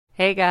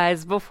Hey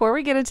guys, before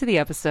we get into the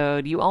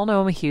episode, you all know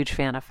I'm a huge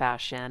fan of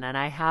fashion, and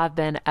I have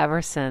been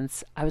ever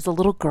since I was a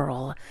little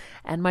girl.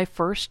 And my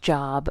first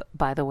job,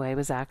 by the way,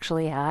 was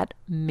actually at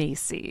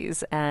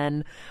Macy's.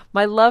 And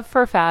my love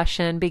for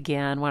fashion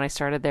began when I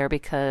started there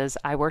because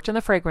I worked in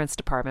the fragrance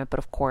department, but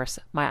of course,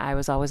 my eye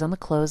was always on the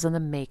clothes and the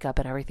makeup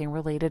and everything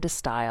related to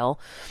style.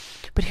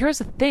 But here's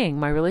the thing,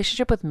 my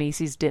relationship with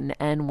Macy's didn't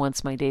end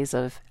once my days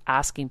of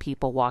asking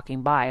people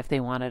walking by if they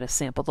wanted to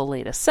sample the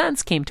latest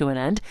scents came to an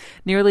end.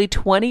 Nearly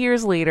 20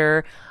 years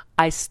later,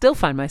 I still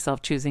find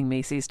myself choosing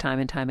Macy's time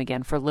and time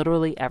again for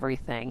literally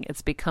everything.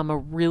 It's become a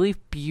really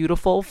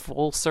beautiful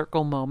full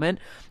circle moment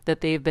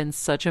that they've been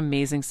such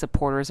amazing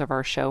supporters of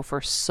our show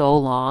for so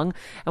long.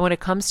 And when it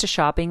comes to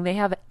shopping, they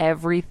have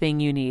everything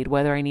you need,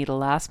 whether I need a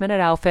last minute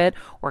outfit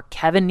or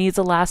Kevin needs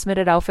a last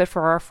minute outfit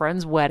for our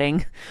friend's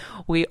wedding.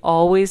 We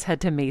always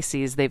head to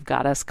Macy's. They've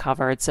got us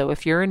covered. So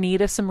if you're in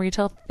need of some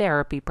retail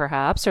therapy,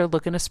 perhaps, or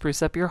looking to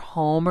spruce up your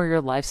home or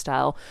your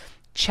lifestyle,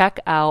 check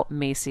out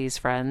Macy's,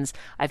 friends.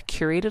 I've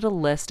curated a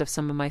list of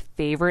some of my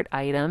favorite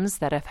items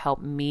that have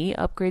helped me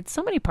upgrade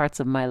so many parts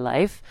of my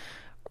life.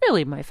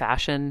 Really, my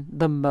fashion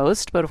the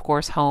most, but of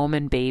course, home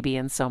and baby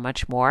and so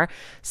much more.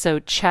 So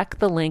check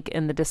the link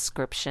in the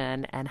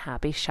description and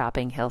happy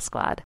shopping, Hill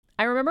Squad.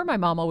 I remember my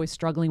mom always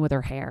struggling with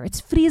her hair.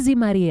 It's Frizi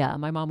Maria,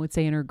 my mom would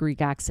say in her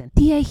Greek accent.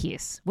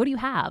 Diehis, what do you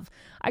have?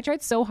 I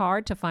tried so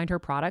hard to find her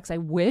products. I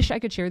wish I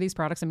could share these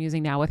products I'm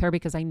using now with her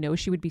because I know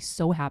she would be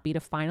so happy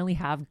to finally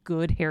have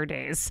good hair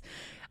days.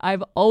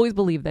 I've always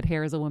believed that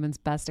hair is a woman's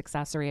best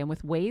accessory, and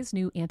with Ouai's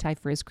new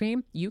anti-frizz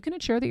cream, you can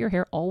ensure that your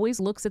hair always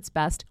looks its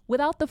best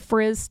without the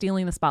frizz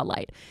stealing the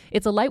spotlight.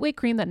 It's a lightweight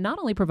cream that not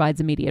only provides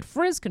immediate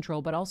frizz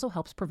control, but also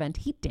helps prevent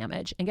heat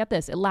damage. And get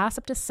this, it lasts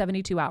up to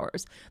 72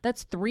 hours.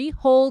 That's 3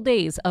 whole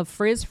days of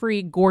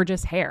frizz-free,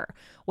 gorgeous hair.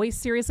 Ouai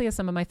seriously is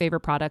some of my favorite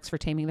products for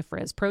taming the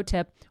frizz. Pro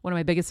tip, one of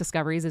my biggest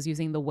discoveries is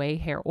using the Ouai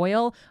hair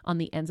oil on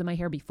the ends of my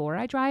hair before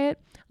I dry it.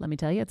 Let me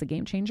tell you, it's a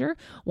game changer.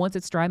 Once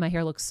it's dry, my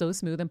hair looks so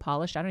smooth and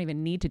polished, I don't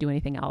even need to do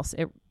anything else.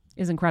 It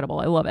is incredible.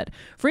 I love it.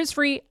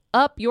 Frizz-free,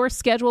 up your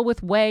schedule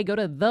with Ouai. Go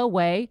to the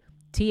Ouai,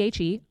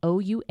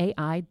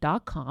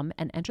 TheOuai.com,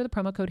 and enter the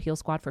promo code Heal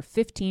Squad for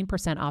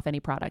 15% off any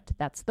product.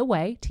 That's the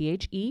Ouai,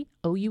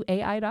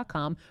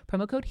 TheOuai.com,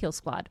 promo code Heal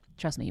Squad.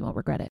 Trust me, you won't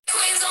regret it.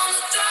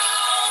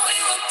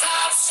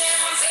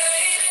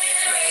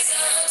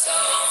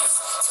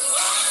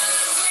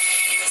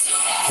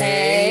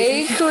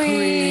 Hey,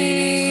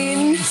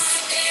 queens.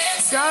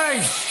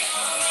 Guys,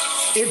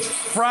 it's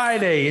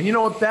Friday, and you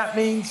know what that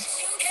means?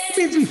 It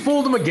means we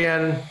fooled them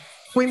again.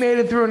 We made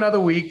it through another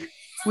week.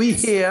 We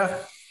here.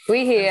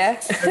 We here.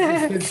 As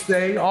the kids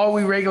say, all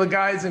we regular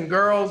guys and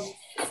girls.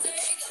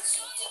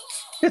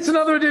 It's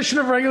another edition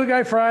of Regular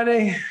Guy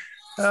Friday.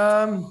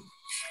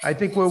 I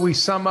think where we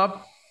sum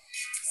up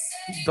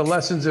the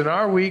lessons in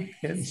our week,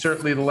 and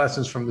certainly the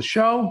lessons from the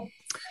show.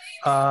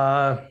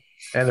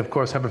 And of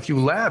course, have a few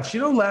laughs.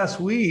 You know,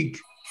 last week,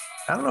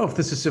 I don't know if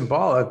this is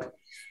symbolic,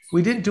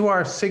 we didn't do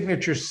our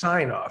signature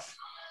sign off.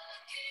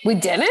 We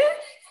didn't?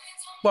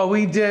 Well,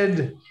 we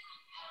did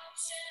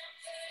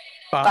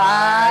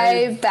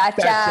Five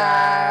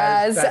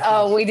Batchas.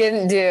 Oh, we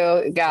didn't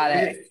do. Got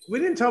it. We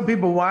didn't tell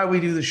people why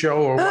we do the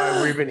show or why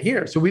we're even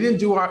here. So we didn't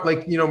do our,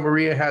 like, you know,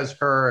 Maria has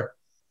her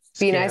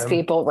Be nice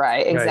people.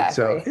 Right.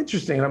 Exactly. Right, so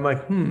interesting. And I'm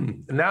like,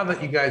 And now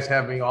that you guys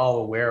have me all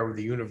aware of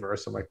the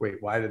universe, I'm like, wait,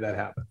 why did that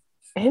happen?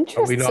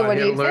 Interesting. Are we not So what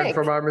here do to you learn think?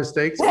 from our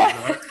mistakes?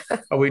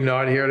 Are we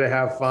not here to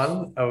have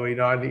fun? Are we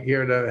not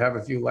here to have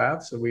a few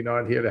laughs? Are we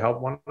not here to help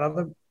one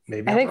another?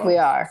 Maybe I think we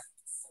are.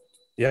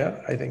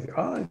 Yeah, I think,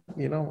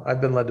 you know,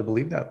 I've been led to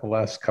believe that in the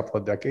last couple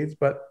of decades,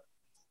 but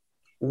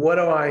what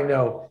do I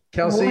know?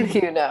 Kelsey, What do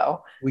you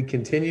know? we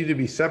continue to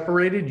be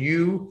separated.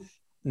 You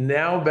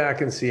now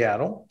back in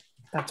Seattle.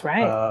 That's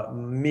right.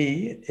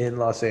 Me in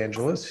Los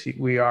Angeles.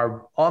 We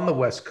are on the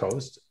West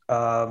Coast.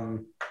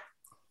 And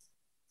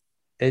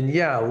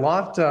yeah, a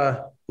lot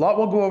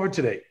we'll go over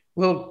today.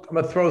 I'm going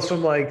to throw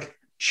some like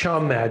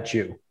chum at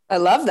you. I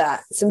love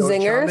that. Some You know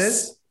what chum zingers.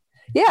 is?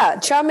 Yeah.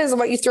 Chum is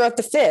what you throw at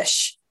the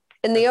fish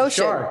in the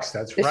ocean. Sharks.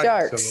 That's The right.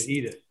 sharks. So they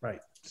eat it. Right.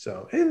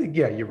 So, and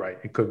yeah, you're right.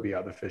 It could be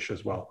other fish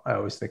as well. I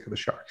always think of the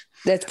sharks.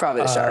 That's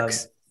probably the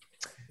sharks.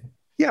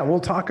 Yeah, we'll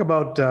talk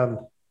about, I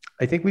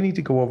think we need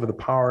to go over the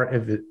power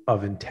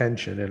of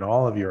intention in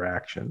all of your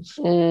actions.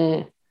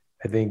 I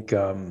think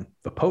the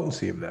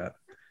potency of that.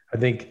 I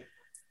think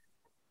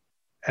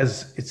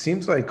as it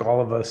seems like all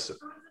of us,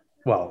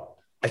 well,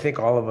 I think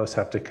all of us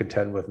have to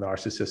contend with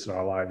narcissists in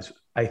our lives.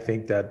 I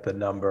think that the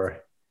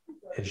number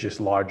is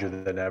just larger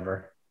than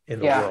ever in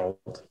the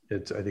world. I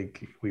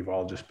think we've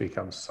all just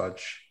become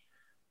such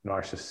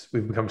narcissists.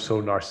 We've become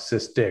so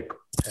narcissistic,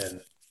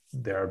 and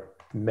there are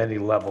many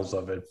levels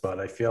of it, but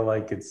I feel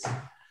like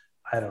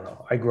I don't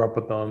know. I grew up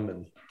with them,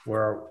 and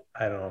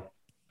I don't know.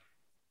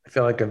 I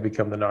feel like I've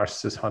become the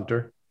narcissist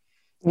hunter.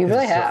 You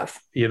really have.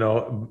 You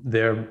know,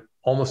 they're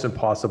almost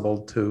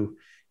impossible to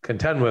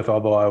contend with,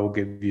 although I will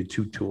give you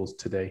 2 tools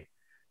today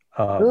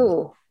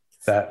that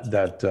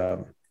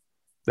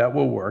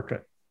will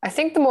work. I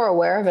think the more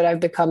aware of it I've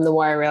become, the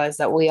more I realize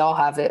that we all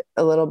have it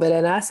a little bit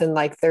in us. And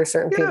like, there's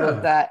certain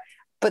people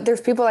but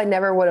there's people I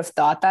never would have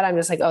thought that. I'm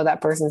just like, oh,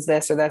 that person's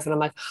this or this. And I'm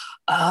like,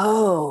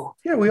 oh.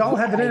 Yeah, we all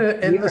have it in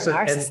it.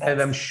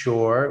 And I'm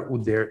sure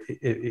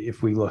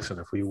if we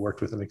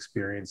worked with an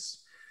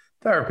experienced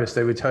therapist,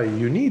 they would tell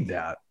you need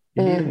that.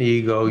 You need an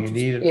ego. You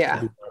need to be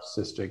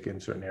narcissistic in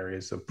certain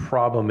areas. The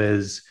problem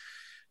is,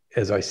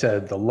 as I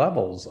said, the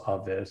levels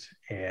of it,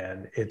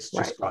 and it's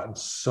just gotten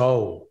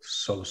so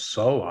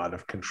out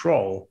of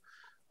control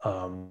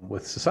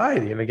with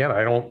society. And again,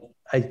 I don't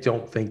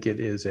think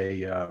it is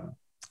a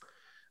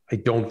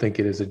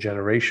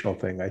generational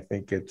thing. I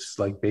think it's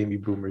like baby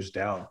boomers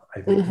down. I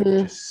think you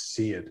just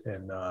see it.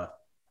 And I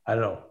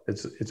don't know,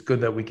 it's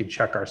good that we can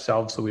check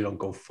ourselves so we don't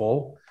go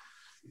full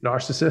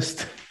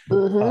narcissist.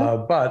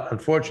 But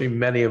unfortunately,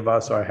 many of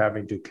us are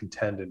having to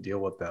contend and deal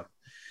with them.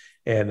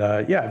 And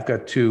I've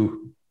got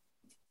two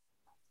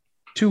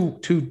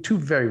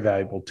very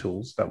valuable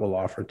tools that we'll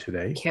offer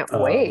today. Can't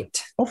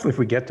wait. Hopefully if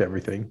we get to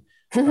everything.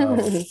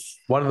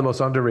 One of the most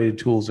underrated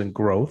tools in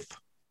growth.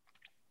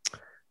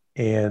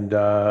 And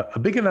a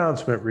big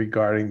announcement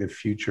regarding the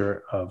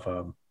future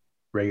of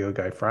Regular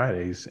Guy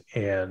Fridays.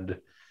 And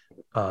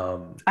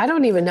I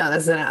don't even know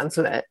this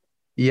announcement.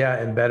 Yeah,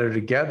 and Better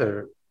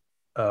Together.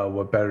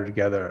 What Better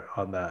Together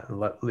on that?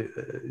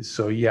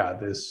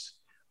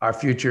 Our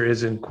future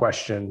is in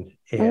question.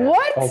 And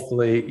what?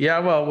 Hopefully,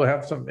 we'll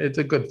have some. It's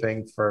a good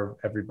thing for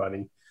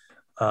everybody.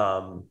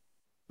 Well,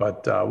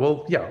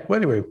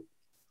 anyway,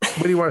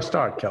 where do you want to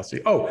start,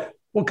 Kelsey? Oh,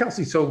 well,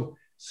 Kelsey. So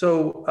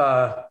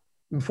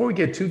before we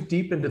get too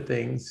deep into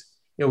things,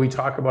 we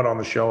talk about on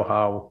the show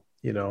how,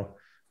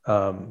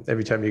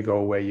 every time you go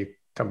away, you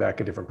come back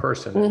a different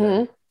person.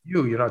 And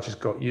you're not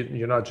just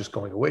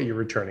going away, you're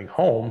returning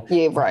home.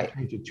 Yeah, right.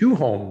 To two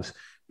homes,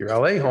 your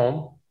LA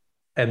home,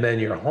 and then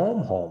your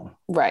home.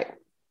 Right.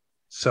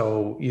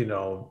 So,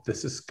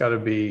 this has got to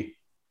be,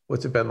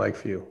 what's it been like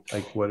for you?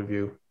 Like, what have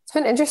you? It's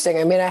been interesting.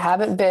 I mean, I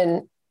haven't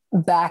been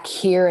back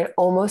here in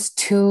almost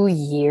 2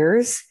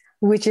 years,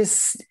 which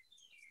is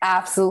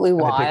absolutely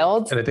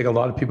wild. And I think a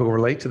lot of people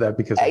relate to that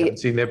because they haven't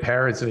seen their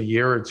parents in a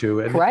year or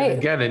two. And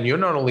again, you're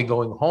not only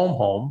going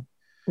home,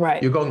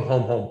 right? You're going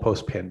home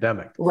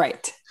post-pandemic.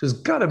 Right. So it's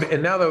got to be,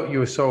 and now that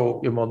you're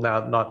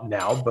not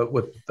now, but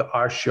with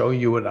our show,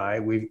 you and I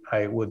would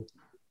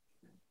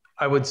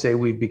say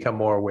we've become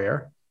more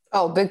aware.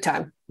 Oh, big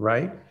time.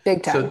 Right?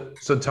 Big time.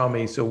 So tell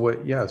me, what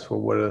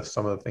are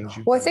some of the things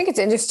you... Well, I think it's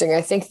interesting.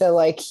 I think that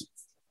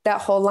that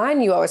whole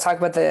line you always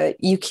talk about,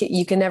 you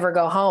can never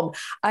go home.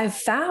 I've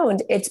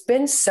found it's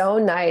been so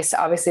nice,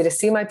 obviously, to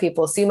see my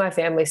people, see my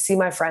family, see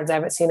my friends I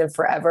haven't seen in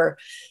forever,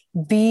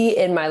 be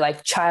in my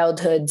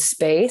childhood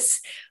space.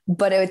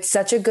 But it's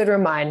such a good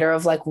reminder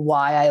of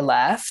why I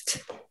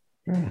left.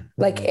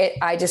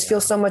 I just feel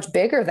so much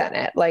bigger than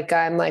it.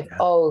 I'm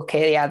oh,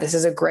 okay. Yeah, this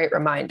is a great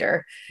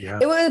reminder. Yeah.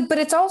 But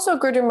it's also a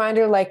good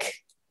reminder,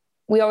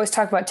 we always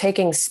talk about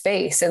taking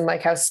space and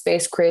how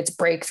space creates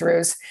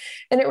breakthroughs.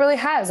 And it really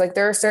has.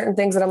 There are certain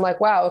things that I'm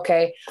wow,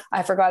 okay,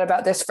 I forgot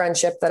about this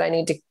friendship that I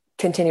need to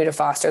continue to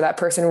foster. That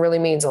person really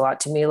means a lot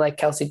to me.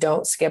 Kelsey,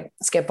 don't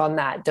skip on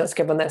that. Don't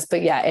skip on this.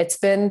 But yeah, it's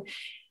been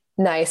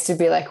nice to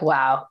be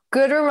wow,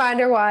 good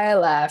reminder why I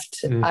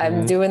left.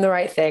 I'm doing the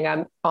right thing.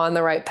 I'm on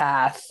the right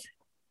path,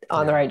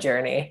 on the right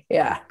journey.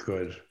 Yeah.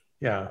 Good.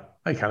 Yeah.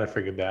 I kind of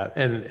figured that.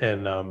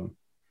 And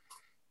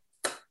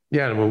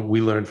when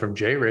we learned from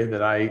J Ray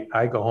that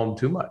I go home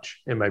too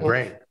much in my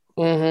brain.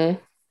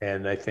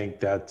 And I think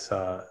that's,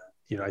 I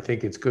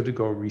think it's good to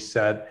go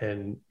reset.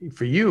 And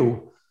for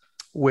you,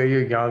 where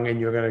you're young and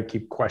you're going to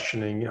keep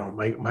questioning, am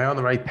I on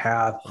the right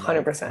path?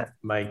 100%.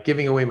 Am I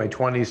giving away my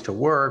 20s to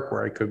work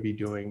where I could be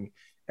doing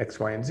X,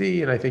 Y, and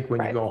Z? And I think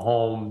when you go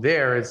home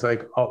there, it's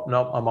oh,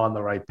 no, I'm on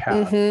the right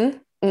path.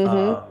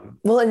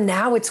 Well, and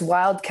now it's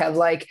wild,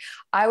 Kev.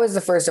 I was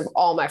the first of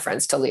all my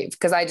friends to leave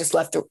because I just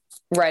left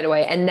right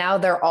away. And now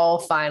they're all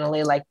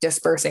finally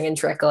dispersing and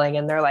trickling.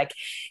 And they're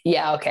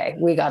yeah, okay,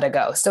 we got to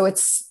go. So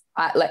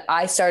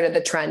I started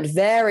the trend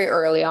very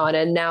early on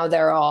and now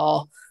they're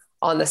all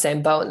on the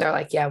same boat and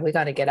they're yeah, we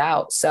got to get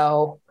out.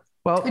 So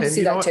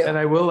and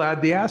I will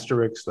add the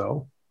asterisk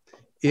though.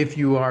 If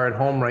you are at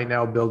home right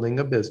now building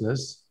a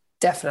business,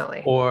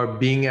 definitely, or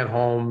being at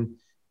home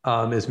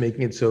is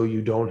making it so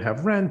you don't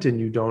have rent and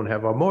you don't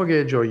have a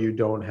mortgage or you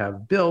don't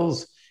have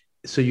bills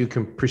so you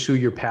can pursue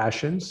your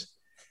passions,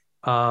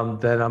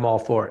 then I'm all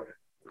for it.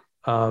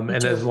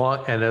 And as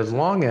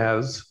long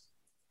as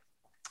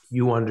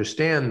you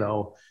understand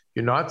though,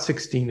 you're not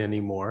 16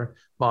 anymore,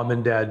 mom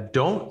and dad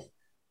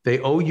they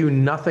owe you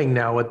nothing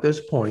now at this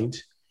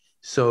point.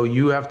 So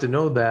you have to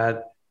know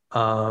that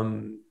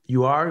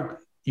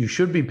you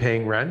should be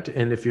paying rent.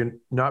 And if you're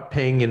not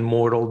paying in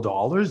mortal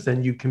dollars,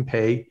 then you can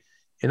pay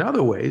in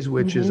other ways,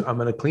 which is I'm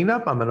going to clean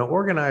up, I'm going to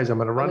organize, I'm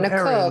going to run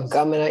errands,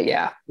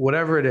 cook,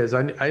 whatever it is.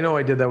 I know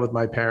I did that with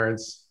my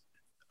parents,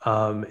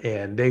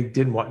 and they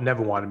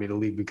never wanted me to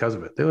leave because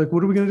of it. They're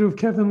what are we going to do if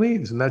Kevin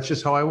leaves? And that's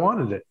just how I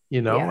wanted it.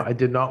 I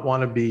did not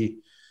want to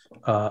be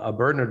a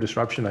burden or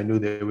disruption. I knew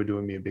they were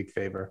doing me a big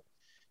favor.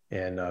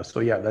 And so,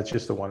 yeah, that's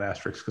just the one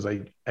asterisk, because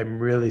I'm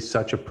really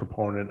such a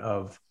proponent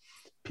of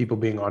people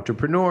being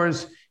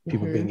entrepreneurs,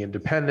 people being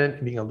independent,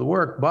 and being able to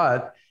work.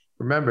 But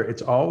remember,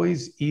 it's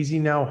always easy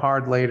now,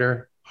 hard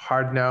later,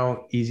 hard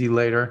now, easy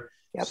later.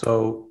 Yep.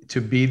 So to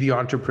be the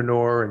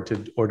entrepreneur and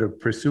to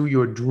pursue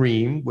your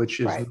dream, which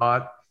is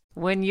not.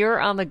 When you're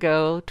on the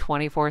go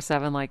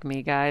 24/7 like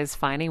me, guys,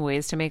 finding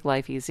ways to make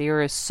life easier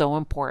is so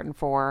important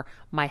for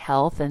my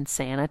health and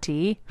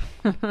sanity.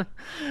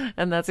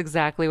 And that's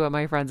exactly what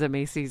my friends at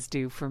Macy's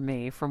do for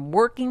me. From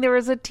working there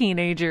as a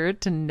teenager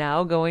to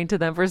now going to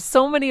them for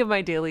so many of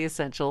my daily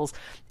essentials,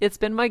 it's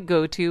been my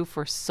go-to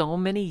for so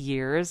many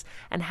years.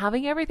 And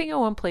having everything in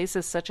one place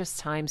is such a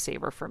time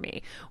saver for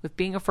me. With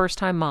being a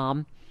first-time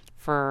mom,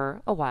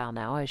 for a while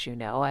now, as you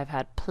know, I've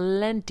had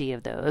plenty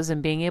of those,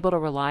 and being able to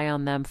rely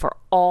on them for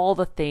all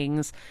the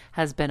things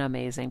has been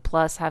amazing.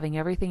 Plus, having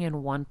everything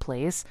in one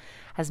place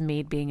has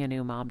made being a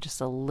new mom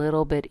just a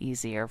little bit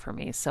easier for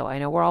me. So I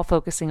know we're all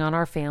focusing on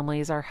our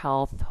families, our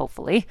health,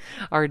 hopefully,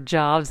 our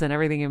jobs and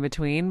everything in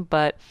between,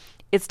 but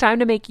it's time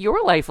to make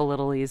your life a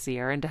little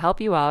easier. And to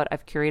help you out,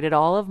 I've curated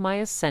all of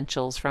my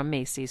essentials from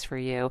Macy's for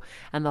you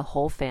and the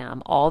whole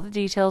fam. All the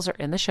details are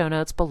in the show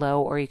notes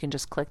below, or you can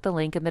just click the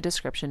link in the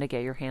description to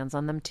get your hands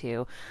on them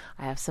too.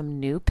 I have some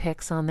new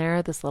picks on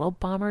there. This little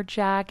bomber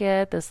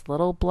jacket, this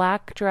little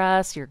black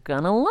dress. You're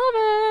gonna love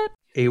it.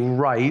 A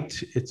right.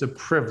 It's a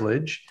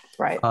privilege.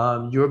 Right.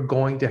 You're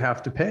going to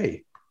have to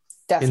pay.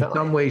 Definitely. In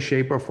some way,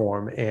 shape, or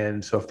form.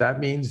 And so if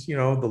that means, the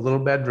little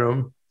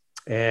bedroom,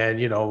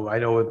 and, I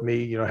know with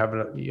me,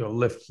 having to,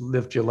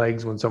 lift your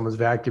legs when someone's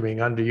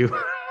vacuuming under you,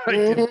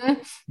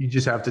 you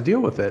just have to deal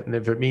with it. And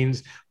if it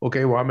means,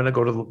 okay, well, I'm going to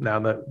go to, now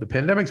that the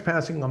pandemic's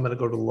passing, I'm going to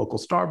go to the local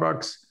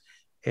Starbucks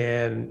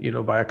and,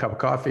 buy a cup of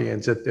coffee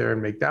and sit there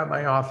and make that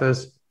my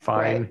office.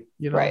 Fine.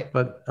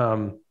 But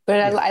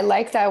I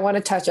like that. I want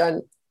to touch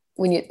on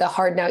the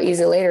hard now,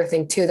 easy later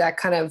thing too. That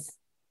kind of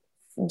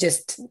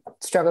just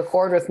struck a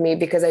chord with me,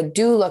 because I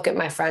do look at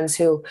my friends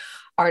who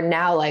are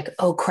now like,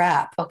 oh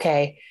crap.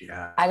 Okay.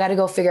 Yeah. I got to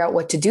go figure out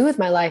what to do with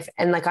my life.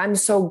 And like, I'm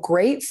so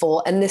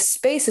grateful. And this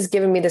space has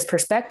given me this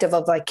perspective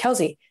of like,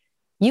 Kelsey,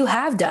 you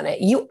have done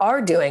it. You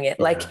are doing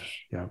it.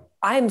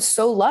 I'm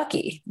so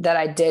lucky that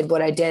I did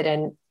what I did.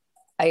 And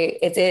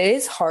it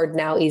is hard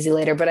now, easy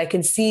later, but I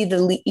can see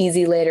the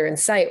easy later in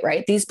sight,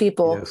 right? These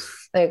people,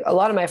 like a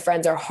lot of my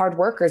friends are hard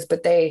workers,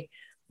 but they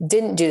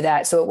didn't do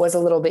that. So it was a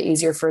little bit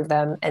easier for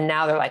them. And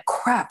now they're like,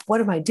 crap, what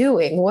am I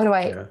doing? What do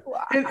I,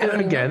 and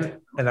again,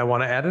 and I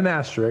want to add an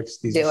asterisk.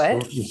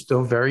 You're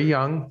still very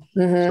young,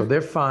 so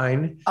they're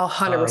fine.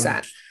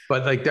 100%.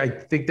 But like, I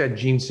think that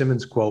Gene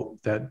Simmons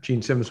quote that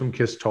Gene Simmons from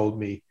KISS told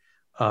me,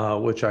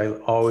 which I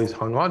always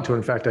hung on to.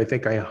 In fact, I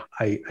think I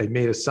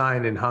made a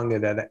sign and hung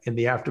it in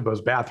the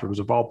AfterBuzz bathrooms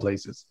of all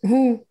places.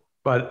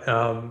 But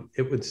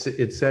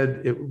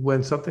it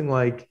went something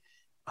like,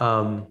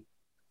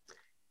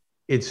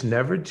 it's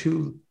never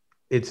too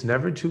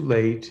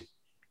late.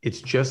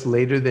 It's just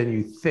later than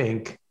you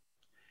think.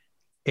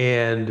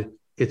 And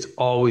it's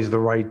always the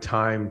right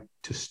time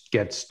to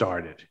get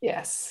started.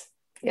 Yes.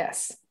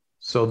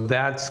 So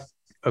that's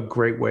a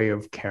great way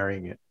of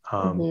carrying it.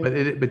 But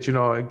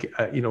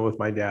with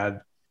my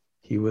dad,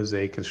 he was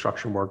a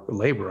construction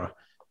laborer,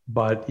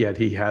 but yet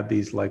he had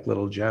these like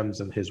little gems.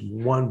 And his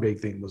one big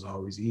thing was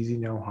always easy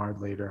now, hard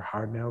later,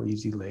 hard now,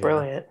 easy later.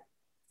 Brilliant.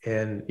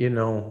 And,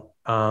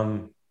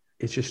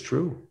 it's just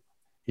true.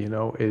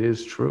 It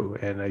is true.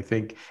 And I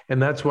think,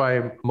 and that's why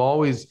I'm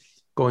always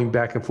going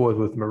back and forth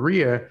with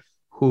Maria,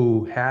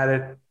 who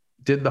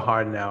did the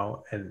hard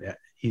now and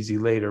easy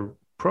later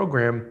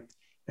program.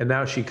 And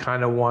now she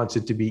kind of wants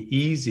it to be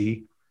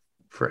easy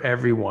for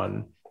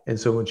everyone. And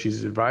so when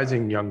she's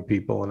advising young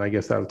people, and I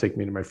guess that'll take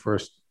me to my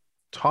first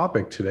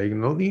topic today.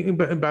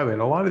 But by the way,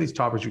 and a lot of these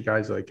topics, you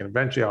guys like, and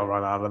eventually I'll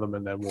run out of them,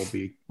 and then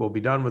we'll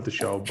be done with the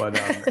show. But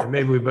and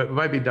maybe we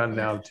might be done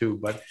now too.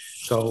 But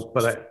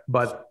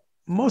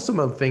most of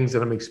the things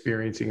that I'm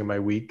experiencing in my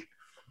week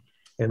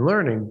and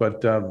learning.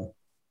 But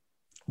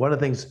one of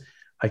the things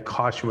I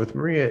caution with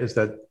Maria is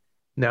that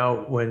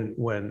now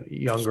when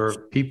younger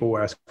people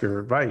ask her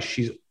advice,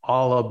 she's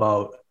all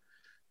about,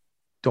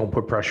 don't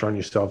put pressure on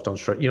yourself. Don't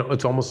stress.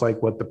 It's almost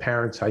like what the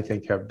parents, I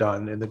think, have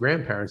done and the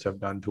grandparents have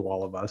done to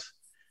all of us,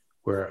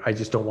 where I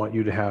just don't want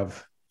you to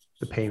have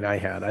the pain I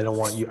had. I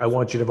want you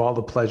to have all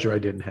the pleasure I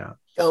didn't have.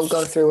 Don't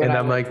go through it. And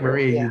I'm like,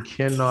 Maria, you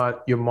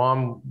cannot, your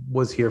mom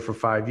was here for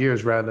 5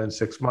 years rather than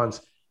 6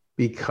 months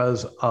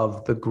because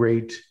of the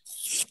great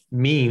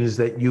means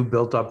that you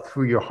built up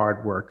through your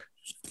hard work.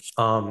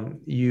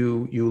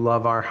 You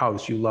love our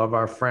house. You love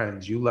our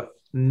friends.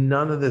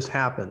 None of this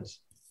happens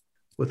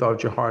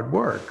without your hard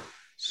work.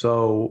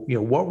 So,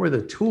 what were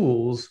the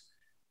tools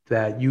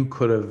that you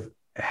could have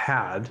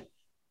had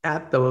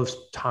at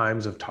those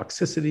times of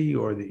toxicity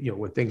or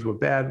when things were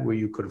bad, where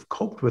you could have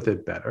coped with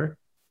it better?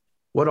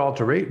 What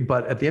alterate?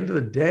 But at the end of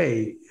the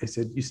day, I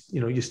said,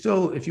 you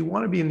still, if you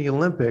want to be in the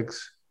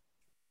Olympics,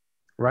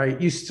 right,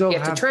 you still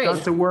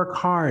have to work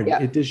hard.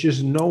 Yeah. There's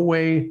just no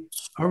way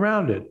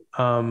around it.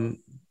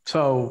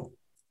 So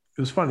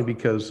it was funny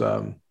because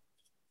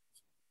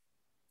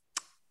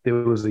there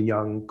was a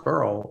young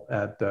girl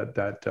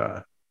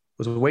that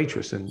was a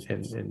waitress,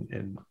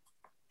 and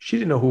she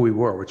didn't know who we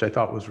were, which I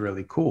thought was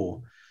really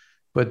cool.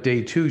 But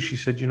day 2, she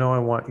said, I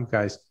want you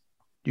guys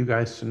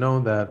to know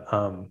that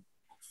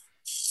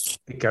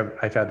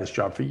I've had this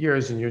job for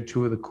years, and you're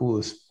 2 of the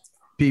coolest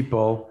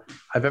people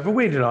I've ever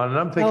waited on. And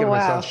I'm thinking to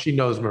myself, she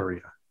knows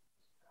Maria,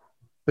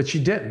 but she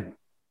didn't.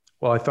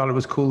 Well, I thought it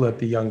was cool that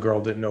the young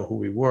girl didn't know who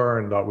we were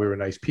and thought we were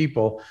nice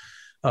people.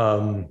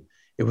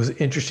 It was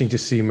interesting to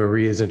see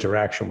Maria's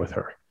interaction with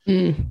her,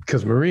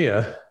 because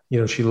Maria,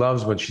 she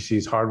loves when she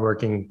sees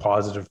hardworking,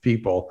 positive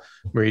people.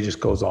 Maria just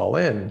goes all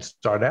in.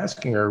 Start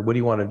asking her, what do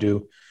you want to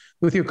do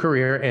with your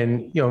career?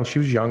 And, she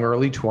was young,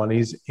 early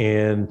 20s,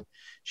 and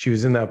she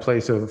was in that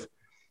place of,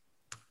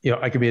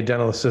 I could be a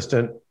dental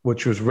assistant,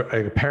 which was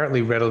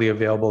apparently readily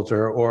available to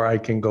her, or I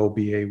can go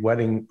be a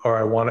wedding,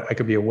 or I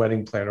could be a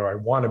wedding planner, or I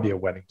want to be a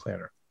wedding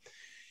planner.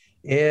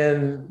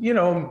 And,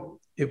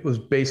 it was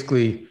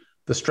basically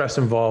the stress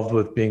involved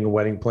with being a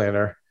wedding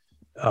planner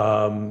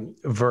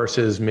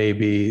versus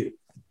maybe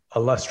a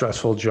less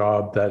stressful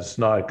job that's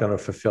not going to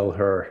fulfill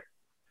her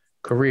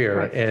career.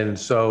 Right. And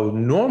so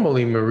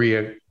normally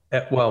Maria,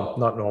 well,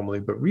 not normally,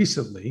 but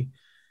recently,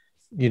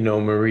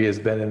 Maria's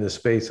been in the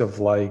space of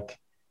like,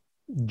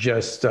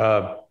 just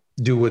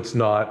do what's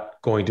not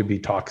going to be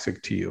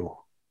toxic to you.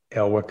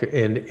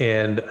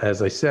 And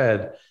as I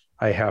said,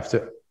 I have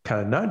to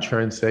kind of nudge her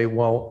and say,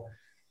 well,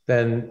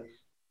 then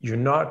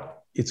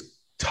it's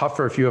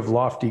tougher if you have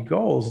lofty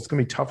goals. It's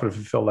going to be tougher to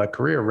fulfill that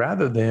career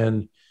rather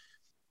than,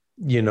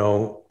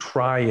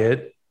 try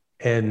it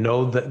and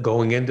know that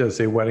going into,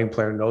 say, wedding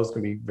planner, knows it's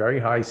going to be very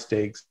high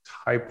stakes,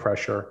 high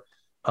pressure.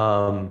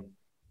 And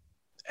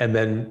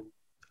then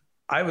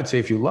I would say,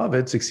 if you love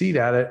it, succeed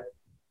at it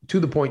to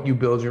the point you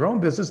build your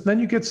own business, then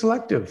you get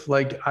selective.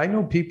 Like I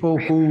know people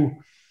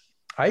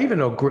I even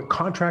know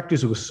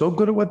contractors who are so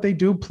good at what they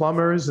do,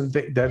 plumbers, and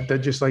that they're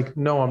just like,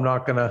 no, I'm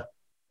not going to,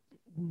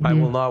 I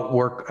will not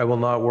work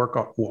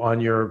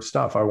on your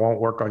stuff. I won't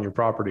work on your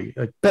property.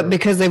 But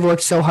because they've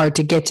worked so hard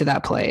to get to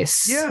that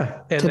place.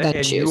 Yeah.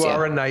 And you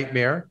are a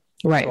nightmare.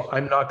 Right. So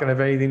I'm not going to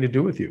have anything to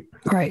do with you.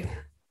 Right.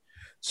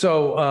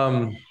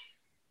 So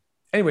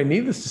anyway,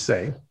 needless to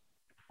say,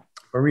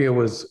 Maria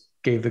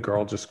gave the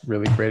girl just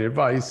really great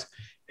advice,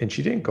 and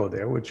she didn't go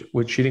there, which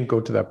she didn't go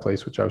to that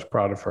place, which I was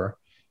proud of her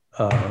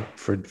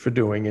for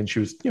doing. And she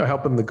was,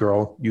 helping the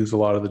girl use a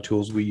lot of the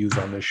tools we use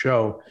on this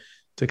show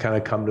to kind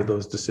of come to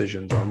those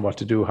decisions on what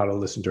to do, how to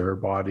listen to her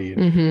body.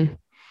 And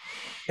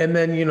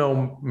then,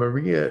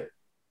 Maria,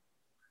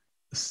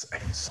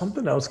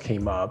 something else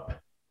came up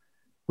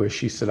where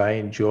she said, I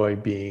enjoy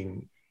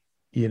being,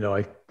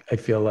 I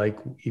feel like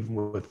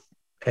even with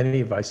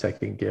any advice I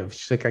can give,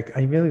 she's like,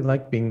 I really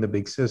like being the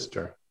big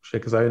sister.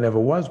 Because I never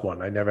was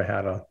one. I never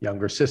had a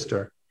younger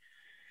sister.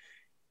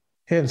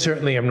 And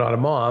certainly I'm not a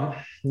mom,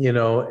 and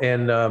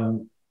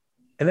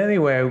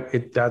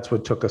anyway, that's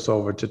what took us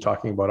over to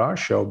talking about our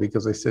show,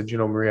 because I said,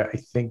 Maria, I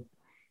think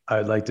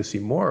I'd like to see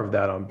more of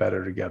that on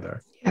Better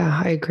Together.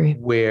 Yeah, I agree.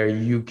 Where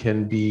you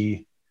can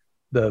be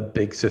the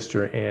big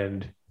sister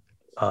and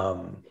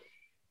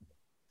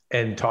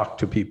talk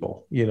to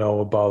people,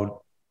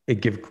 about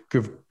it,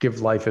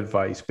 give life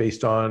advice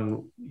based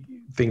on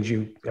things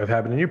you have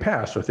happened in your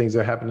past, or things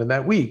that happened in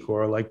that week,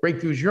 or like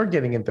breakthroughs you're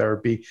getting in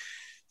therapy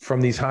from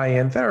these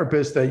high-end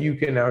therapists that you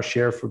can now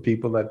share for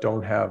people that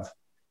don't have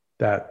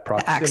that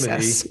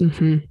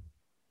proximity.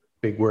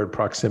 Big word,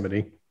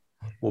 proximity.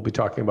 We'll be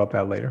talking about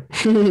that later.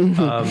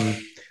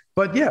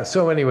 But yeah,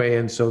 so anyway,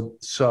 and so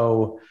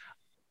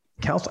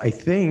Kels, I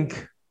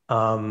think,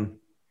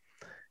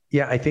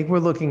 I think we're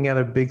looking at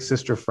a Big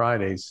Sister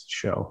Fridays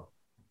show.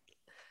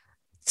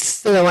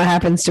 So then what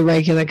happens to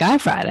regular Guy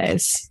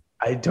Fridays?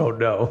 I don't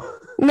know.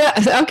 No,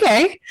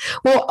 okay.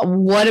 Well,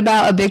 what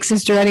about a Big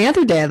Sister any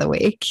other day of the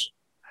week?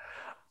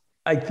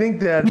 I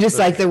think that just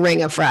like the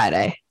Ring of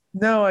Friday.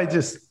 No, I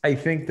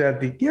think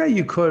that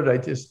you could. I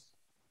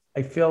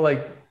feel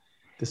like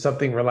there's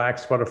something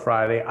relaxed about a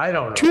Friday. I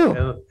don't know.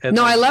 True. And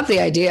I love the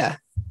idea.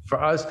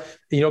 For us,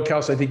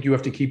 Kels, I think you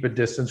have to keep a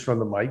distance from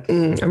the mic.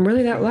 I'm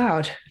really that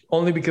loud.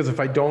 Only because if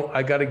I don't,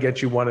 I got to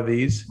get you one of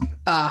these.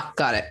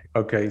 Got it.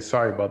 Okay.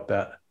 Sorry about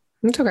that.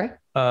 It's okay.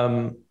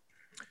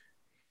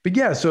 But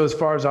yeah, so as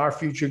far as our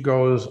future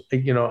goes,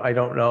 I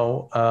don't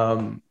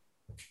know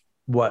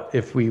what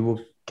if we will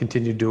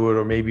continue to do it,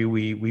 or maybe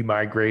we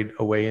migrate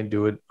away and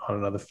do it on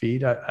another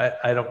feed.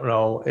 I don't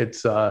know.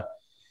 It's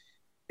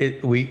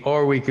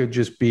we could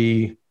just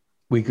be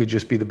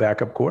the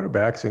backup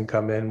quarterbacks and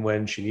come in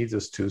when she needs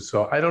us to.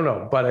 So I don't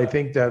know, but I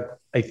think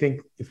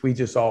if we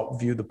just all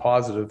view the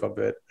positive of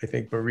it, I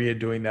think Maria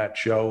doing that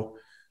show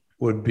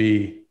would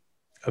be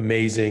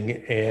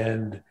amazing.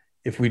 And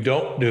if we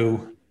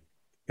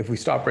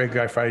stop Break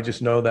Guy Friday,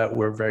 just know that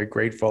we're very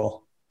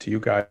grateful to you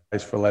guys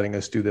for letting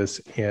us do this.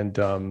 And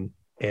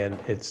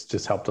it's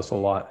just helped us a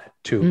lot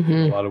too, in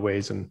a lot of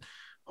ways. And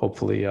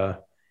hopefully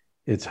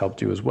it's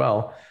helped you as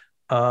well.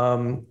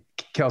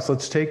 Kels,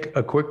 let's take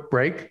a quick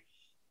break.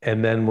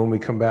 And then when we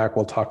come back,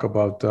 we'll talk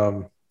about,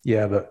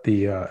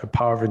 the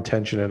power of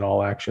intention in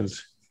all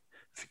actions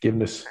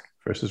forgiveness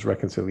versus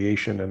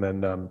reconciliation. And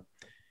then,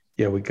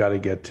 we got to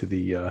get to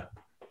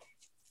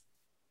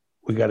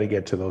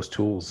those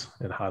tools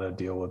and how to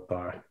deal with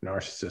our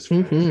narcissist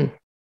friends.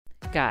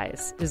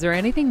 Guys, is there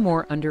anything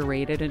more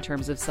underrated in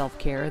terms of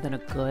self-care than a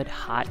good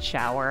hot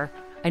shower?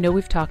 I know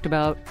we've talked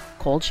about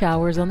cold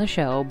showers on the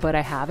show, but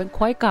I haven't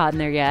quite gotten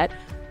there yet.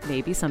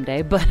 Maybe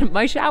someday, but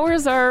my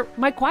showers are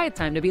my quiet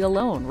time to be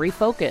alone,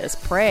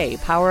 refocus, pray,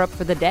 power up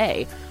for the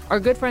day. Our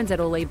good friends at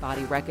Olay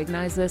Body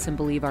recognize this and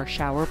believe our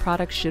shower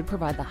products should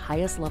provide the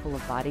highest level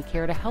of body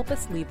care to help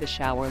us leave the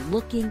shower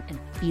looking and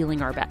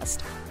feeling our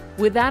best.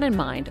 With that in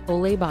mind,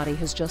 Olay Body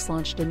has just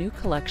launched a new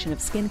collection of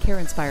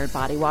skincare-inspired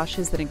body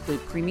washes that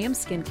include premium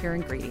skincare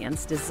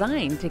ingredients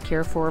designed to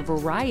care for a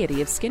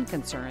variety of skin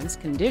concerns,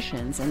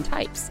 conditions, and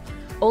types.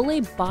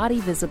 Olay Body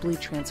visibly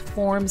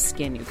transforms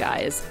skin, you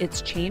guys.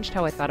 It's changed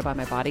how I thought about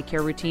my body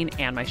care routine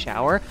and my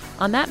shower.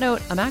 On that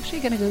note, I'm actually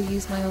going to go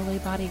use my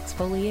Olay Body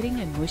exfoliating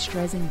and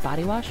moisturizing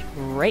body wash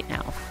right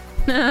now.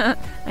 I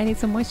need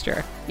some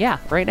moisture. Yeah,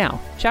 right now.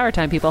 Shower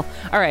time, people.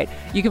 All right.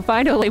 You can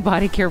find Olay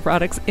Body Care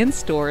products in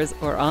stores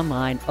or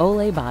online.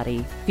 Olay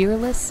Body,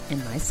 fearless in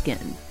my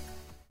skin.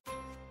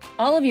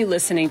 All of you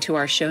listening to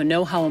our show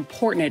know how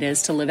important it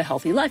is to live a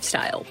healthy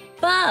lifestyle.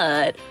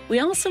 But we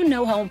also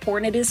know how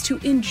important it is to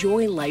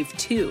enjoy life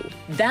too.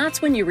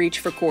 That's when you reach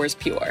for Coors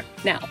Pure.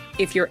 Now,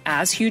 if you're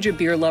as huge a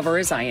beer lover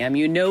as I am,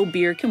 you know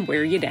beer can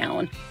wear you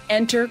down.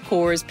 Enter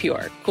Coors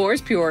Pure.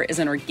 Coors Pure is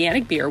an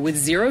organic beer with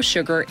 0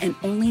 sugar and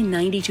only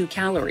 92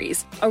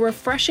 calories. A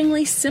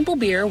refreshingly simple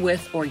beer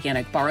with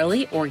organic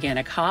barley,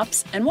 organic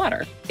hops, and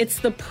water. It's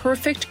the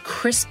perfect,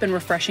 crisp, and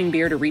refreshing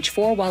beer to reach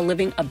for while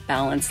living a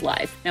balanced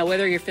life. Now,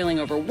 whether you're feeling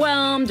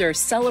overwhelmed or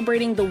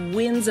celebrating the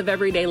wins of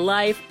everyday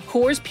life,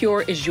 Coors Pure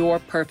is your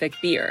perfect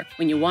beer.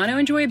 When you want to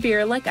enjoy a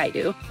beer like I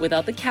do,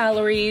 without the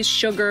calories,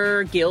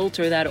 sugar, guilt,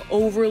 or that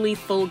overly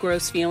full,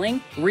 gross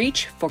feeling,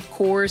 reach for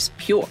Coors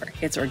Pure.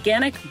 It's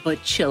organic,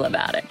 but chill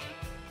about it.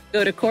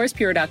 Go to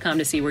CoorsPure.com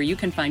to see where you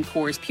can find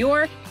Coors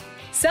Pure.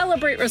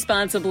 Celebrate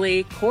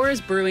responsibly.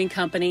 Coors Brewing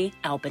Company,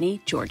 Albany,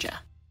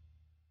 Georgia.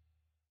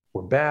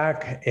 We're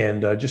back.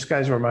 And just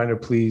guys, a reminder,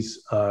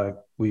 please,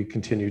 will you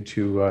continue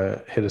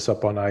to hit us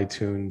up on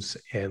iTunes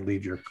and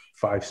leave your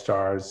 5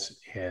 stars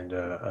and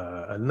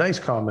a nice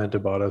comment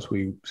about us.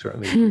 We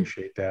certainly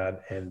appreciate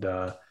that. And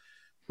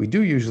we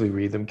do usually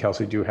read them.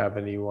 Kelsey, do you have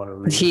any you want to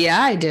read? Yeah,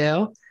 I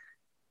do.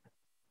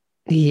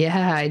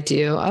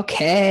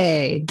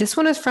 Okay. This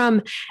one is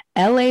from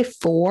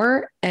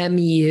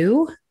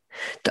LA4MU.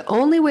 The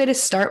only way to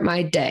start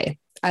my day.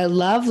 I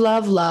love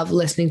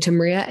listening to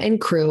Maria and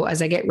crew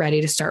as I get ready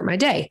to start my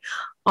day.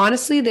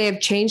 Honestly, they have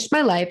changed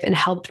my life and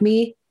helped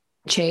me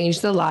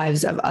change the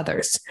lives of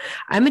others.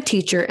 I'm a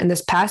teacher, and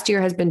this past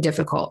year has been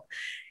difficult.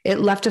 It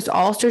left us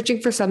all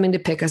searching for something to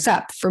pick us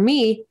up. For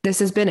me, this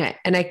has been it,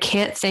 and I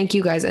can't thank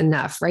you guys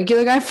enough.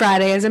 Regular Guy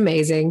Friday is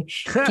amazing.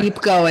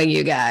 Keep going,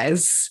 you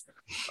guys.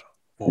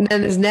 And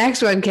then this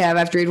next one, Kev, I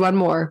have to read one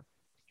more.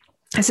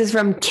 This is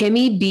from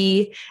Kimmy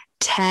B.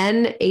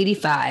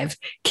 1085.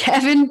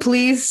 Kevin,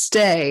 please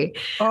stay.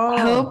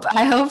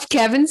 I hope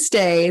Kevin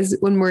stays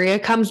when Maria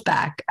comes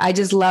back. I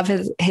just love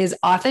his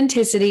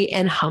authenticity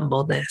and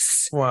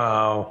humbleness.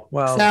 Wow.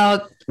 Well,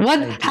 so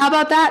how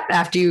about that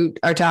after you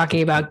are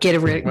talking about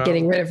getting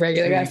rid of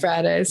Regular Guy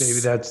Fridays? Maybe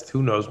that's,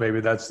 who knows, maybe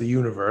that's the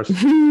universe.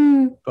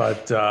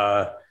 But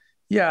well,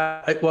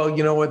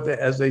 you know what,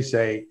 as they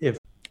say,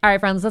 all right,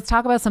 friends, let's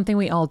talk about something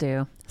we all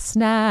do.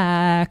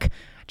 Snack.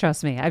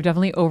 Trust me, I've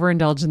definitely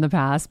overindulged in the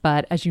past,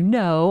 but as you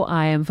know,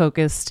 I am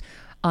focused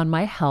on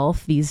my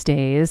health these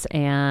days,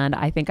 and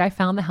I think I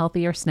found the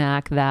healthier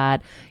snack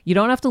that you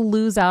don't have to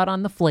lose out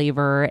on the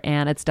flavor,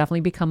 and it's definitely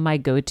become my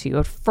go-to.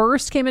 It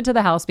first came into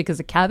the house because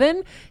of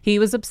Kevin. He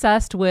was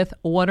obsessed with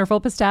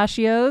Wonderful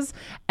Pistachios,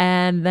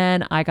 and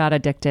then I got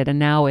addicted, and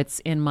now it's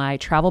in my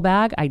travel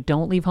bag. I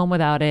don't leave home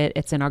without it.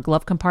 It's in our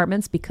glove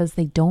compartments because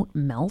they don't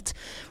melt.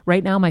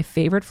 Right now, my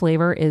favorite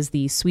flavor is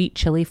the sweet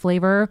chili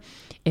flavor.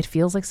 It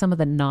feels like some of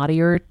the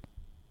naughtier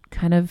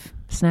kind of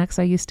snacks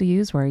I used to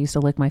use, where I used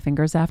to lick my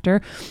fingers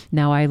after.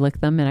 Now I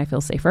lick them and I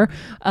feel safer.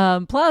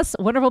 Plus,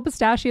 Wonderful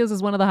Pistachios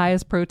is one of the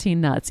highest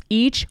protein nuts.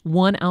 Each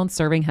 1 ounce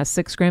serving has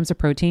 6 grams of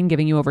protein,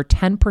 giving you over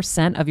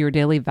 10% of your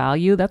daily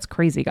value. That's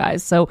crazy,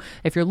 guys. So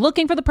if you're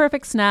looking for the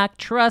perfect snack,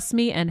 trust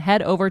me and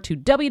head over to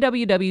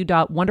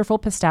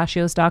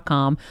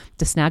www.wonderfulpistachios.com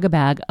to snag a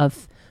bag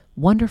of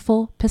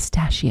Wonderful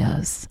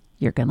Pistachios.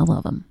 You're going to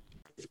love them.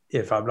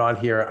 If I'm not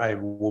here, I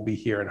will be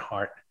here in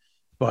heart.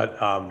 But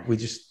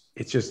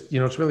it's just,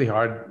 it's really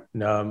hard,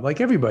 like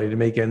everybody, to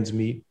make ends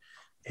meet.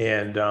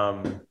 And,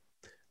 I'm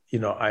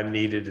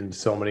needed in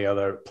so many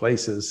other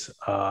places.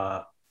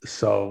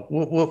 So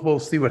we'll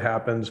see what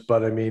happens.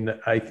 But I mean,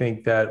 I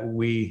think that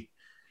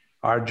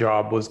our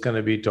job was going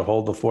to be to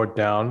hold the fort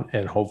down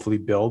and hopefully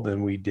build,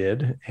 and we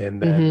did.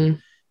 And then,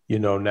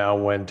 now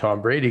when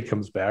Tom Brady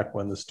comes back,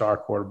 when the star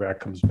quarterback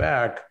comes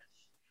back,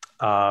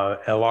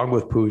 along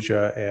with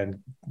Pooja and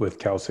with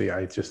Kelsey,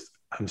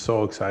 I'm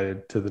so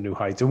excited to the new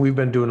heights. And we've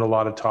been doing a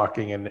lot of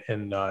talking. And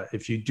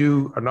if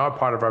you are not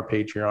part of our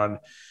Patreon,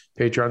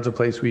 Patreon's a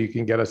place where you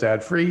can get us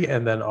ad free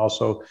and then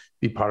also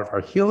be part of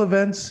our Heal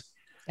events.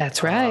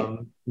 That's right.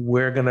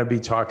 We're going to be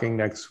talking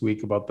next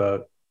week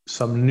about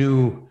some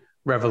new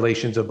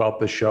revelations about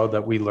the show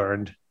that we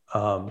learned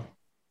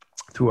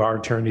through our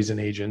attorneys and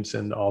agents,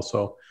 and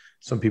also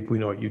some people we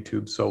know at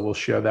YouTube. So we'll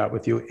share that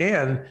with you.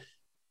 And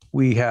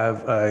we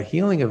have a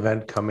healing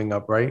event coming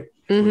up, right?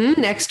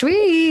 Next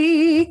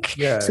week.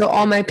 Yeah. So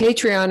all my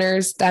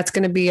Patreoners, that's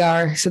going to be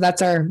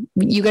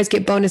you guys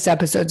get bonus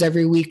episodes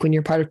every week when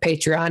you're part of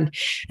Patreon.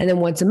 And then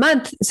once a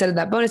month, instead of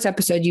that bonus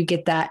episode, you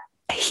get that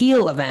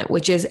heal event,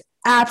 which is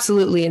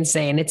absolutely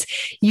insane.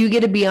 You get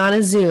to be on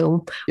a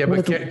Zoom. Yeah,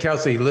 but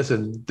Kelsey,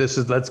 listen,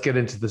 let's get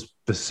into the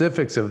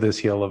specifics of this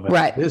heal event.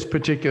 Right. This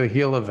particular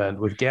heal event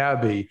with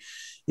Gabby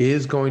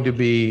is going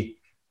to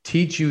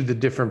teach you the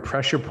different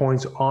pressure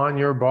points on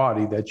your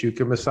body that you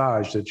can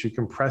massage, that you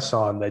can press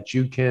on, that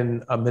you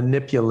can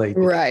manipulate,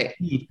 right,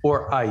 heat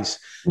or ice,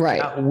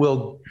 right, that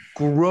will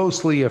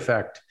grossly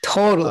affect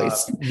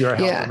your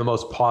health in the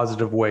most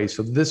positive way.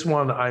 So this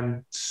one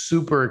I'm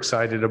super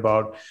excited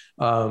about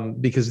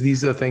because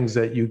these are things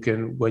that you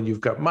can, when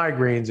you've got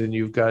migraines and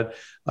you've got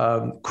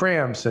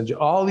cramps and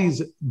all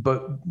these,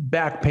 but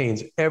back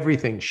pains,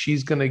 everything.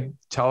 She's going to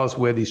tell us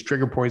where these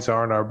trigger points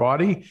are in our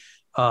body.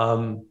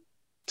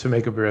 To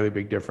make a really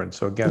big difference.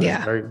 So again,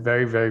 it's very,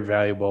 very, very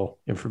valuable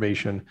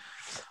information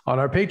on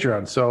our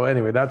Patreon. So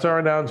anyway, that's our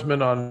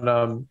announcement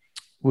on,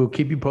 we'll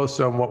keep you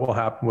posted on what will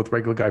happen with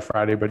Regular Guy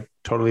Friday, but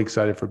totally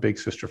excited for Big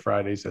Sister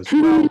Fridays as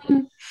well.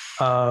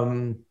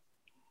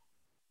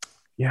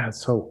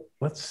 So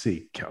let's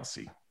see,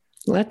 Kelsey.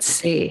 Let's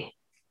see.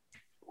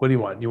 What do you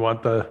want? You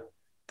want the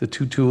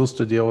 2 tools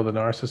to deal with a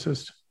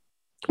narcissist?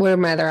 What are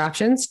my other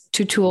options?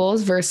 2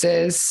 tools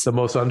versus the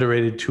most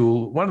underrated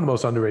tool, one of the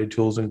most underrated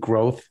tools in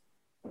growth.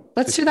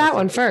 Let's do that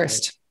one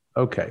first.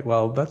 Okay.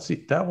 Well,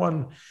 that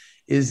one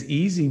is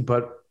easy,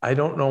 but I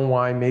don't know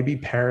why. Maybe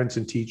parents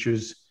and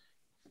teachers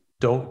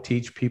don't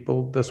teach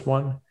people this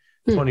one.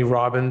 Tony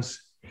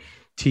Robbins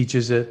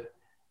teaches it.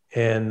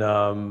 And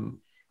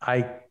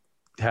I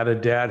had a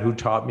dad who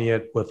taught me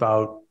it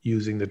without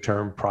using the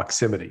term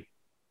proximity.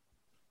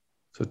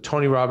 So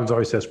Tony Robbins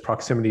always says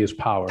proximity is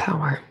power.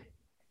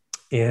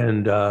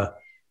 And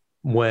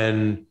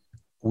when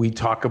we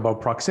talk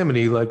about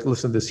proximity, like,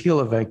 listen, this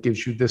heal event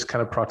gives you this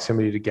kind of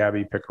proximity to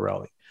Gabby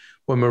Picarelli.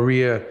 When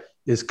Maria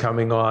is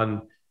coming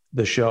on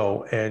the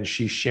show and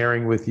she's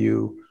sharing with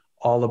you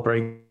all the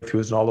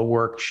breakthroughs and all the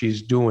work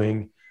she's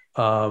doing,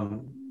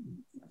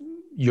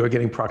 you're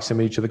getting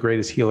proximity to the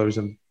greatest healers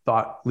and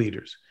thought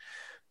leaders.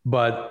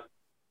 But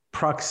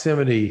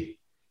proximity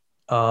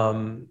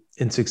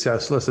in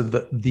success, listen,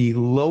 the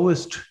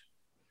lowest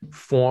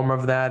form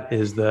of that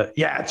is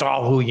it's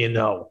all who you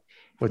know,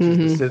 which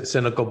is the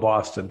cynical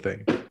Boston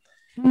thing.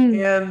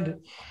 And,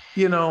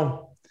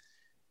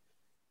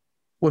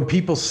 when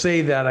people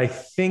say that, I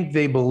think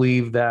they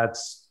believe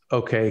that's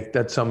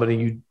somebody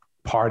you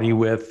party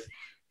with,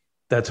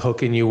 that's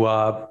hooking you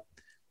up,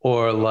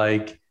 or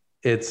like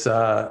it's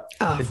a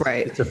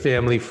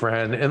family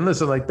friend. And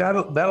listen, like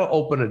that'll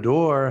open a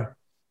door.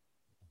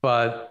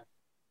 But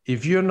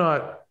if you're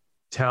not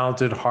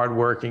talented,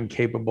 hardworking,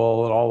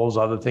 capable, and all those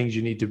other things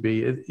you need to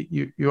be,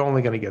 you're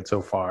only going to get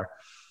so far.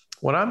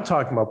 What I'm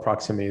talking about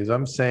proximity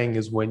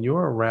is when you're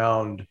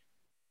around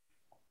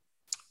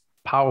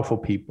powerful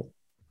people,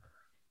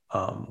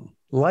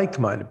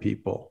 like-minded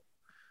people,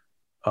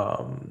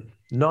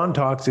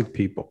 non-toxic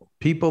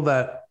people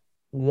that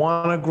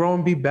want to grow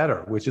and be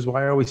better, which is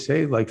why I always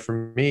say, like,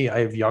 for me, I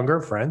have younger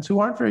friends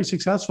who aren't very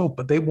successful,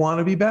 but they want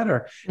to be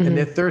better and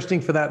they're thirsting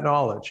for that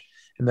knowledge.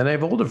 And then I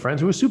have older friends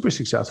who are super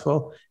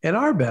successful and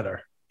are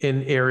better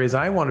in areas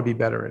I want to be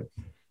better in.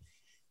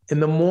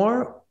 And the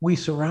more we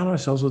surround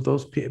ourselves with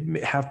those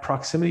people, have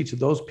proximity to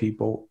those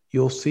people,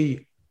 you'll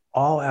see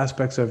all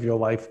aspects of your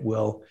life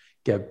will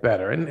get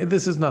better. And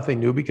this is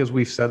nothing new because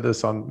we've said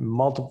this on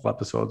multiple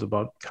episodes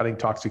about cutting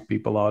toxic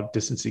people out,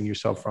 distancing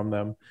yourself from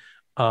them.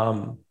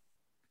 And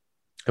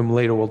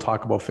later we'll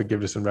talk about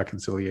forgiveness and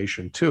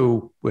reconciliation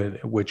too,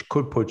 which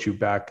could put you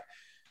back,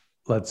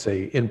 let's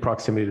say, in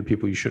proximity to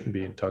people you shouldn't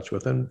be in touch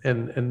with.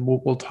 And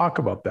we'll talk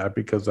about that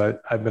because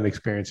I've been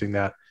experiencing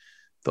that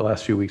the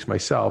last few weeks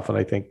myself. And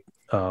I think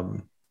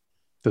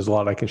there's a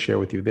lot I can share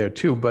with you there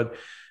too. But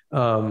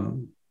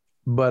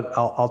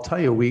I'll tell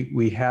you,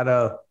 we had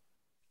a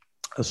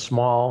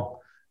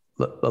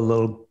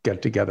little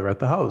get together at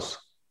the house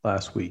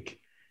last week.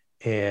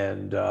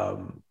 And I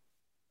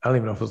don't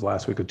even know if it was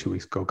last week or 2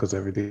 weeks ago because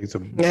everything's a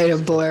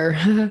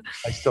blur.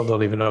 I still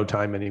don't even know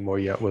time anymore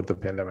yet with the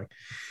pandemic.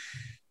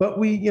 But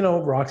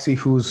Roxy,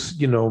 who's,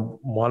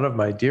 one of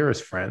my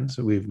dearest friends,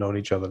 we've known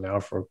each other now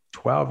for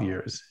 12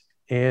 years.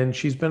 And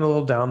she's been a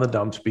little down the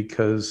dumps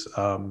because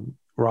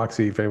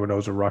Roxy, if anyone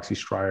knows her, Roxy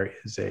Stryer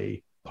is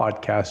a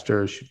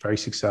podcaster. She's very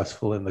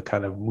successful in the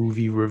kind of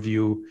movie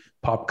review,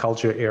 pop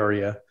culture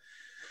area.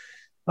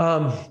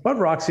 But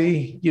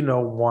Roxy,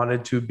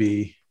 wanted to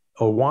be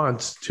or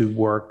wants to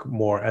work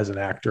more as an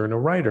actor and a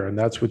writer. And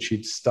that's what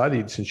she'd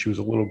studied since she was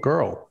a little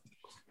girl.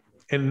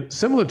 And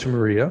similar to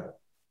Maria,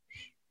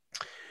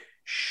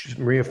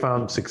 Maria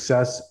found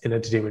success in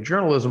entertainment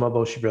journalism,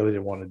 although she really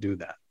didn't want to do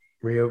that.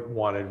 Maria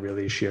wanted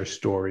really to share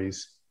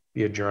stories,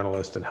 be a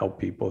journalist, and help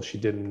people. She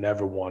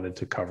never wanted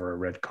to cover a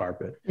red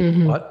carpet,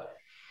 but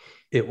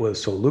it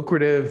was so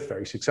lucrative,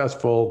 very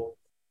successful,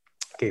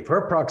 gave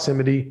her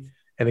proximity.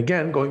 And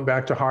again, going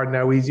back to Hard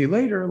Now, Easy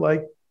Later,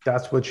 like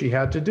that's what she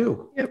had to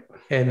do. Yep.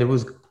 And it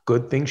was a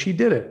good thing she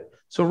did it.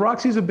 So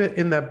Roxy's a bit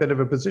in that bit of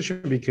a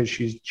position because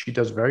she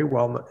does very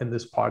well in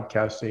this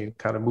podcasting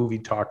kind of movie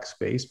talk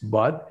space,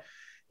 but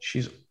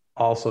she's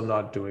also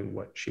not doing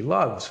what she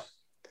loves.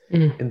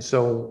 And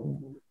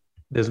so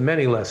there's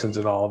many lessons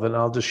in all of it. And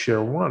I'll just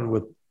share one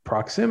with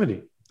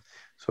proximity.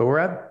 So we're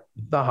at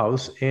the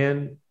house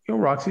and,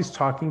 Roxy's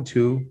talking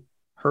to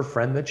her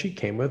friend that she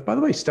came with, by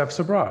the way, Steph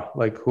Sabra,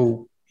 like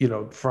who,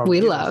 from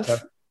we love.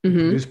 Steph,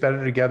 Produce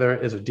Better Together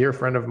is a dear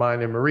friend of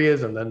mine and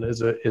Maria's, and then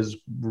is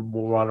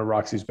one of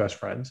Roxy's best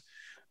friends,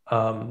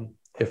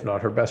 if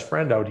not her best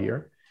friend out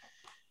here.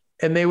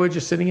 And they were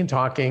just sitting and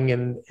talking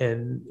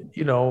and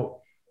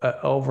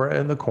over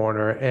in the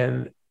corner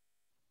and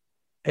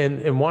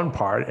in one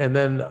part, and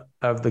then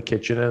of the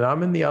kitchen, and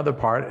I'm in the other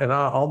part, and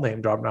I'll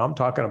name drop now. I'm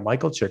talking to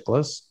Michael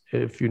Chiklis.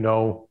 If you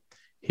know,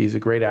 he's a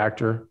great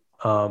actor,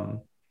 and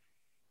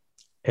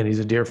he's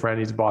a dear friend.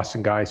 He's a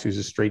Boston guy, so he's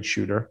a straight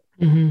shooter.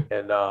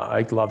 And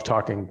I love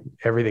talking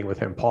everything with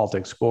him: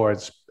 politics,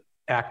 sports,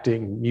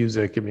 acting,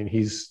 music. I mean,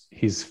 he's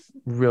a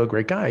real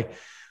great guy.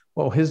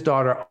 Well, his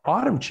daughter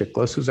Autumn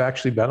Chiklis, who's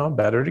actually been on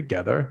Better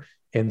Together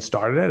and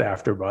started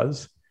at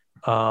AfterBuzz.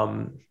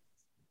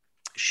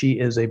 She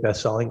is a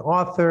best-selling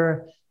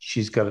author.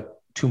 She's got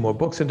 2 more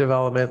books in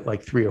development,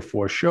 like 3 or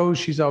 4 shows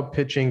she's out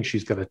pitching.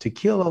 She's got a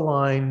tequila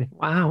line.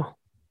 Wow.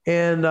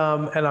 And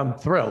I'm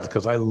thrilled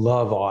because I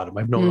love Autumn.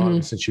 I've known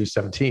Autumn since she was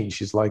 17.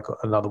 She's like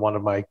another one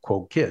of my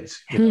quote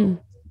kids, And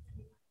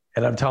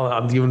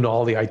I'm giving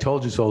all the I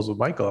told you so's with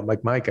Michael. I'm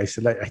like, Mike, I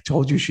said, I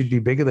told you she'd be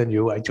bigger than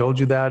you. I told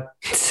you that.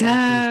 It's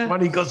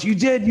funny. He goes, you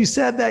did. You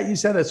said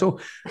that. So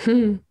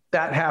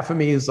that half of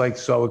me is like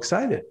so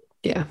excited.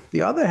 Yeah.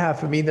 The other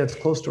half of me that's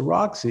close to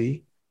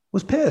Roxy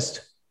was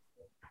pissed.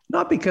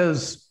 Not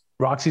because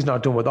Roxy's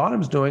not doing what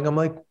Autumn's doing. I'm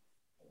like,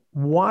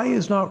 why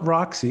is not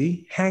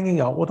Roxy hanging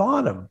out with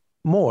Autumn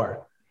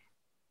more?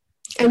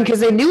 And because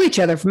they knew each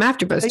other from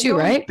AfterBuzz too,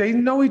 right? They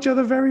know each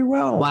other very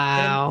well.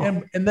 Wow.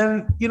 And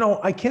then,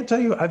 I can't tell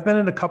you, I've been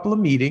in a couple of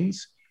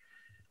meetings.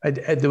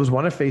 There was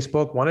one at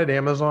Facebook, one at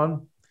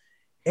Amazon,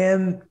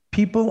 and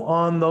people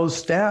on those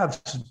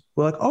staffs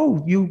were like,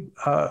 oh,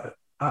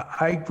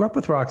 I grew up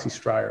with Roxy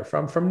Stryer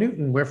from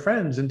Newton. We're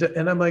friends.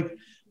 And I'm like,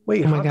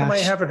 wait, how come I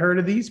haven't heard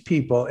of these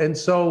people? And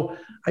so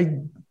I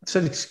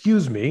said,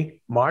 excuse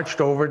me, marched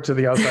over to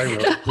the outside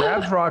room,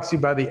 grabbed Roxy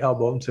by the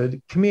elbow and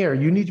said, come here,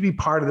 you need to be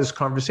part of this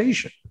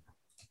conversation.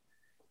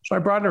 So I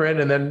brought her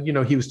in, and then,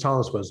 he was telling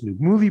us about his new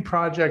movie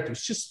project.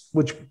 It's just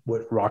what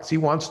Roxy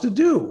wants to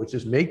do, which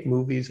is make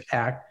movies,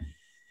 act.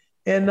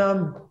 And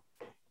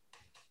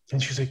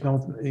she's like,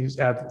 no,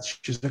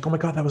 she's like, oh my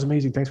God, that was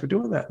amazing. Thanks for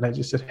doing that. And I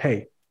just said,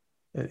 hey,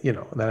 and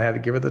then I had to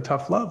give her the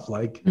tough love.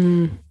 Like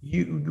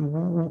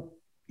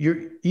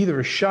you're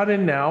either shut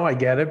in now. I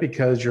get it,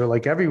 because you're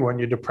like everyone,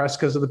 you're depressed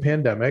because of the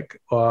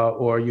pandemic,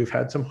 or you've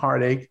had some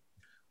heartache,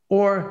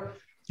 or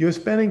you're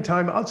spending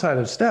time outside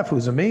of Steph,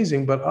 who's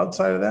amazing. But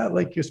outside of that,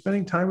 like you're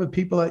spending time with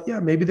people that,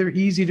 maybe they're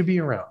easy to be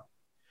around.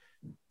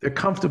 They're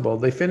comfortable.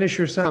 They finish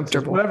your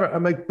sentences, whatever.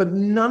 I'm like, but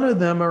none of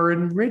them are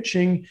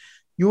enriching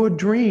your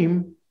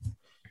dream.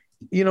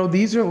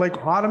 These are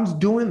like Autumn's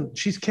doing,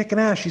 she's kicking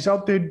ass. She's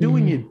out there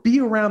doing it. Be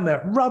around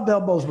that, rub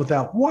elbows with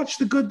that, watch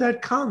the good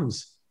that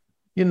comes,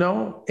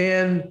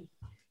 and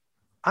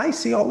I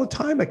see all the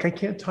time, like I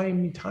can't tell you how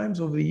many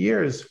times over the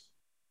years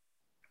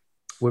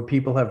where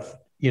people have,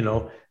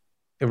 in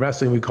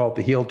wrestling, we call it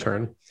the heel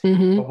turn.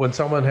 But when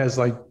someone has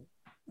like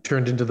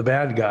turned into the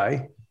bad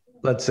guy,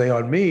 let's say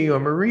on me or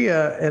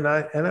Maria, and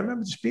I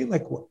remember just being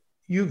like,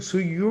 you're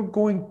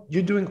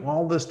doing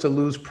all this to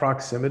lose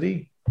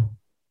proximity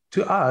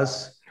to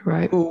us,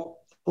 right? Who,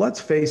 let's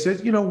face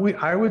it,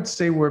 I would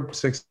say we're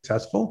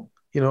successful,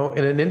 in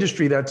an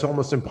industry that's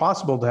almost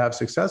impossible to have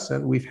success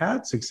in. We've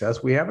had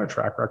success. We have a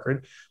track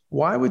record.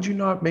 Why would you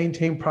not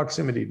maintain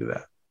proximity to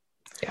that?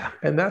 Yeah.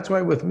 And that's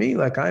why with me,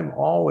 like I'm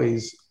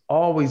always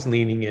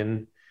leaning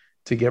in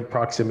to get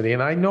proximity.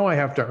 And I know I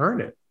have to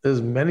earn it.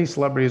 There's many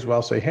celebrities who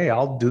I'll say, hey,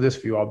 I'll do this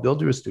for you. I'll build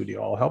you a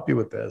studio. I'll help you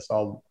with this.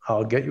 I'll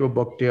get you a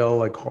book deal.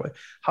 Like,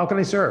 how can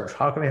I serve?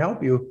 How can I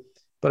help you?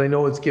 But I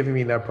know it's giving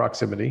me that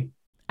proximity.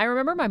 I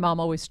remember my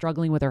mom always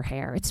struggling with her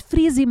hair. It's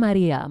Frizi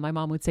Maria, my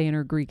mom would say in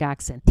her Greek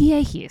accent.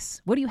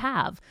 Tiehis, what do you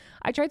have?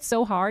 I tried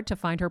so hard to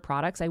find her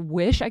products. I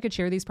wish I could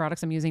share these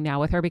products I'm using now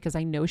with her, because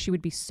I know she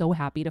would be so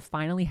happy to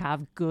finally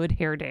have good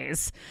hair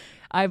days.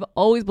 I've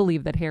always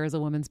believed that hair is a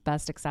woman's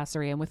best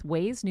accessory, and with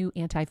Ouai's new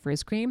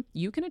anti-frizz cream,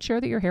 you can ensure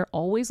that your hair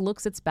always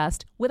looks its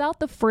best without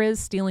the frizz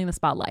stealing the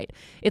spotlight.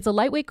 It's a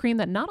lightweight cream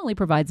that not only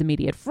provides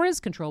immediate frizz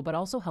control, but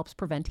also helps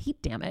prevent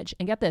heat damage.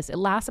 And get this, it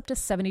lasts up to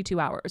 72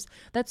 hours.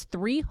 That's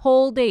 3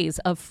 whole days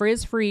of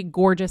frizz-free,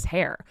 gorgeous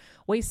hair.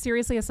 Ouai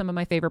seriously is some of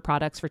my favorite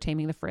products for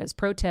taming the frizz.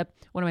 Pro tip,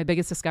 one of my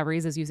biggest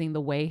discoveries is using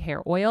the Ouai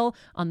hair oil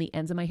on the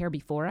ends of my hair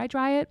before I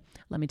dry it.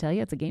 Let me tell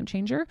you, it's a game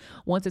changer.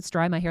 Once it's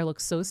dry, my hair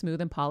looks so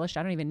smooth and polished,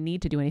 I don't even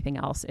need to do anything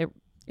else. It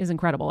is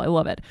incredible. I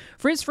love it.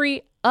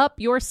 Frizz-free, up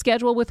your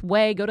schedule with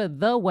Ouai. Go to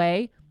the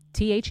Ouai,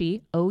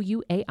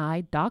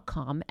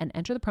 TheOuai.com, and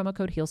enter the promo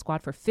code Heal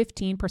Squad for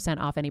 15%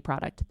 off any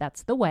product.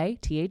 That's the Ouai,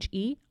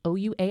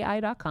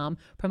 TheOuai.com,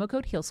 promo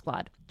code Heal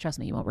Squad. Trust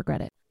me, you won't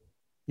regret it.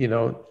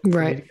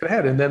 Right. Go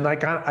ahead. And then I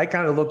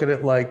kind of look at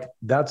it like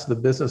that's the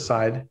business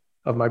side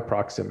of my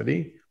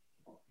proximity.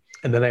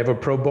 And then I have a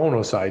pro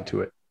bono side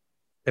to it.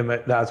 And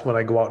that's when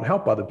I go out and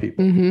help other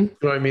people. Mm-hmm. You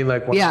know what I mean?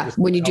 Like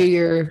when you do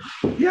your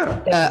I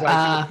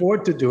can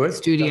afford to do it.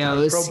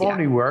 Studios. Pro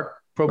bono work.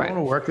 Pro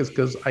bono work is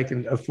because I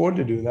can afford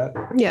to do that.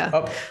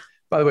 Yeah.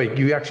 By the way,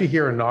 you actually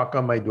hear a knock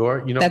on my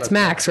door. That's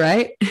Max,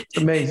 right? It's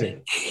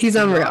amazing. He's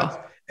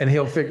unreal. And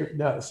he'll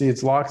see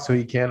it's locked, so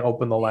he can't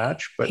open the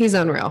latch. But he's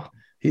unreal.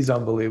 He's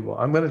unbelievable.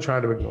 I'm going to try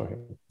to ignore him.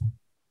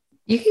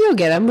 You can go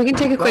get him. We can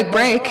take a quick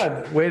break.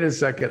 God. Wait a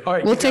second. All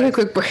right, we'll take a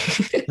quick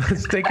break.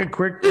 Let's take a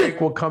quick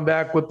break. We'll come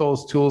back with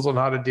those tools on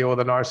how to deal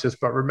with a narcissist.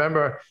 But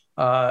remember,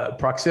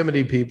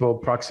 proximity, people.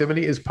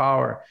 Proximity is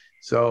power.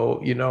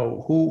 So,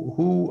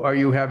 who are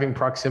you having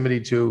proximity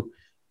to,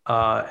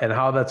 and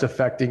how that's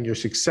affecting your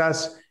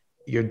success,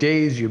 your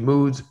days, your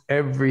moods,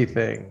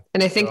 everything.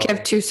 And I think,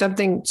 Kev, too,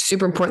 something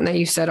super important that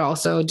you said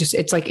also, just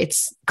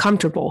it's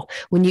comfortable.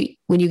 When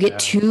you get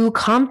too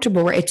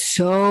comfortable, right, it's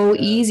so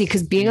easy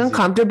because being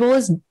uncomfortable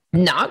is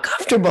not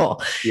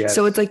comfortable. Yes.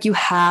 So it's like you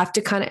have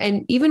to kind of,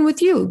 and even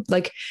with you,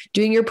 like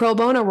doing your pro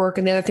bono work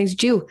and the other things you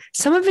do,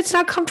 some of it's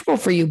not comfortable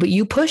for you, but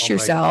you push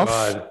yourself.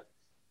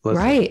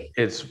 Listen, right.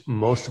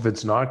 Most of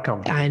it's not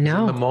comfortable. I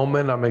know. In the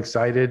moment I'm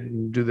excited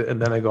and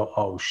and then I go,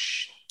 oh,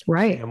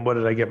 right. And what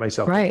did I get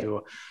myself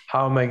into?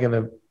 How am I going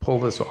to pull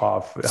this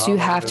off? So you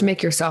have to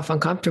make yourself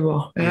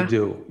uncomfortable. You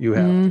do. You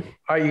have to.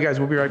 All right, you guys,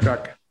 we'll be right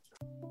back.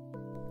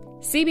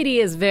 CBD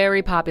is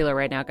very popular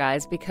right now,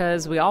 guys,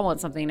 because we all want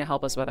something to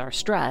help us with our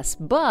stress,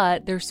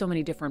 but there's so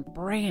many different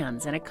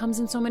brands and it comes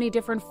in so many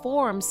different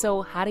forms.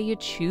 So how do you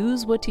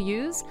choose what to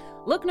use?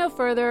 Look no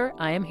further.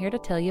 I am here to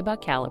tell you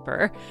about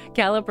Caliper.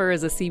 Caliper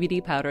is a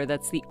CBD powder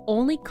that's the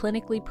only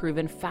clinically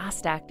proven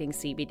fast-acting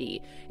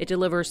CBD. It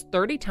delivers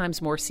 30 times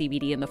more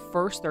CBD in the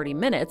first 30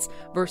 minutes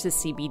versus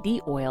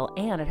CBD oil,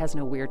 and it has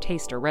no weird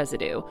taste or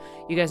residue.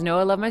 You guys know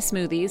I love my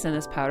smoothies, and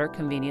this powder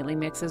conveniently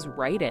mixes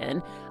right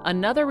in.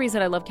 Another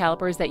reason I love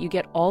Caliper is that you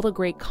get all the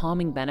great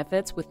calming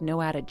benefits with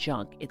no added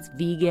junk. It's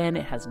vegan,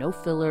 it has no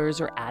fillers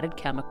or added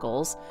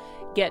chemicals.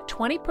 Get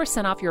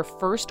 20% off your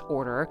first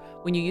order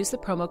when you use the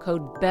promo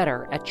code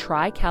BETTER at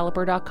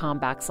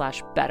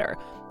trycaliper.com/better.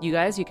 You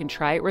guys, you can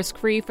try it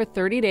risk-free for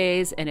 30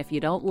 days, and if you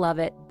don't love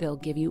it, they'll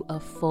give you a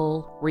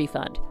full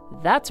refund.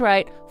 That's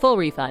right, full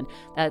refund.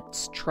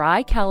 That's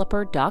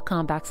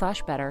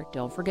trycaliper.com/better.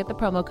 Don't forget the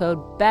promo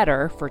code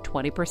BETTER for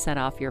 20%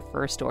 off your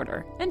first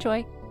order.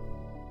 Enjoy.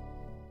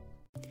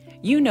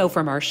 You know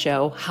from our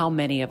show how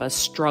many of us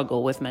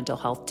struggle with mental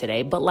health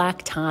today, but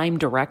lack time,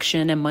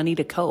 direction, and money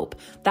to cope.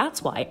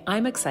 That's why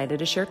I'm excited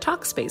to share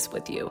Talkspace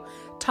with you.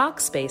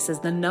 Talkspace is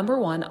the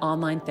 #1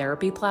 online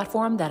therapy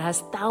platform that has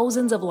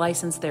thousands of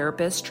licensed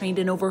therapists trained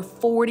in over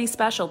 40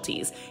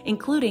 specialties,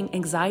 including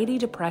anxiety,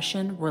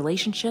 depression,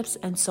 relationships,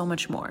 and so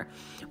much more.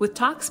 With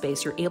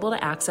Talkspace, you're able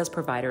to access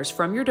providers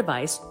from your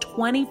device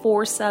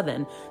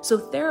 24/7, so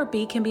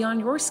therapy can be on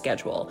your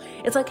schedule.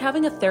 It's like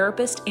having a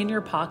therapist in your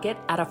pocket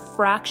at a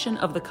fraction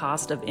of the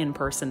cost of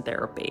in-person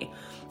therapy.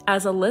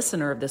 As a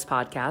listener of this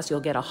podcast, you'll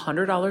get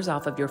 $100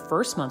 off of your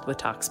first month with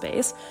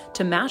Talkspace.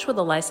 To match with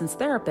a licensed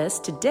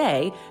therapist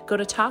today, go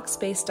to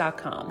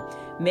Talkspace.com.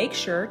 Make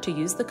sure to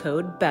use the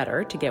code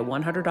BETTER to get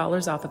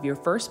 $100 off of your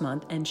first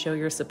month and show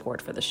your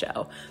support for the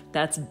show.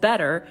 That's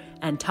BETTER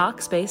and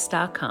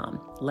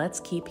Talkspace.com. Let's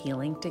keep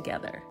healing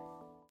together.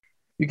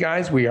 You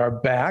guys, we are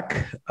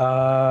back.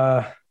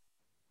 Okay.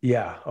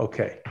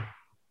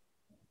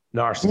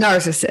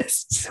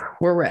 Narcissists.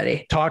 We're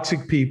ready.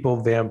 Toxic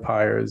people,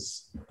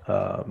 vampires.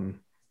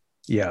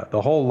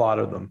 The whole lot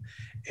of them.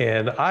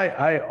 And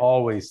I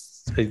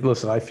always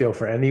listen, I feel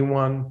for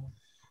anyone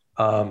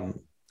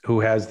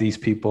who has these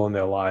people in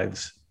their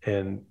lives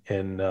and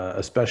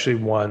especially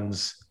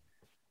ones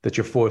that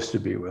you're forced to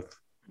be with.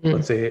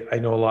 Let's say I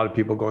know a lot of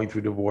people going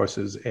through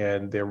divorces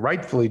and they're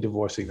rightfully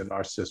divorcing the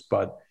narcissist,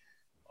 but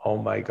oh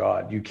my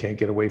God, you can't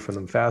get away from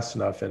them fast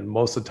enough. And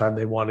most of the time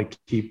they want to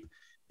keep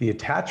the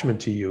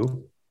attachment to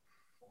you.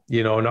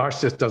 You know, a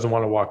narcissist doesn't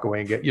want to walk away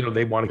and get,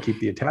 they want to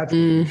keep the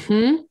attachment.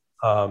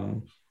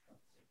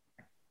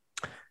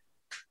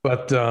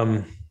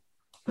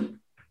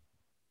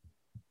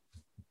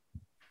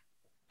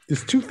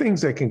 There's two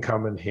things that can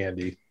come in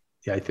handy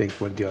I think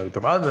when dealing with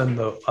them, other than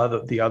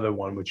the other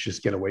one, which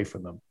just get away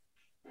from them,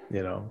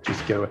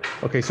 just get away.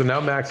 Okay. So now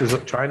Max is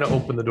trying to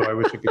open the door. I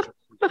wish I could.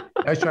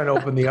 I was trying to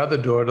open the other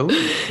door to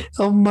leave.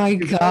 Oh my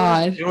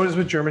God. You know what is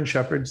with German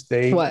Shepherds?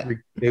 They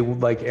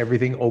would like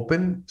everything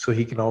open so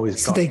he can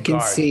always so they can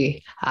guard. See.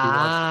 He's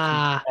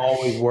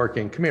always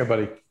working. Come here,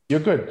 buddy.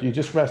 You're good. You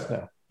just rest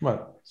now. Come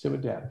on, sit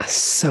with Dad.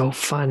 So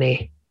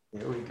funny.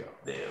 There we go.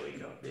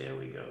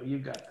 You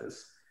got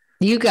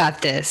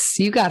this.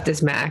 You got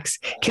this, Max.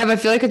 Kev, I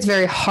feel like it's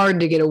very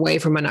hard to get away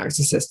from a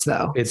narcissist,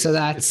 though. It's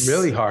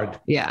really hard.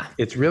 Yeah.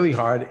 It's really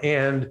hard.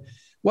 And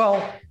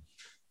well,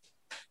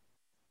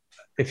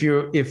 I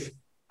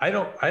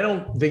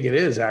don't think it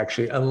is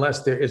actually,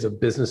 unless there is a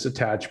business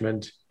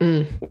attachment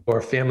or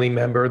a family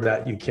member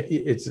that you can't,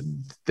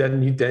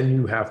 then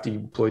you have to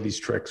employ these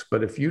tricks.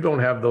 But if you don't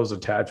have those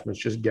attachments,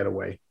 just get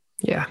away.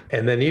 Yeah.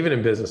 And then even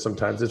in business,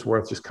 sometimes it's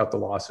worth just cut the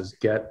losses,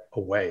 get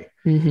away.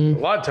 Mm-hmm. A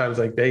lot of times,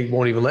 like they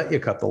won't even let you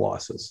cut the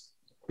losses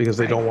because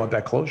they don't want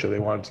that closure. They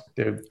want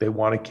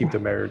to keep the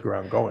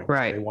merry-go-round going.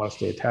 Right. They want to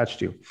stay attached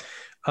to you.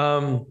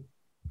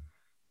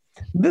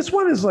 This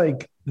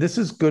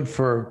is good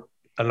for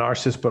a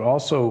narcissist, but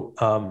also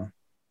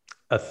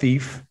a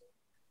thief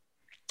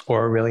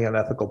or a really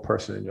unethical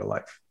person in your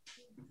life.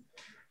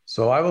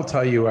 So I will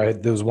tell you,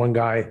 there was one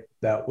guy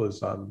that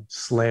was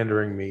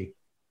slandering me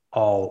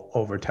all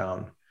over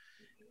town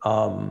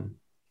on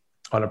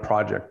a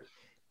project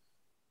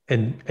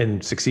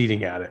and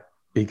succeeding at it,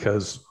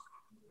 because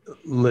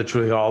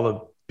literally all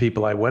the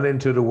people I went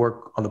into to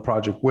work on the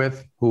project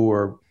with, who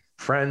were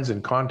friends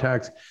and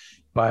contacts,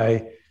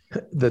 by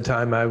the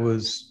time I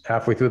was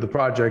halfway through the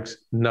project,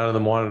 none of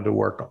them wanted to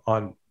work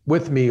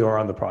with me or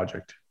on the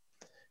project.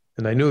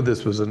 And I knew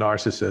this was a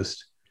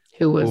narcissist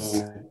who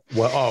was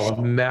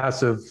a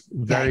massive,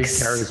 very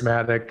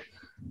charismatic,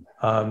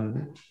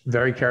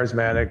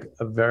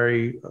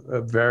 very,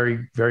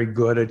 very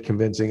good at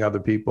convincing other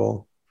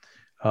people.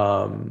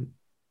 And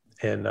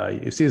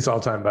you see this all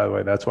the time, by the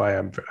way. That's why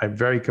I'm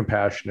very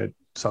compassionate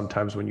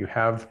sometimes when you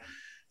have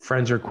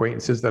friends or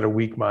acquaintances that are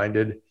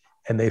weak-minded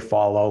and they'll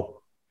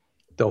follow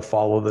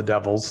the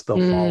devils.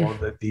 They'll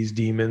follow these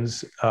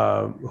demons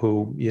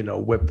who,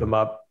 whip them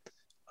up.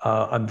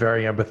 I'm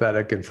very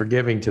empathetic and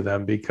forgiving to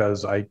them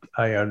because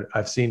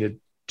I've seen it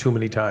too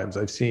many times.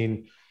 I've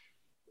seen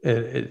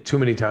it too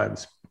many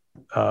times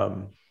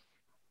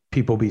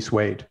people be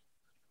swayed.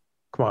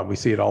 Come on, we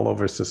see it all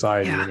over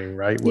society,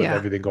 right? With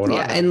everything going on.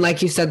 Yeah, and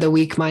like you said, the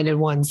weak-minded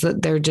ones,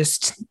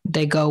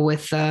 they go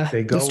with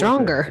the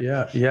stronger.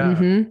 Yeah.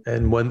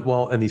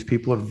 Mm-hmm. And these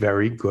people are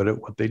very good at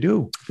what they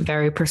do.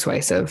 Very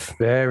persuasive.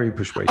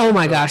 Oh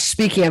my gosh!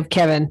 Speaking of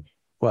Kevin,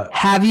 what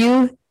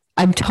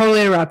I'm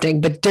totally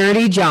interrupting, but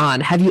Dirty John.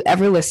 Have you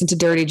ever listened to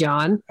Dirty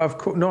John? Of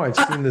course, no. I've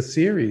seen the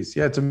series.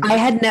 Yeah, it's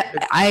amazing.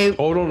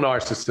 Total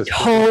narcissist.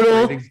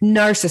 Total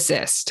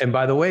narcissist. And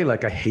by the way,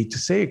 I hate to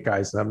say it,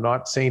 guys, and I'm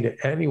not saying to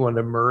anyone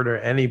to murder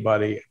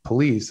anybody,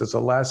 police. That's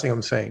the last thing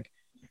I'm saying.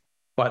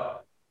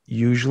 But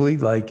usually,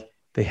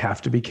 they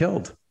have to be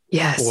killed.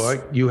 Yes.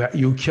 Or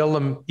you kill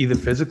them either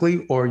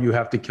physically, or you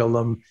have to kill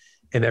them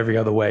in every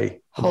other way.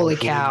 Holy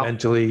cow.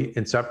 Mentally,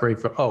 and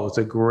separate from, it's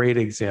a great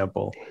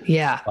example.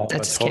 Yeah.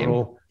 That's a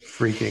total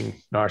freaking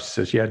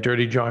narcissist. Yeah.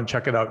 Dirty John,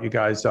 check it out, you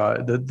guys.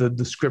 The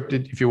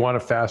scripted, if you want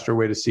a faster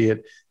way to see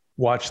it,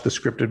 watch the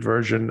scripted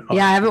version. I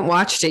haven't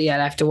watched it yet.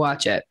 I have to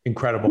watch it.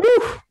 Incredible.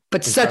 Woo!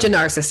 But such a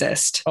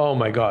narcissist. Oh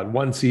my God.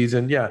 One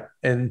season. Yeah.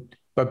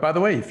 But by the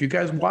way, if you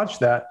guys watch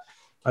that,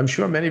 I'm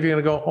sure many of you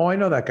are going to go, oh, I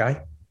know that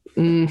guy.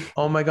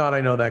 Oh my God.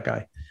 I know that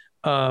guy.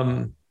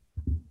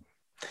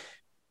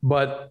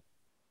 But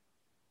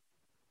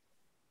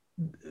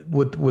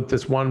with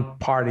this one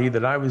party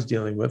that I was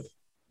dealing with,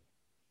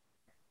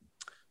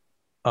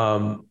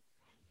 I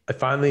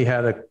finally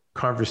had a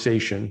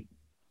conversation,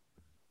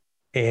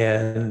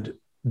 and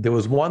there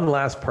was one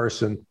last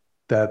person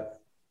that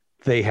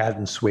they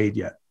hadn't swayed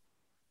yet.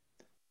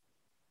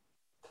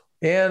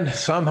 And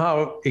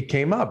somehow it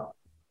came up.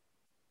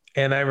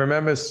 And I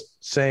remember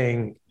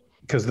saying,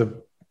 because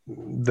the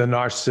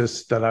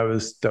narcissist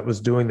that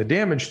was doing the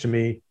damage to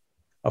me,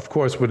 of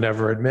course, would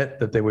never admit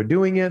that they were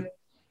doing it,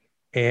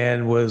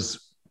 and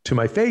was to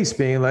my face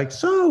being like,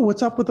 so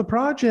what's up with the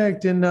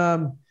project? And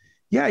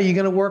you're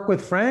going to work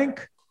with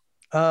Frank,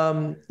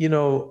 on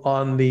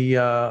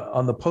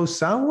the post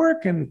sound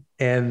work.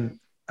 And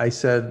I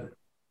said,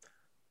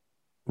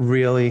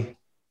 really?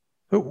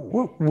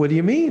 What do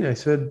you mean? I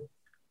said,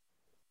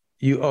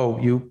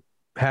 you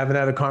haven't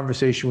had a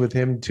conversation with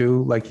him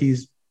too?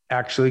 Frank's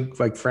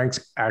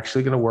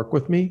actually going to work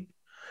with me?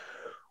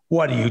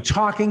 What are you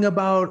talking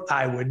about?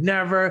 I would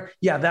never.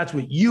 Yeah, that's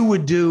what you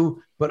would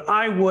do, but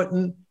I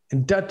wouldn't.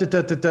 And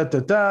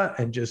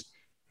and just,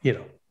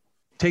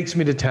 takes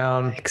me to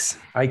town. Thanks.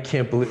 I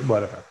can't believe,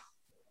 whatever.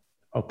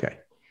 Okay.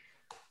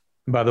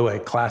 By the way,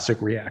 classic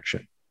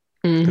reaction.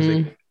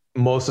 Mm-hmm.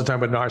 Most of the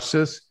time with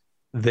narcissists,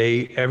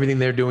 everything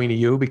they're doing to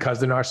you, because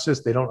they're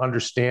narcissists, they don't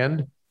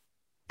understand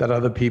that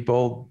other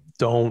people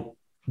don't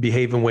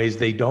behave in ways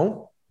they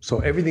don't. So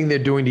everything they're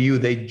doing to you,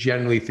 they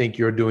generally think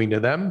you're doing to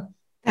them.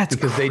 That's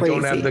because they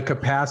don't have the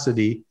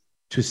capacity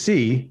to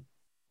see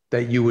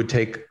that you would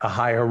take a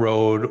higher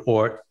road,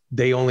 or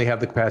they only have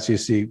the capacity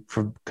to see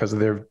because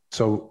they're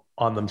so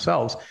on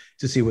themselves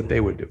to see what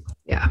they would do.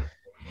 Yeah.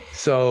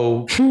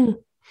 So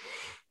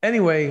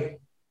anyway,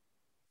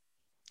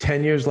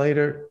 10 years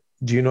later,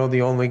 do you know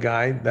the only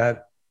guy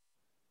that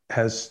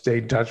has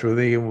stayed in touch with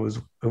me and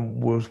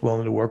was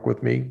willing to work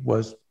with me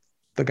was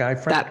the guy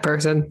Frank. That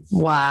person.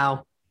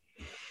 Wow.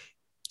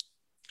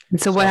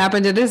 So what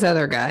happened to this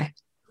other guy?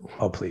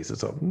 Oh, please.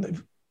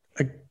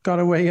 I got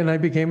away and I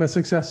became a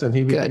success and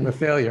he became a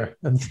failure.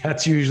 And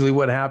that's usually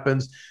what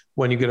happens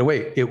when you get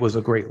away. It was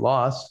a great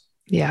loss.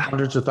 Yeah.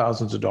 Hundreds of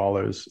thousands of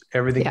dollars,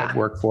 everything I've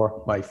worked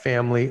for, my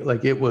family,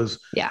 like it was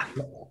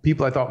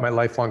people I thought my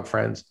lifelong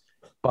friends,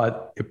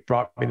 but it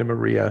brought me to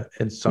Maria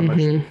and so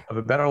much of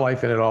a better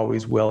life. And it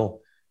always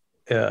will.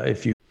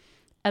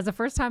 As a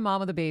first-time mom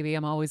with a baby,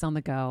 I'm always on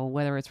the go,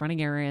 whether it's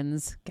running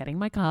errands, getting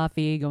my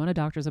coffee, going to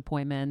doctor's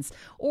appointments,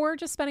 or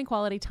just spending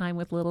quality time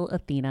with little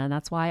Athena. And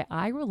that's why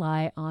I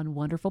rely on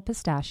Wonderful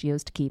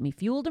Pistachios to keep me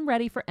fueled and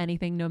ready for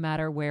anything, no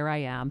matter where I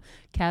am.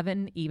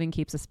 Kevin even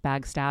keeps a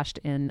bag stashed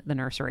in the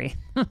nursery.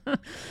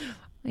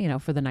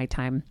 For the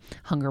nighttime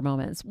hunger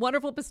moments.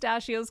 Wonderful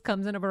Pistachios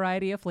comes in a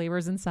variety of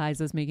flavors and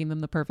sizes, making them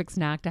the perfect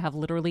snack to have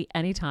literally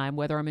any time,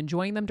 whether I'm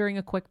enjoying them during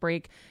a quick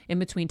break in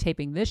between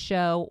taping this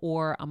show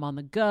or I'm on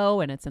the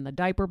go and it's in the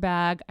diaper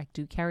bag. I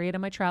do carry it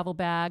in my travel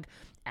bag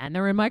and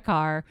they're in my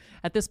car.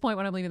 At this point,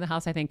 when I'm leaving the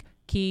house, I think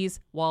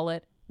keys,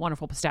 wallet,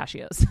 Wonderful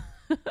Pistachios.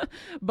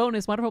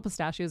 Bonus, Wonderful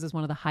Pistachios is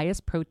one of the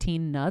highest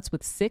protein nuts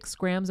with 6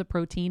 grams of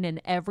protein in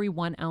every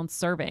 1 ounce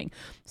serving.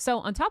 So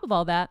on top of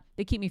all that,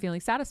 they keep me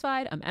feeling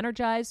satisfied. I'm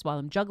energized while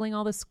I'm juggling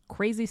all this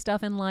crazy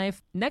stuff in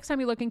life. Next time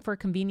you're looking for a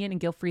convenient and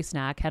guilt-free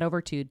snack, head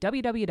over to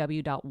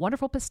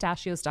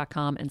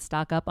www.wonderfulpistachios.com and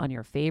stock up on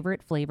your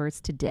favorite flavors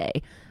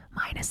today,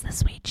 minus the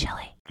sweet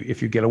chili.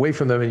 If you get away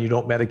from them and you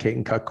don't medicate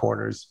and cut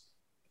corners,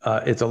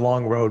 it's a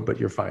long road, but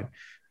you're fine.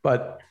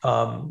 But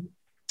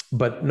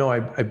no, I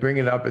bring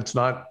it up. It's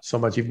not so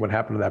much even what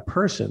happened to that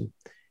person.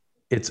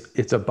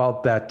 It's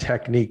about that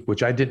technique,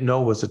 which I didn't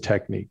know was a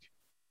technique.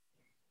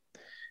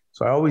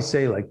 So I always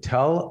say, like,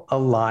 tell a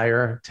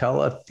liar,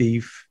 tell a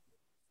thief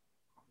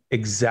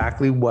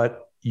exactly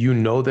what you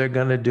know they're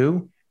going to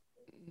do.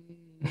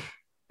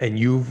 And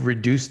you've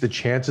reduced the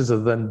chances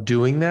of them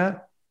doing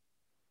that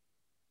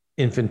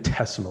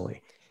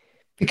infinitesimally.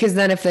 Because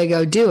then if they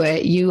go do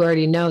it, you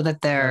already know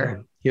that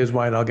they're... Here's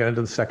why, and I'll get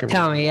into the second one.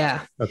 Tell me,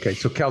 yeah. Okay,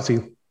 so Kelsey,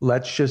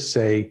 let's just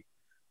say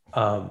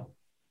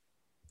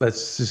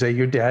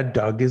your dad,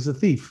 Doug, is a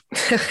thief.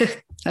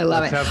 I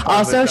love it.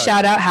 Also,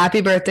 shout out,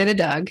 happy birthday to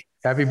Doug.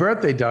 Happy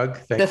birthday, Doug.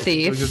 The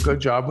thief. Doing a good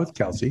job with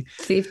Kelsey.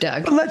 Thief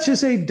Doug. But let's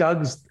just say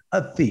Doug's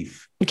a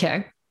thief.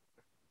 Okay.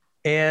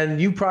 And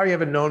you probably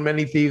haven't known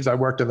many thieves. I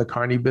worked in the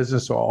carny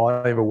business, so all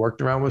I ever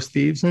worked around was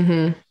thieves.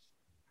 To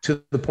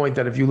the point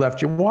that if you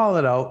left your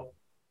wallet out,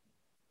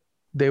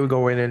 they would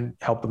go in and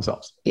help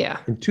themselves. Yeah.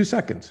 In 2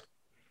 seconds.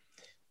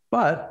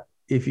 But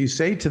if you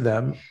say to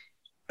them,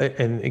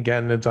 and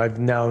again, as I've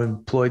now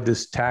employed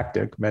this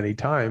tactic many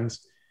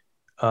times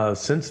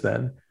since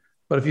then,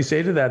 but if you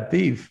say to that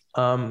thief,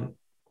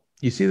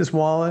 you see this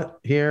wallet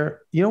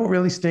here, you know what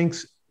really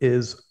stinks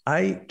is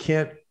I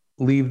can't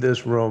leave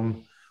this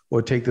room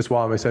or take this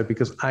wallet myself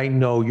because I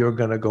know you're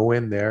going to go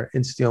in there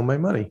and steal my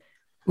money.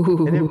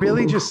 Ooh. And it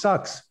really just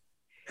sucks.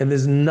 And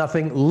there's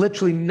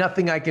literally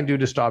nothing I can do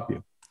to stop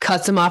you.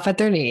 Cuts them off at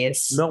their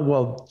knees. No,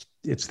 well,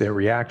 it's their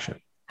reaction.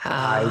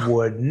 I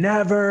would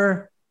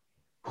never.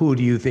 Who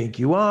do you think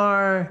you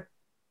are?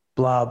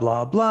 Blah,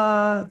 blah,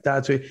 blah.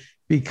 That's it.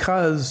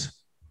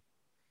 Because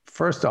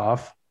first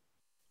off,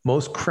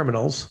 most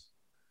criminals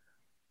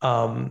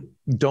don't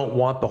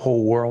want the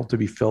whole world to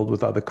be filled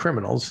with other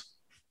criminals.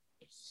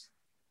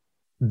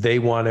 They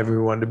want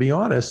everyone to be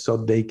honest so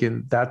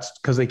that's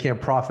because they can't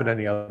profit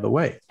any other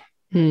way.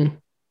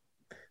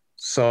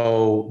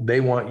 So they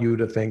want you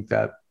to think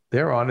that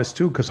they're honest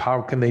too, because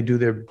how can they do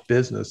their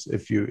business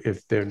if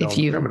they're known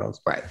criminals?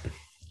 Right.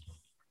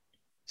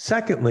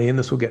 Secondly, and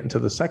this will get into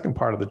the second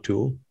part of the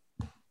tool,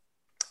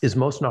 is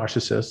most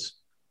narcissists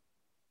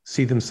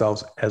see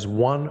themselves as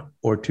one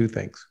or two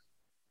things.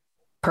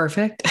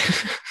 Perfect.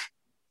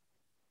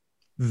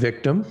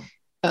 Victim.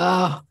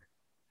 Oh.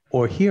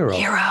 Or hero.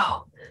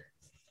 Hero.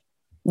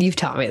 You've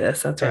taught me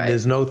this. That's right. And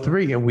there's no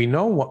three. And we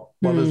know what,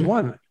 there's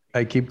one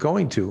I keep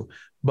going to,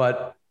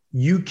 but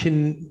you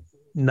can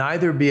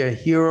neither be a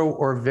hero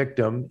or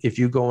victim if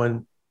you go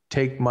and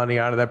take money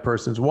out of that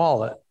person's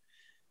wallet.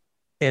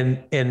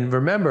 And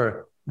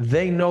remember,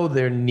 they know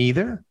they're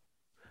neither,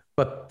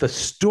 but the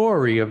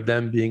story of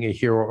them being a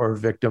hero or a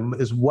victim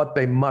is what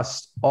they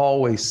must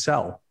always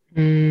sell.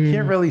 You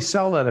can't really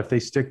sell that if they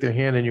stick their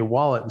hand in your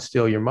wallet and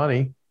steal your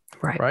money,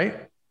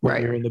 right?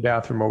 When you're in the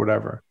bathroom or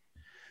whatever.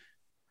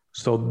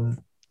 So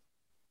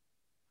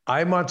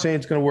I'm not saying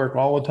it's going to work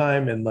all the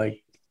time. And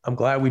like, I'm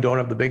glad we don't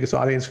have the biggest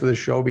audience for this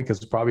show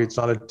because it's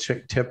not a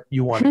tip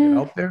you want to get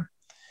out there,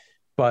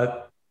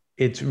 but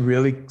it's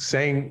really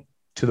saying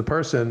to the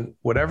person,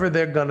 whatever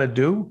they're going to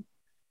do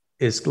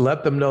is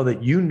let them know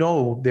that you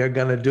know they're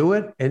going to do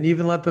it, and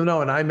even let them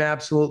know, and I'm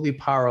absolutely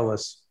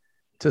powerless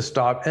to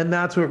stop. And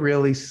that's what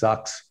really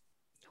sucks.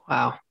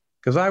 Wow.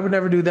 Because I would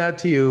never do that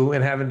to you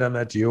and haven't done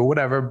that to you or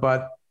whatever,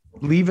 but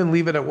leave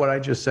it at what I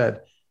just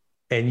said.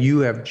 And you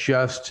have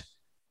just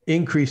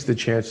increased the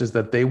chances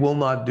that they will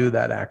not do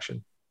that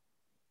action.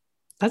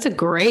 That's a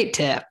great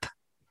tip.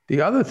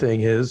 The other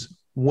thing is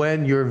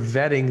when you're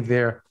vetting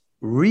their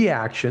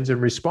reactions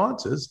and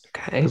responses,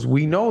 because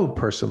we know a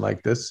person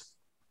like this,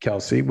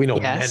 Kelsey, we know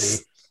many,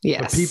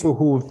 but people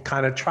who have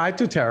kind of tried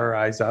to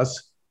terrorize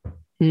us.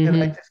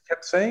 And I just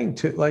kept saying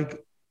to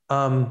like,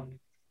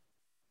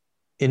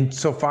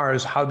 insofar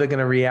as how they're going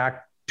to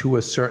react to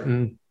a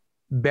certain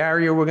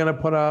barrier we're going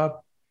to put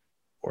up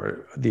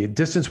or the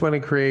distance we're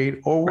going to create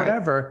or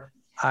whatever,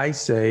 I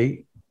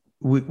say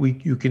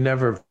you can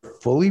never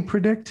fully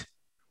predict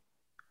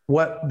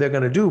what they're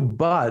going to do.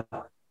 But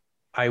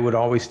I would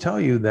always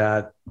tell you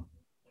that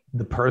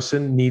the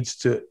person needs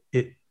to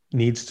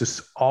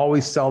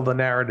always sell the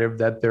narrative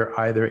that they're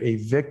either a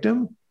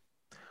victim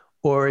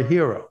or a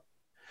hero.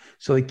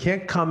 So they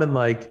can't come and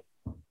like,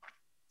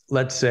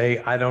 let's say,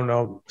 I don't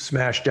know,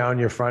 smash down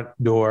your front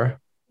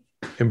door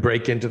and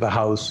break into the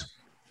house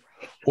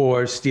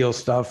or steal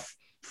stuff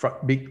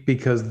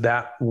because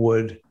that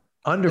would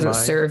undermine.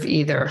 Doesn't serve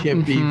either. You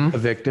can't be a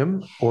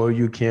victim or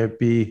you can't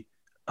be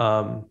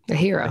a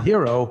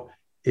hero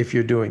if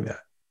you're doing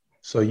that.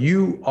 So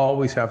you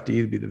always have to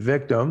either be the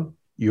victim,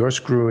 you're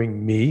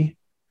screwing me,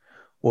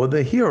 or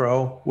the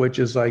hero, which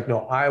is like,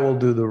 no, I will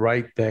do the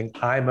right thing.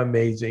 I'm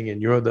amazing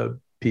and you're the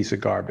piece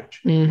of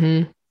garbage.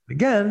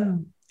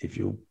 Again, if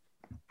you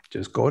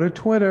just go to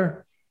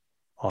Twitter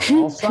on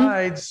all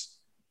sides,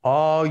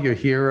 all your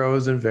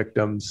heroes and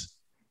victims.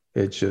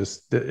 It's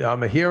just,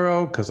 I'm a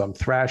hero because I'm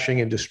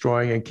thrashing and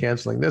destroying and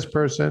canceling this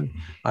person.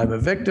 I'm a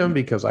victim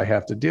because I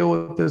have to deal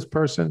with this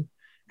person.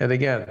 And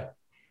again,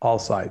 all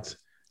sides.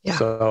 Yeah.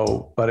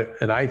 So,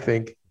 and I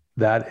think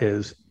that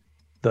is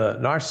the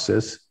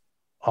narcissists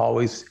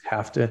always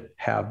have to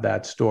have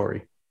that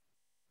story.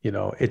 You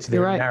know, it's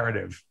their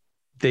narrative.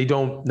 They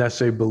don't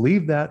necessarily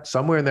believe that.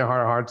 Somewhere in their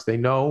heart of hearts, they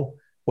know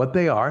what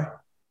they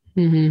are,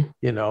 you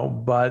know,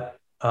 but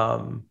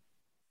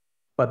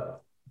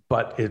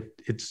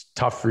it's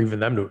tough for even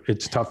them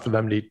it's tough for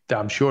them to,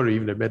 I'm sure, to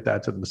even admit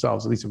that to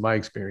themselves, at least in my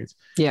experience.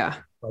 Yeah.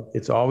 But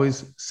it's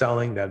always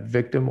selling that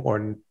victim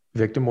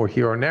or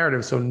hero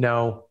narrative. So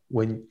now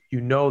when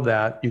you know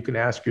that, you can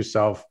ask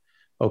yourself,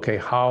 okay,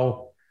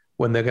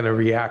 when they're going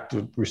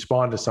to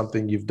respond to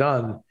something you've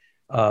done,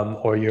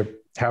 or you're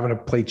having to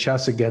play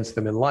chess against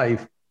them in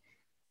life,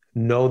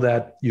 know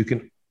that you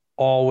can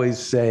always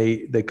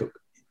say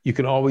you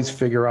can always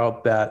figure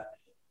out that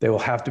they will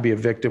have to be a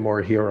victim or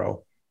a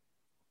hero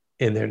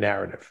in their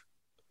narrative.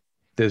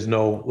 There's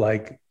no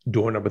like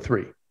door number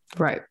 3.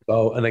 Right.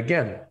 So, and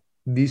again,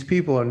 these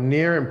people are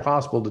near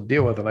impossible to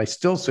deal with. And I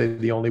still say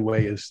the only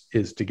way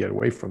is to get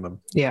away from them.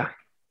 Yeah.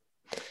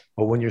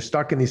 But when you're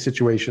stuck in these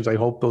situations, I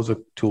hope those are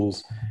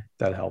tools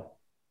that help.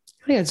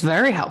 Yeah, it's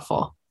very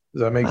helpful.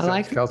 Does that make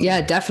sense, Kelsey?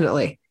 Yeah,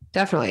 definitely.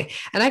 Definitely.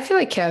 And I feel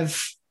like,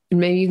 Kev,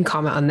 maybe you can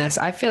comment on this.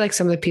 I feel like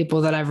some of the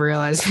people that I've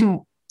realized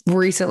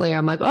recently,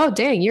 I'm like, oh,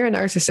 dang, you're a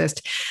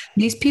narcissist.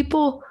 These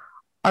people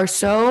are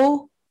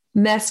so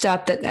messed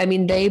up that, I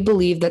mean, they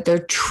believe that they're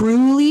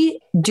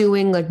truly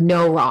doing like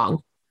no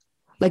wrong.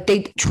 Like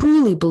they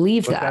truly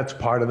believe that. That's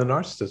part of the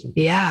narcissism.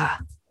 Yeah.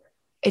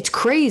 It's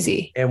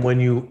crazy. And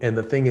and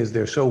the thing is,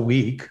 they're so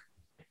weak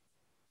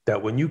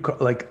that when you,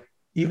 like,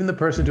 even the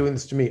person doing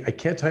this to me, I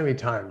can't tell you how many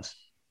times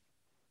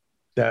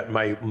that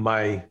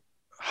my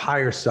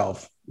higher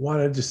self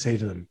wanted to say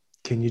to them,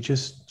 can you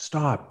just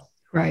stop?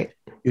 Right.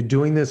 You're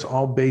doing this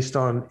all based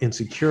on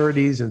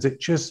insecurities and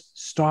just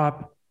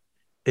stop,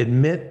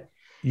 admit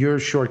your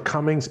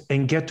shortcomings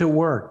and get to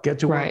work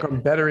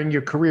on bettering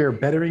your career,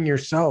 bettering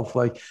yourself.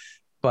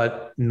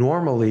 But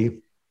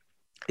normally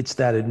it's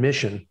that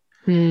admission.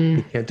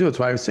 You can't do it.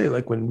 So I would say,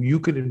 like, when you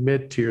can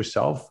admit to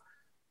yourself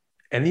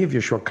any of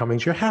your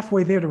shortcomings, you're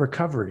halfway there to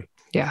recovery.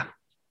 Yeah.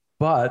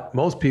 But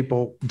most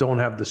people don't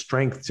have the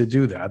strength to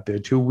do that. They're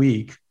too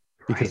weak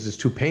because it's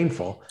too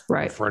painful.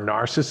 Right. For a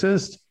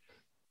narcissist,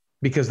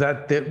 because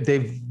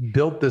they've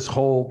built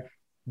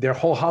their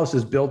whole house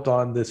is built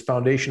on this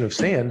foundation of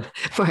sand.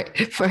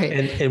 Right.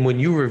 And when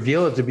you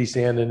reveal it to be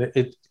sand and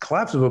it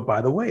collapses, but by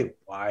the way,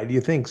 why do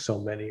you think so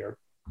many are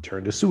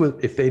turned to suicide?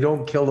 If they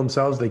don't kill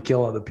themselves, they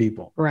kill other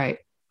people. Right.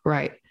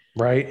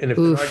 And if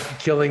they're not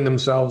killing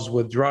themselves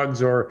with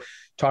drugs or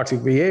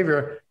toxic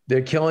behavior,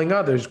 they're killing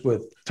others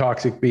with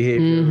toxic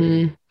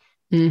behavior,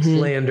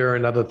 slander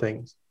and other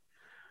things.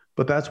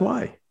 But that's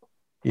why,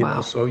 you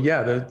know, so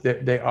yeah,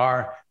 they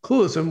are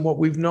clueless. And what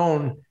we've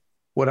known,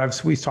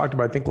 we talked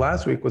about, I think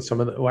last week, with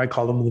some of I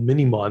call them the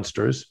mini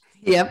monsters.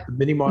 Yep. The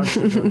mini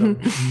monsters are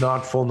the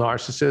not full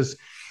narcissists,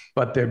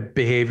 but their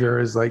behavior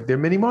is like they're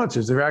mini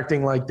monsters. They're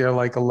acting like they're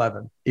like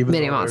 11, even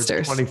mini though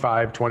monsters. They're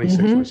 25,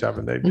 26,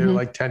 27. They're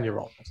like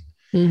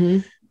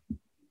 10-year-olds.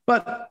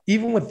 But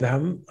even with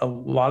them, a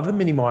lot of the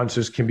mini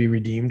monsters can be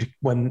redeemed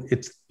when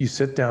you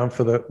sit down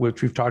for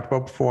which we've talked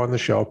about before on the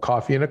show,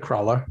 coffee and a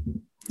cruller.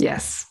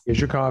 Yes. Here's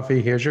your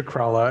coffee. Here's your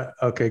cruller.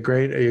 Okay,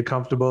 great. Are you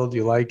comfortable? Do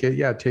you like it?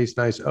 Yeah, it tastes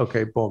nice.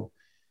 Okay, boom.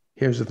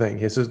 Here's the thing.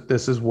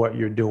 This is what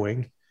you're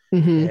doing.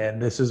 Mm-hmm.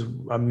 And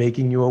I'm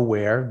making you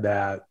aware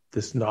that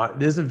this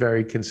isn't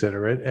very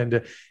considerate.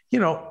 And,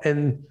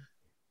 and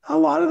a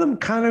lot of them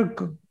kind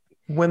of,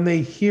 when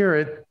they hear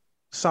it,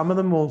 some of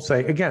them will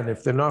say, again,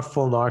 if they're not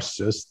full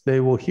narcissists, they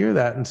will hear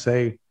that and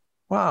say,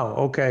 wow,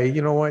 okay,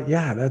 you know what?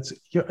 Yeah,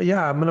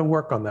 I'm going to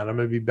work on that. I'm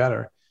going to be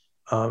better.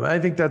 I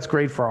think that's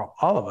great for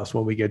all of us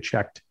when we get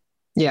checked.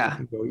 Yeah.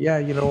 Go, yeah,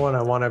 you know what?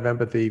 I want to have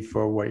empathy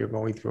for what you're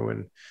going through.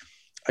 And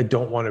I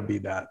don't want to be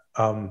that.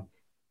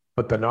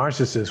 But the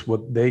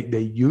narcissists,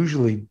 they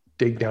usually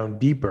dig down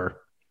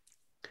deeper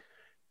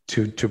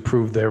to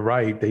prove they're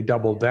right. They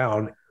double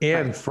down.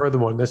 And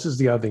furthermore, this is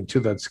the other thing too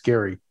that's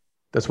scary.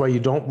 That's why you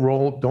don't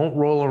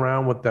roll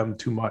around with them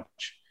too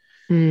much,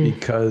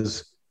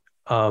 because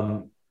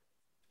narcissists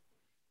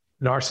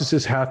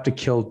have to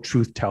kill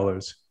truth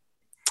tellers.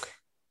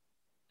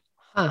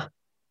 Huh.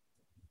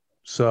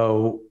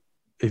 So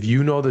if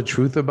you know the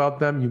truth about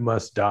them, you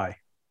must die.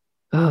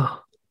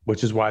 Oh.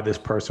 Which is why this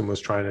person was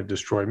trying to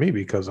destroy me,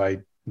 because I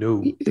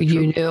knew.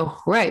 You knew,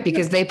 right?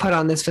 Because they put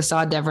on this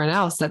facade to everyone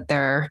else that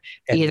they're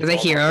either the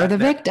hero or the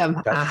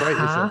victim. That's right.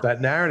 It's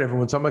that narrative. And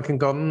when someone can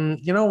go,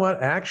 you know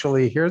what?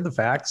 Actually, here are the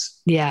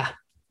facts. Yeah.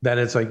 Then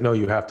it's like, no,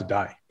 you have to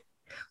die.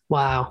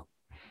 Wow.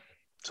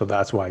 So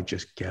that's why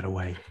just get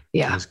away.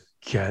 Yeah. Just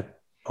get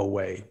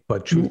away.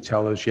 But truth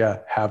tellers,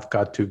 have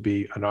got to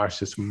be. A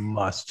narcissist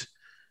must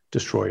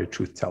destroy a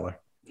truth teller.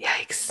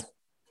 Yikes.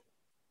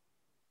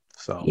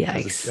 So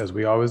as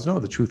we always know,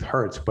 the truth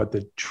hurts, but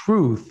the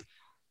truth,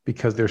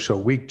 because they're so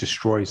weak,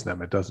 destroys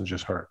them. It doesn't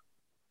just hurt.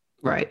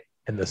 Right.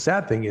 And the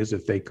sad thing is,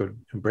 if they could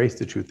embrace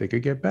the truth, they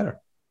could get better.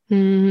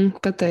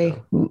 But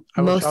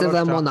most of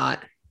them will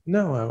not.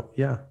 No.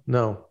 You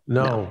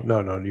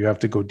have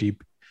to go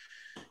deep.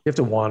 You have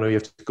to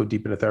go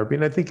deep into therapy.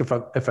 And I think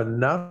if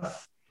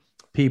enough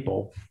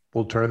people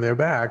will turn their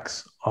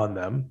backs on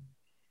them,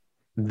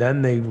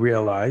 then they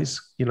realize,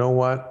 you know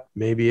what,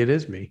 maybe it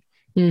is me.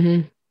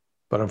 Mm-hmm.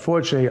 But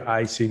unfortunately,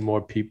 I see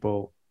more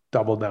people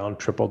double down,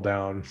 triple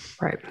down.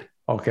 Right.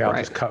 Okay, I'll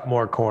just cut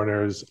more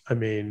corners. I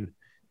mean,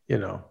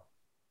 my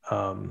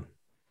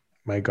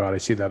God, I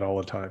see that all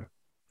the time.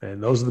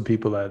 And those are the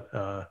people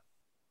that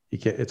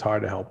it's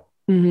hard to help.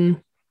 Mm-hmm.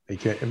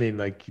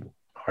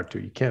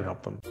 You can't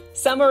help them.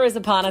 Summer is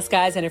upon us,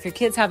 guys, and if your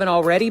kids haven't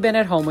already been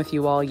at home with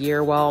you all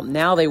year, well,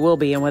 now they will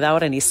be, and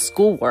without any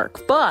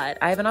schoolwork. But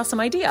I have an awesome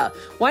idea.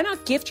 Why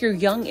not gift your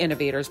young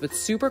innovators with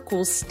super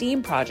cool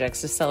STEAM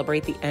projects to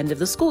celebrate the end of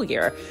the school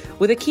year?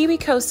 With a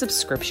KiwiCo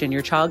subscription,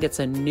 your child gets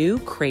a new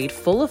crate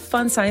full of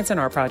fun science and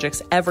art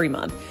projects every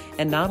month,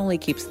 and not only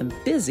keeps them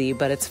busy,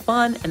 but it's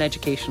fun and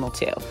educational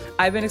too.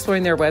 I've been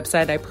exploring their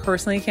website. I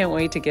personally can't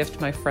wait to gift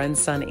my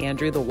friend's son,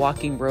 Andrew, the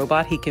walking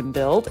robot he can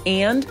build,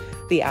 and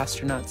the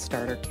astronaut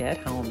starter kit.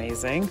 How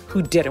amazing.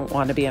 Who didn't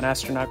want to be an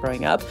astronaut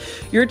growing up?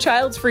 Your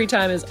child's free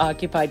time is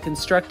occupied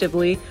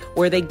constructively,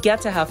 where they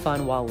get to have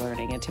fun while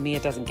learning. And to me,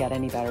 it doesn't get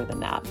any better than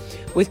that.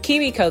 With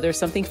KiwiCo, there's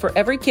something for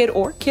every kid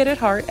or kid at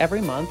heart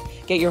every month.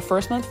 Get your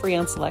first month free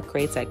on select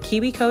crates at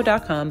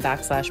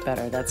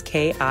kiwico.com/better. That's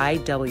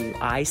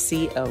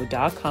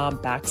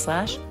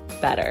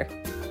KIWICO.com/better.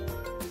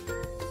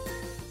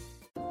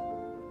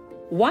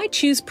 Why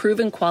choose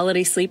proven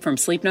quality sleep from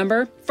Sleep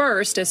Number?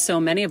 First, as so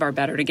many of our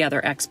Better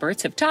Together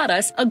experts have taught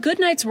us, a good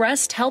night's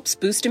rest helps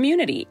boost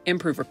immunity,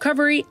 improve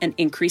recovery, and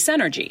increase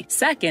energy.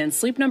 Second,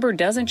 Sleep Number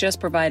doesn't just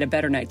provide a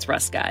better night's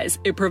rest, guys.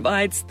 It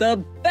provides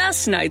the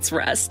best night's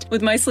rest.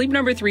 With my Sleep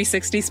Number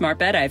 360 smart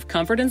bed, I have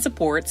comfort and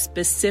support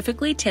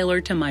specifically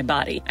tailored to my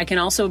body. I can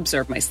also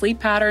observe my sleep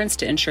patterns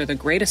to ensure the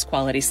greatest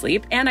quality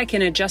sleep, and I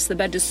can adjust the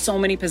bed to so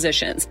many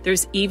positions.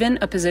 There's even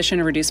a position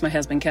to reduce my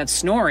husband Kev's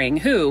snoring,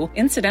 who,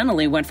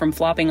 incidentally, went from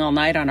flopping all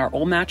night on our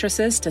old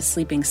mattresses to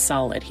sleeping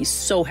solid. He's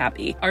so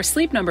happy. Our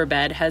Sleep Number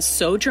bed has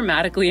so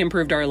dramatically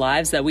improved our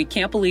lives that we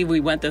can't believe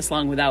we went this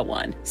long without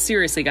one.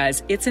 Seriously,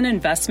 guys, it's an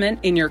investment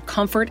in your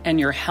comfort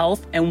and your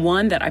health, and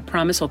one that I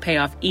promise will pay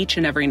off each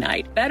and every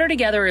night. Better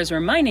Together is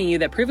reminding you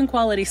that proven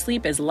quality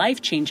sleep is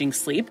life-changing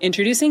sleep.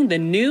 Introducing the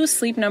new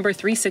Sleep Number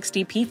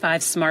 360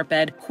 P5 smart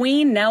bed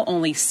Queen, now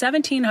only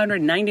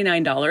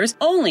 $1,799,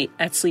 only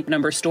at Sleep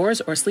Number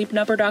stores or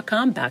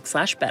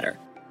sleepnumber.com/better.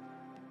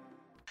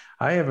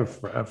 I have a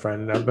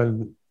friend. I've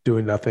been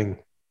doing nothing.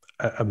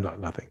 I'm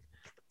not nothing.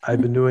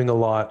 I've been doing a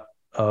lot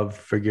of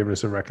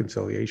forgiveness and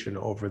reconciliation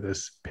over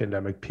this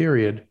pandemic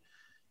period,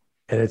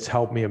 and it's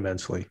helped me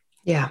immensely.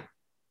 Yeah.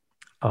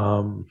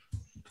 And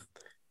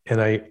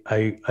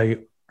I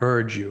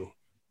urge you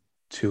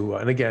to,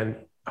 and again,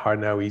 hard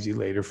now, easy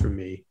later for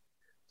me.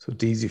 So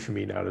it's easy for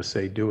me now to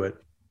say, do it,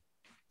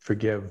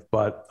 forgive.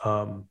 But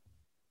I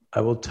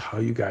will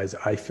tell you guys,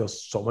 I feel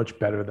so much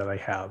better than I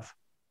have.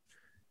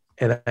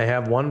 And I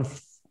have one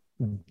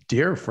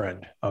dear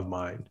friend of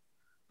mine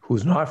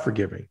who's not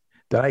forgiving,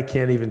 that I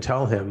can't even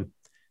tell him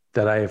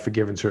that I have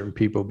forgiven certain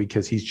people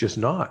because he's just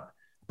not.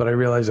 But I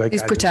realize like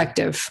He's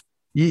protective.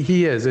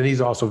 He is, and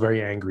he's also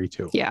very angry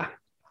too. Yeah.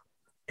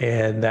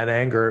 And that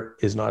anger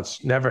is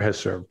never has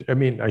served. I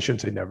mean, I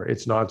shouldn't say never.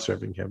 It's not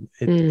serving him.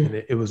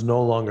 It was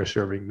no longer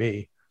serving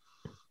me.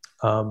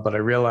 But I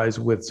realized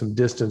with some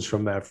distance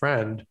from that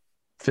friend,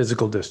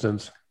 physical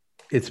distance,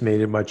 it's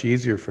made it much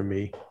easier for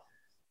me,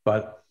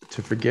 but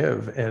to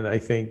forgive. And I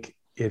think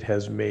it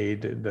has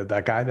made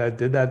that guy that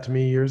did that to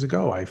me years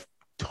ago, I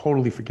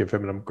totally forgive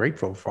him. And I'm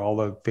grateful for all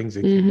the things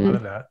that came out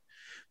of that.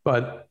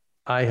 But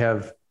I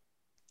have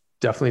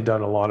definitely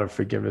done a lot of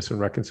forgiveness and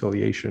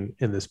reconciliation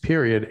in this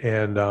period.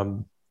 And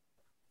there's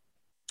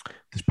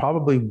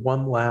probably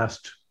one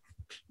last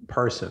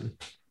person,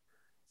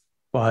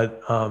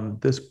 but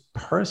this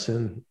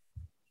person,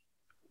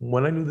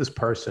 when I knew this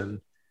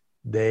person,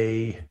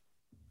 they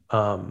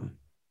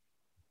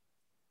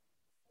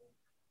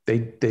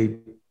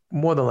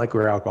more than likely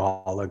were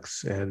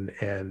alcoholics.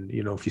 And,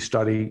 you know, if you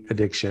study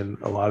addiction,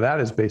 a lot of that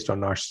is based on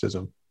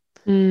narcissism.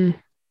 And,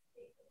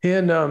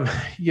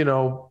 you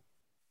know,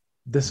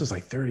 this was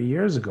like 30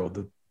 years ago.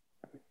 The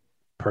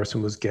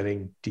person was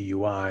getting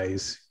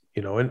DUIs,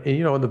 you know, and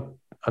you know,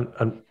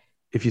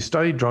 if you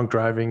study drunk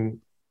driving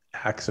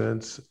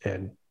accidents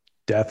and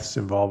deaths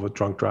involved with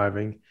drunk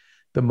driving,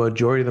 the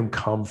majority of them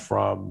come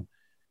from,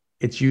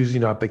 it's usually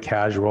not the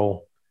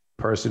casual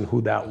person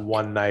who that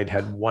one night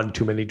had one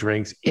too many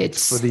drinks.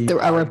 It's for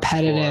a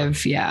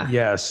repetitive. Yeah.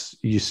 Yes.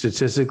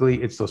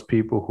 Statistically, it's those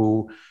people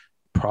who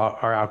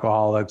are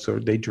alcoholics or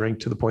they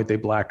drink to the point they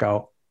black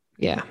out.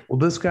 Yeah. Well,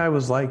 this guy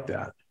was like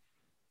that.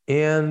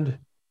 And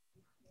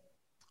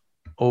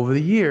over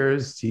the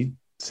years, he's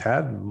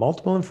had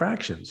multiple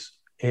infractions.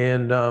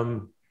 And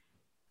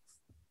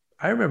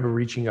I remember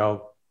reaching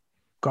out,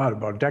 God,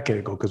 about a decade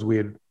ago, because we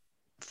had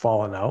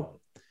fallen out,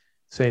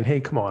 saying, hey,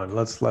 come on,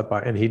 let's let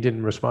by. And he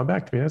didn't respond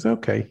back to me. I said,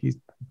 okay, he's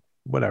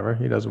whatever.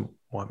 He doesn't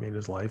want me in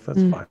his life.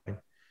 That's fine.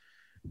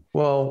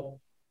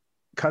 Well,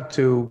 cut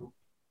to,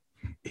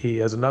 he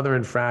has another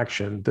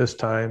infraction, this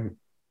time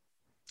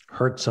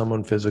hurt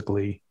someone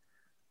physically,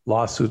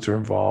 lawsuits are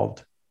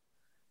involved.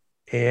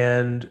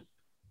 And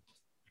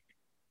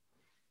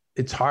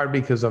it's hard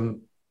because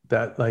I'm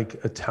that like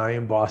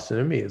Italian Boston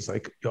in me is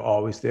like, you're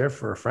always there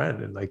for a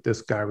friend. And like,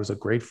 this guy was a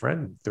great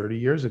friend 30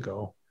 years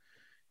ago.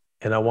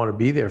 And I want to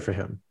be there for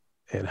him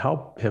and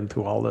help him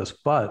through all this.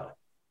 But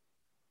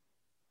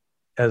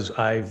as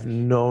I've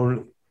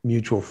known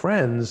mutual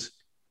friends,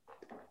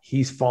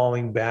 he's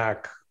falling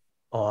back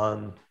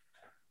on,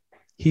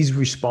 he's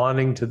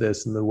responding to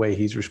this in the way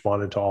he's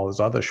responded to all his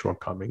other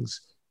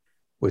shortcomings,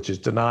 which is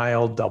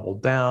denial, double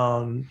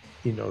down,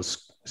 you know,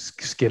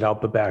 skid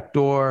out the back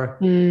door,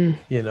 you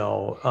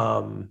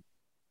know,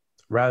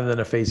 rather than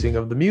a facing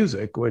of the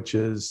music, which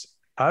is,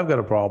 I've got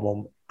a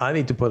problem. I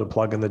need to put a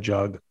plug in the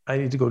jug. I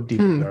need to go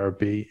deep in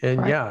therapy. And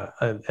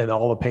and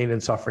all the pain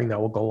and suffering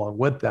that will go along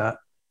with that,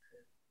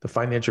 the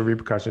financial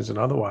repercussions and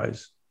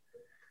otherwise.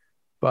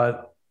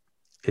 But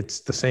it's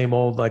the same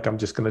old, like, I'm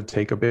just going to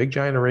take a big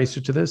giant eraser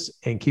to this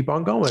and keep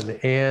on going.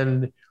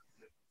 And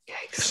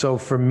so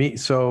for me,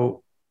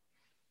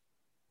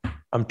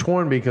 I'm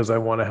torn because I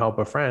want to help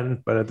a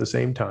friend, but at the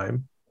same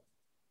time,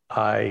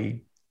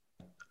 I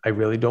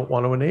really don't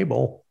want to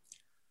enable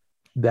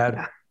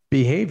that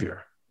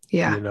behavior.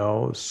 Yeah. You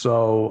know,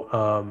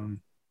 so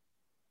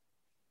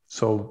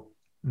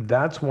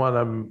that's one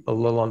I'm a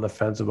little on the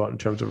fence about in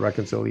terms of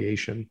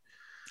reconciliation.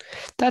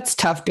 That's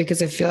tough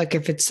because I feel like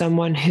if it's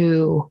someone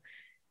who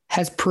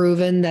has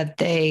proven that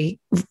they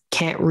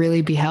can't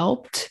really be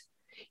helped,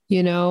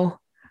 you know,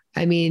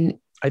 I mean,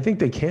 I think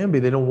they can be,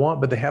 they don't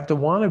want, but they have to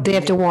want to be. They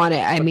have to want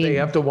it. I mean, they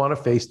have to want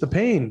to face the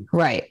pain.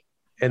 Right.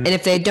 And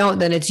if they don't,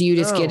 then it's you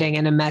just getting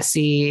in a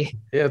messy.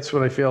 Yeah, that's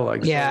what I feel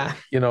like. Yeah. So,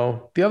 you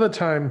know, the other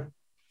time,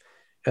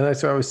 and I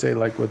always say,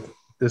 like,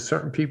 there's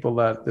certain people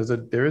that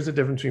there is a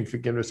difference between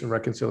forgiveness and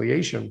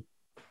reconciliation.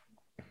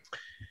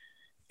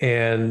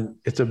 And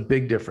it's a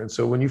big difference.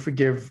 So when you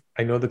forgive,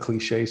 I know the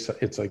cliche,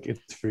 it's like,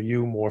 it's for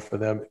you, more for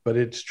them, but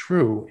it's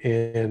true.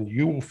 And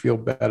you will feel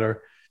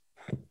better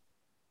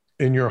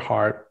in your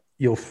heart.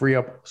 You'll free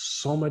up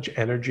so much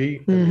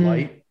energy and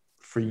light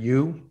for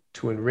you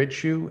to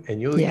enrich you.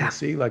 And you'll even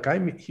see, like,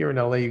 I'm here in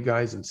LA, you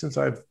guys. And since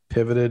I've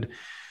pivoted,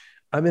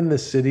 I'm in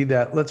this city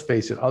that, let's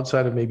face it,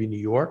 outside of maybe New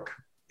York,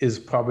 is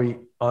probably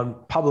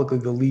publicly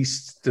the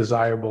least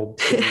desirable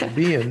to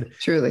be in.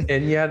 Truly.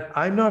 And yet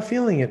I'm not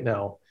feeling it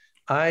now.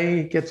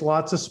 I get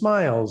lots of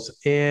smiles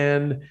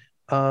and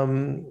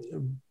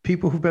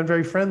people who've been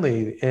very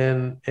friendly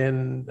and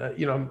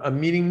you know, I'm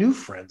meeting new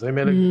friends. I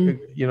met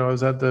you know, I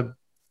was at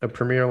a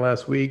premiere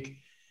last week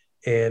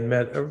and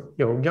met a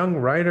young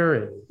writer,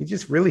 and he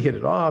just really hit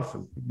it off.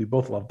 And we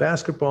both love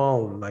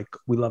basketball and like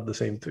we love the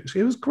same things.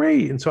 It was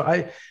great. And so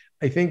I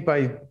think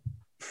by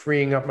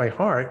freeing up my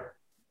heart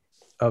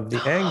of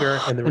the anger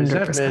and the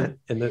resentment 100%.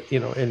 And the,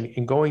 you know,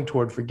 and going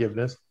toward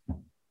forgiveness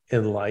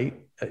and light,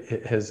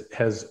 it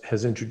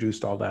has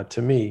introduced all that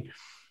to me.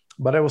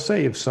 But I will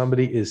say, if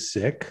somebody is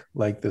sick,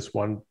 like this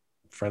one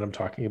friend I'm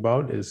talking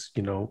about is,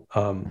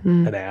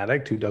 an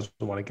addict who doesn't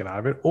want to get out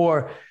of it,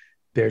 or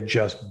they're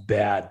just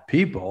bad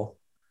people,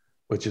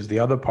 which is the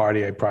other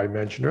party I probably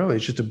mentioned earlier.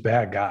 It's just a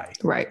bad guy.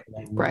 Right.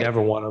 I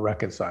never want to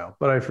reconcile,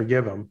 but I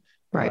forgive him.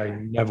 Right. I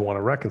never want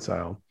to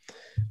reconcile.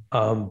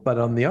 But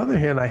on the other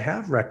hand, I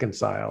have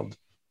reconciled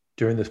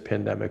during this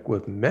pandemic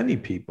with many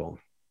people.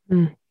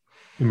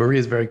 Maria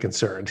is very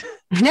concerned.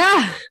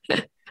 Yeah.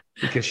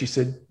 Because she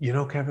said,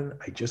 Kevin,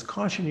 I just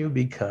caution you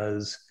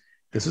because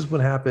this is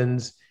what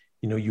happens.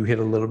 You hit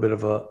a little bit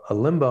of a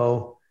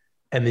limbo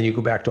and then you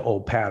go back to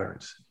old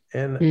patterns.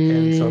 And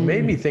so it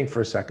made me think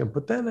for a second.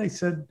 But then I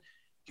said,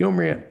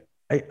 Maria,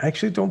 I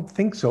actually don't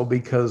think so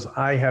because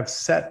I have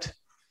set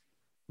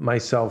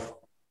myself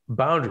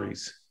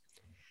boundaries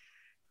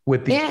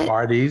with these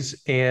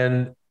parties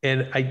and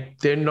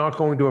they're not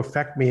going to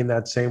affect me in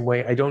that same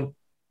way.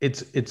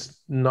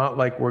 It's not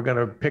like we're going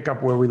to pick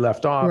up where we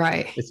left off.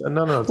 Right.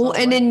 No. Well,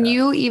 and then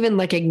you even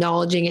like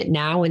acknowledging it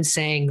now and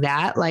saying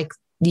that, like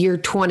you're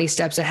 20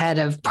 steps ahead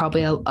of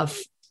probably a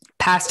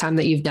past time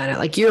that you've done it.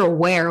 Like you're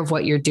aware of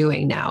what you're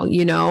doing now,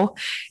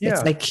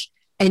 it's like,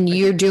 and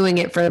you're doing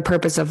it for the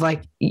purpose of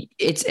like,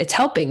 it's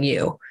helping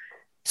you.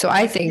 So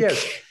I think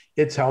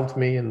it's helped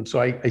me. And so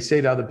I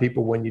say to other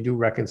people, when you do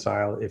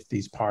reconcile, if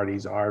these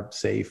parties are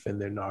safe and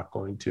they're not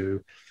going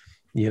to,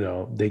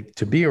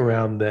 to be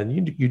around, then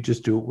you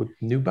just do it with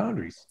new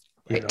boundaries.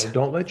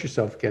 Don't let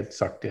yourself get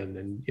sucked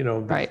in.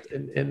 And right.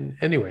 And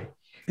anyway,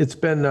 it's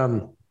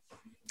been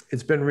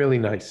really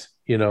nice.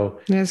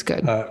 That's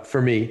good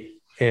for me,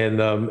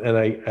 and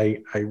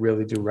I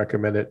really do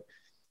recommend it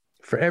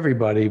for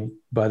everybody.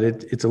 But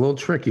it's a little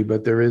tricky.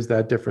 But there is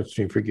that difference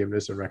between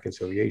forgiveness and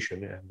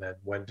reconciliation, and then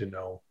when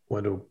to.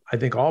 I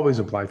think always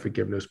apply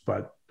forgiveness,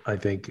 but I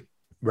think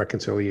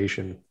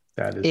reconciliation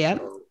that is. Yeah.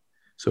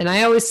 So, and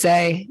I always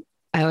say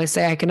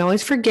I can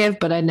always forgive,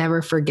 but I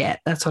never forget.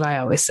 That's what I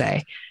always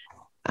say.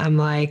 I'm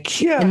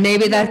like, and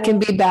maybe that can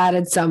be bad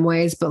in some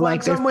ways, but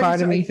like there's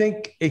part of me.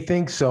 I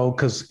think so.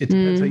 Cause it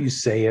depends how you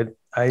say it.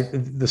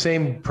 The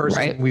same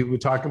person we were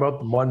talking about,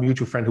 the one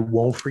mutual friend who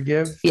won't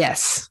forgive.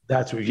 Yes.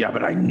 That's what,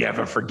 but I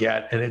never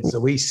forget. And it's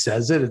the way he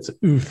says it. It's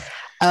oof.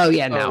 Oh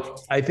yeah. No,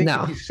 I think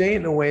if you say it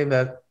in a way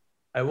that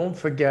I won't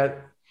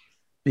forget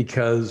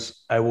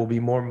because I will be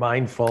more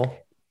mindful.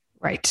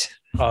 Right.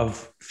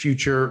 Of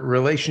future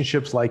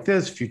relationships like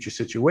this, future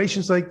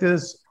situations like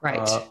this,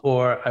 right?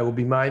 Or I will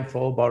be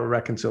mindful about a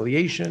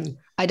reconciliation.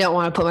 I don't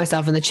want to put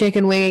myself in the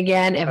chicken wing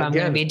again if I'm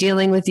going to be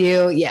dealing with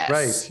you. Yes,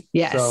 right.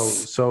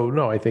 Yes. So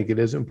no, I think it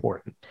is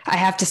important. I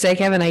have to say,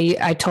 Kevin,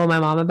 I told my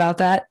mom about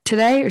that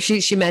today. Or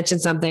she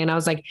mentioned something, and I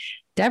was like,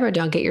 Deborah,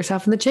 don't get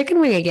yourself in the chicken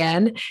wing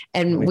again.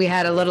 And we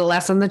had a little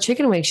less on the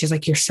chicken wing. She's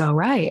like, you're so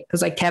right. I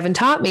was like, Kevin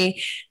taught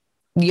me.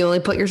 You only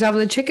put yourself in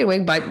the chicken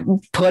wing by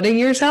putting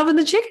yourself in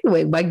the chicken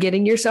wing, by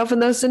getting yourself in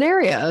those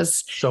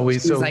scenarios.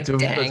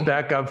 Let's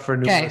back up for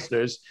new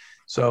listeners.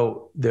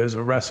 So there's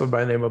a wrestler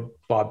by the name of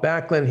Bob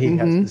Backlund. He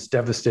has this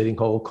devastating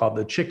hold called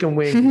the chicken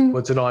wing. He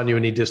puts it on you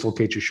and he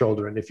dislocates your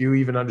shoulder. And if you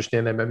even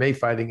understand MMA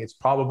fighting, it's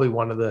probably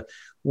one of the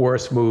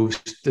worst moves.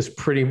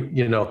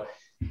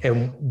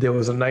 And there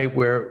was a night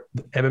where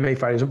MMA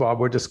fighters and Bob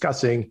were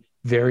discussing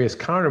various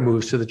counter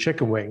moves to the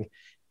chicken wing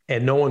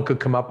and no one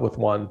could come up with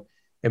one.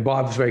 And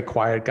Bob was a very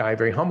quiet guy,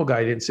 very humble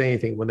guy. He didn't say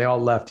anything. When they all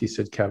left, he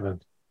said, Kevin,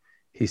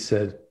 he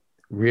said,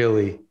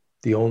 really,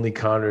 the only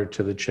counter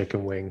to the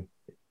chicken wing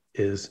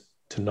is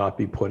to not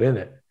be put in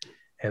it.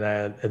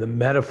 And the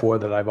metaphor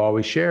that I've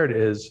always shared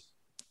is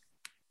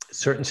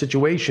certain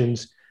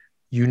situations,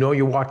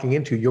 you're walking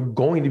into, you're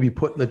going to be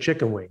put in the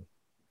chicken wing,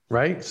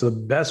 right? So the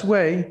best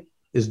way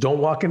is don't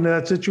walk into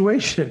that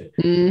situation.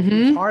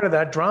 Part of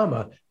that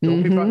drama.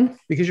 Don't be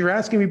because you're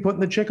asking to be put in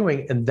the chicken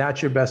wing, and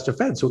that's your best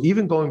defense. So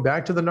even going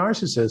back to the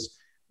narcissist,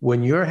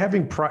 when you're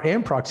having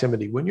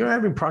proximity to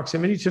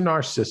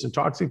narcissists and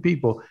toxic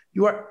people,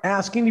 you are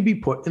asking to be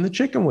put in the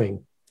chicken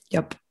wing.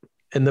 Yep.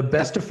 And the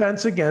best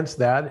defense against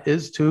that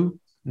is to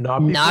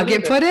not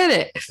get put in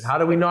it. How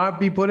do we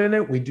not be put in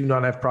it? We do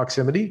not have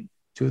proximity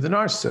to the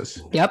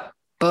narcissist. Yep.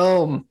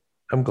 Boom.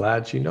 I'm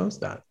glad she knows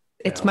that.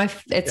 It's my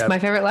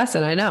favorite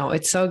lesson. I know.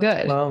 It's so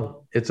good.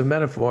 Well, it's a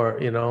metaphor,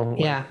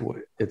 Yeah.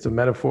 It's a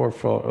metaphor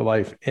for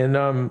life. And,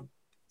 I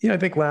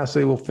think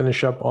lastly, we'll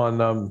finish up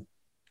on,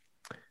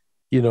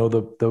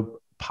 the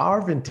power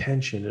of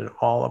intention in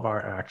all of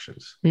our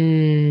actions.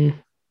 So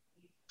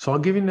I'll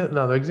give you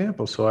another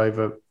example. So I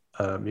have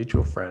a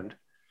mutual friend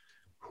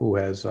who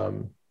was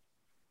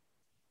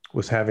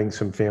having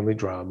some family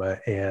drama,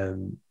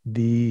 and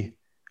the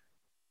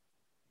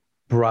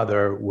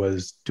brother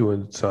was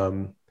doing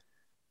some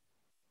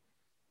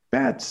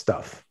bad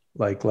stuff,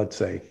 like let's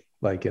say,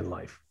 like in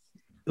life,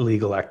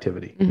 illegal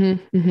activity.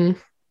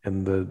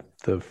 And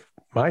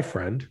my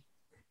friend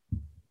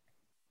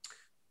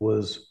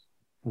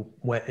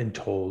went and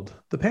told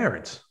the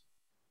parents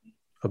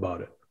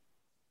about it.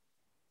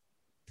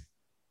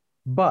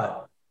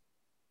 But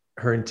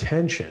her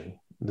intention,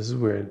 this is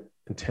where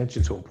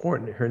intention is so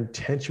important. Her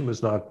intention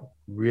was not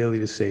really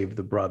to save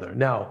the brother.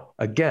 Now,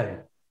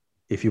 again,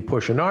 if you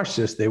push a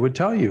narcissist, they would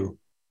tell you,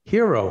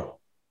 hero,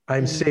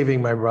 I'm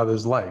saving my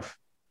brother's life.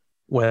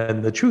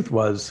 When the truth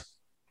was,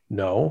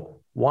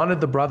 no,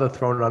 wanted the brother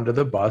thrown under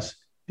the bus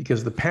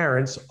because the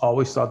parents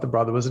always thought the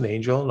brother was an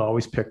angel and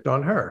always picked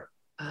on her.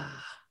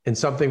 And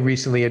something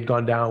recently had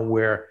gone down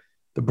where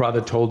the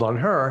brother told on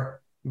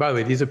her. By the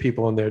way, these are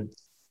people in their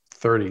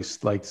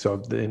 30s, like,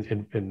 so,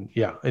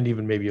 and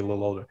even maybe a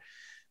little older.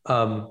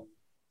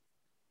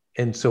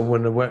 And so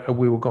when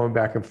we were going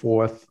back and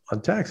forth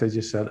on text, I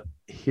just said,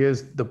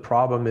 here's the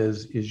problem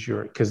is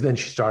because then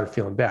she started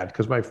feeling bad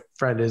because my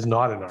friend is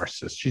not a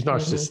narcissist. She's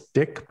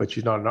narcissistic, but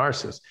she's not a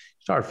narcissist.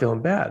 She started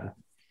feeling bad.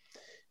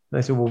 And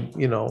I said,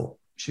 well,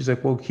 she's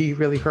like, well, he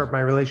really hurt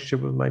my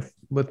relationship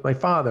with my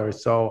father.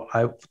 So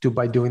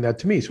by doing that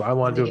to me. So I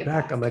want to do it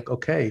back. I'm like,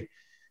 okay,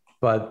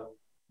 but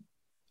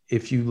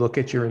if you look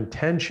at your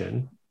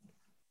intention,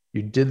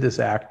 you did this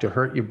act to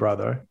hurt your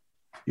brother,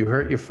 you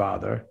hurt your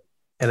father.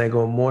 And I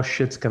go, more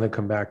shit's going to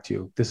come back to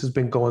you. This has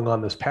been going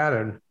on. This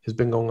pattern has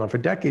been going on for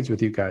decades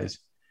with you guys.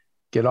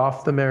 Get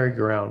off the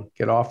merry-go-round,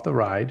 get off the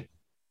ride,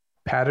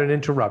 pattern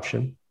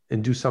interruption,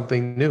 and do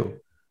something new.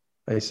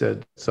 I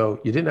said,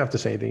 so you didn't have to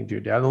say anything to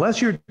your dad,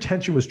 unless your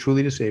intention was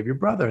truly to save your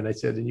brother. And I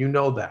said, and you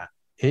know that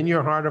in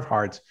your heart of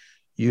hearts,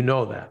 you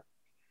know that.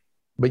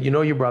 But you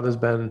know your brother's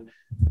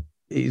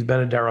he's been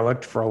a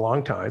derelict for a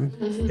long time,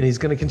 and he's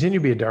going to continue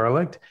to be a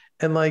derelict.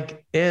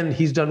 And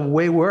he's done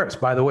way worse,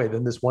 by the way,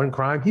 than this one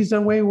crime. He's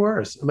done way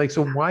worse. I'm like,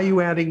 so why are you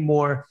adding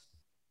more?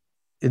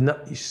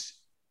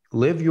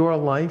 Live your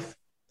life,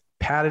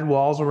 padded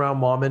walls around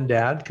mom and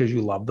dad because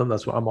you love them.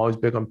 That's why I'm always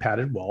big on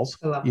padded walls.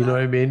 You know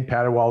what I mean?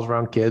 Padded walls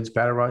around kids,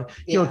 padded around,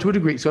 to a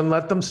degree. So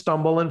let them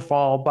stumble and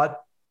fall.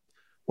 But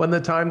when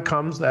the time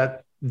comes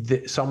that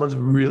someone's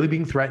really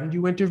being threatened,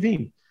 you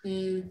intervene.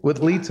 With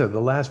Lisa,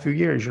 the last few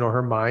years,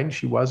 her mind,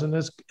 she wasn't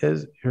as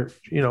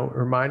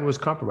her mind was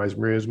compromised.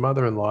 Maria's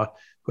mother-in-law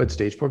who had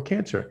stage 4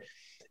 cancer,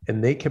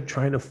 and they kept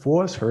trying to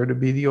force her to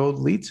be the old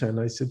Lisa. And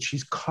I said,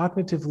 she's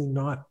cognitively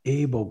not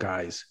able,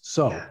 guys.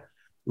 So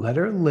let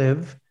her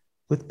live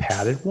with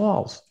padded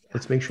walls.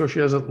 Let's make sure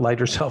she doesn't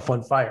light herself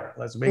on fire.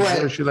 Let's make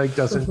sure she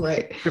doesn't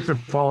trip and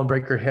fall and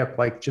break her hip,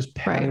 just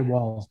padded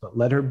walls, but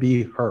let her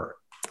be her.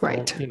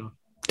 Right. So,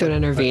 don't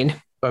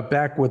intervene. But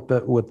back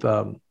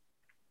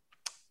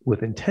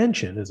with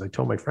intention, as I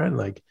told my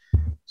friend,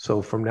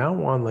 so from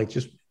now on,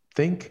 just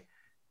think,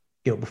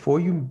 before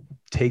you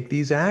take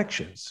these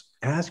actions,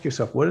 ask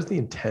yourself, what is the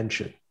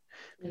intention?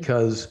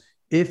 Because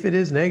if it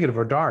is negative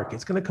or dark,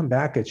 it's going to come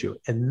back at you.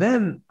 And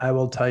then I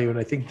will tell you, and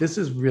I think this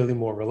is really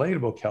more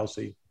relatable,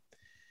 Kelsey,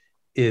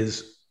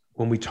 is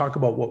when we talk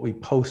about what we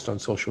post on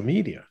social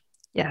media.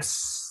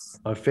 Yes.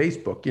 On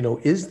Facebook,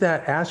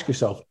 ask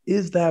yourself,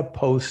 is that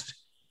post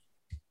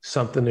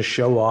something to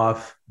show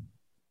off,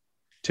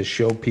 to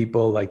show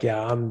people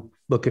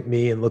look at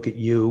me and look at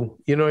you,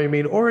 you know what I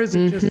mean? Or is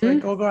it just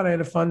oh God, I had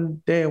a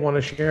fun day, I want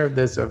to share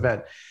this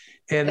event.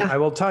 And I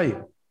will tell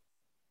you,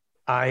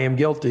 I am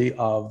guilty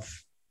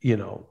of,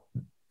 oh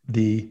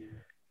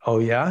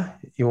yeah,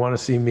 you want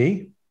to see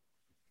me?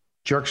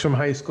 Jerks from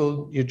high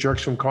school, you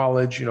jerks from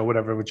college,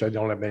 whatever, which I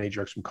don't have many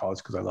jerks from college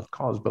because I left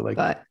college,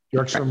 but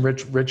jerks from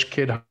rich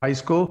kid high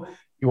school.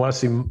 You want to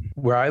see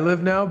where I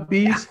live now,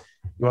 bees? Yeah.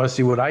 You want to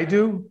see what I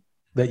do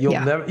that you'll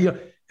never,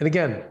 and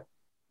again,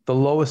 the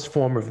lowest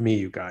form of me,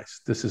 you guys.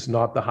 This is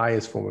not the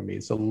highest form of me.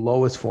 It's the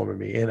lowest form of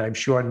me. And I'm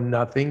sure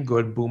nothing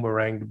good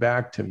boomeranged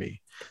back to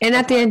me. And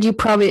at the end,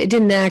 it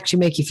didn't actually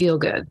make you feel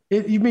good.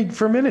 You mean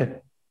for a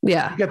minute.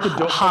 Yeah. You get the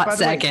hot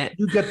second.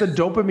 You get the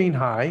dopamine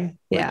high,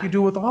 like you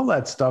do with all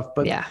that stuff.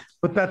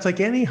 But that's like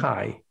any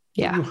high.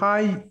 Yeah.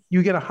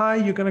 You get a high,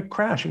 you're going to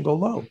crash and go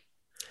low.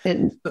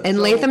 And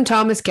Latham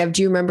Thomas, Kev,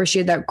 do you remember she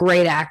had that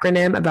great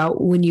acronym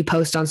about when you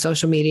post on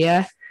social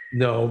media?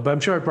 No, but I'm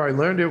sure I probably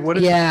learned it. What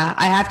is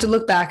I have to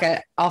look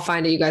back I'll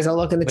find it, you guys. I'll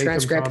look in the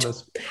transcript.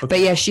 Okay.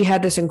 But she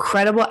had this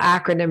incredible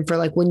acronym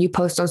for when you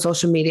post on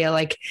social media,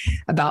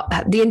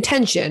 about the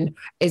intention.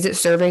 Is it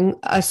serving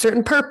a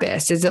certain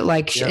purpose? Is it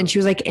and she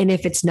was like, and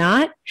if it's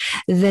not,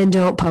 then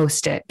don't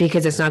post it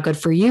because it's not good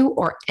for you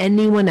or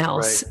anyone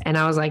else. Right. And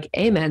I was like,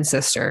 amen,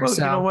 sister. Well,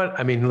 you know what?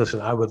 I mean,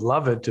 listen, I would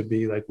love it to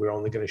be we're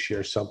only going to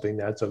share something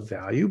that's of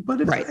value.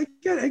 But if I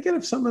get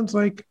if someone's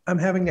I'm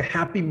having a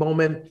happy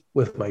moment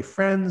with my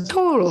friends.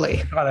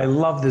 Totally. God, I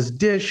love this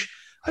dish.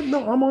 I'm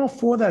all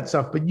for that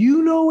stuff, but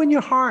in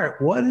your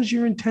heart, what is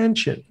your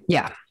intention?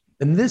 Yeah.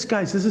 And this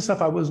is stuff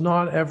I was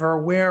not ever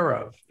aware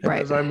of.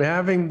 Right. As I'm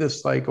having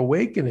this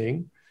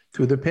awakening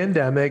through the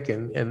pandemic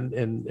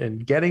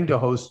and getting to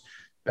host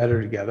Better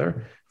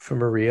Together for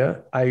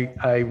Maria,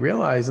 I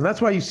realized, and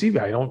that's why you see me,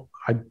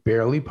 I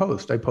barely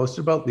post. I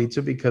posted about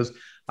Lisa because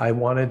I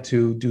wanted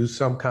to do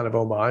some kind of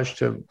homage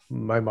to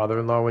my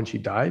mother-in-law when she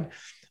died.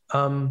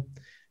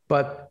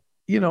 But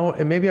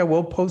and maybe I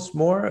will post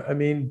more. I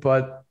mean,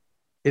 but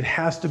it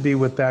has to be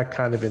with that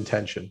kind of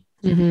intention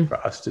for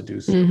us to do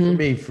so,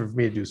 for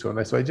me to do so.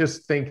 And so I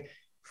just think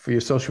for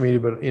your social media,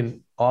 but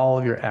in all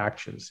of your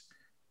actions,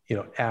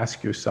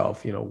 ask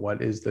yourself,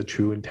 what is the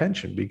true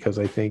intention? Because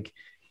I think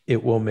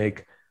it will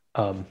make,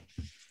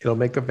 it'll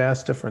make a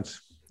vast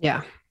difference.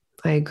 Yeah,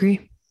 I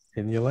agree.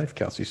 in your life,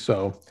 Kelsey.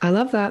 So I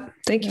love that.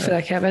 Thank you for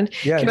that, Kevin.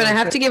 Yeah, Kevin, I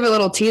have to give a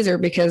little teaser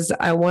because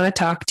I want to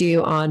talk to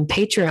you on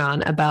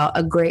Patreon about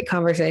a great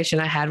conversation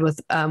I had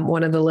with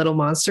one of the little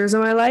monsters in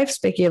my life.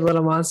 Speaking of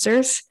little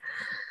monsters.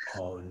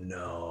 Oh,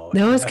 no.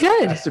 No, it's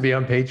good. It has to be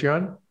on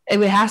Patreon?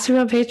 It has to be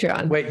on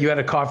Patreon. Wait, you had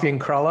a coffee and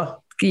crulla?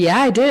 Yeah,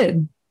 I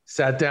did.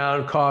 Sat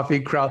down,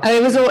 coffee, crulla.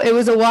 It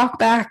was a walk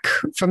back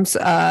from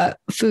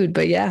food,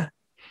 but yeah,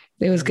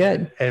 it was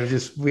good. And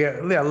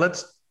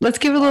Let's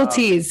give a little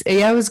tease.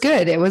 Yeah, it was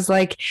good. It was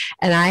like,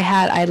 and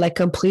I like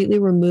completely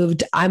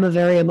removed, I'm a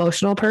very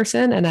emotional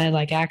person, and I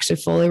like actually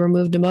fully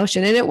removed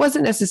emotion. And it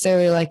wasn't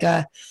necessarily like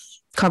a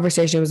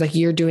conversation. It was like,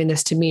 you're doing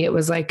this to me. It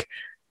was like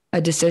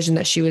a decision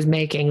that she was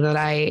making that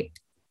I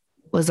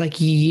was like,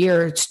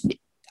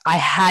 I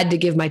had to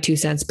give my 2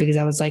 cents because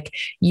I was like,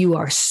 you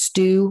are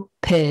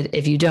stupid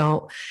if you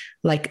don't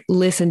like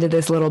listen to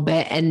this little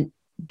bit. And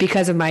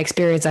because of my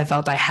experience, I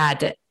felt I had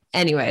to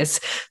anyways.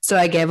 So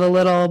I gave a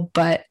little,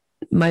 but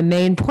my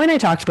main point I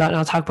talked about, and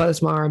I'll talk about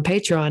this more on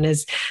Patreon,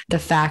 is the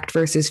fact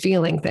versus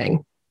feeling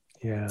thing.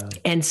 Yeah.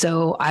 And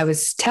so I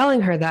was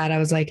telling her that I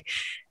was like,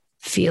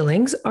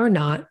 feelings are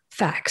not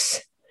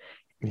facts.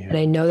 Yeah. And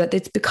I know that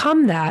it's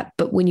become that,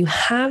 but when you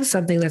have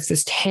something that's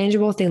this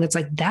tangible thing that's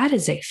like, that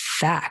is a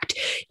fact.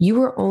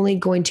 You are only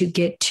going to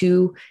get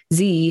to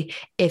Z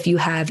if you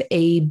have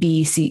A,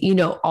 B, C,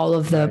 all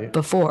of the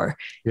before.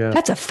 Yeah.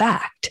 That's a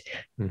fact.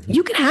 Mm-hmm.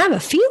 You can have a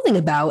feeling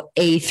about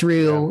A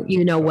through,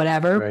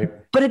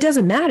 whatever, but it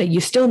doesn't matter.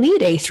 You still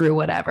need A through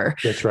whatever.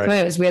 That's right. So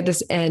anyways, we had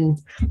this, and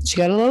she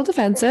got a little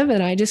defensive,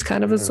 and I just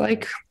kind of was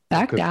like,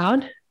 back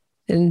down.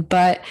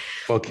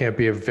 Can't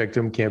be a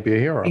victim, can't be a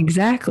hero.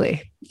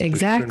 Exactly. Be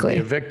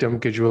a victim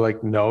because you were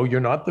like, no,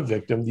 you're not the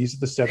victim. These are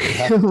the steps you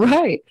have to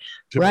right.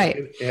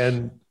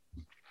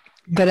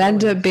 But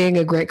ended up being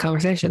a great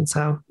conversation.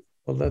 So,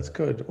 well, that's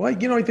good. Well,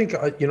 I think,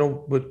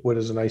 what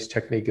is a nice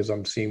technique is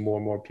I'm seeing more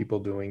and more people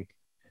doing.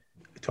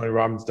 Tony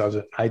Robbins does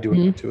it. I do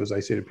it too. As I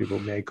say to people,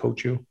 may I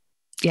coach you?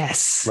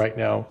 Yes. Right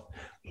now.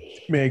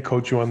 May I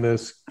coach you on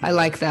this? I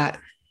like that.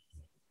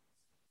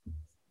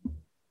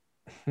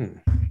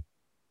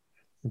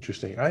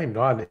 Interesting. I am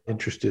not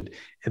interested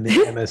in the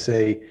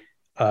MSA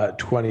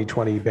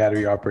 2020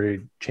 battery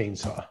operated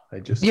chainsaw.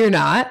 You're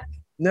not?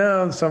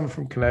 No, someone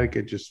from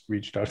Connecticut just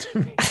reached out to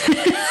me.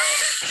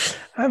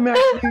 I'm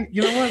actually,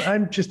 you know what?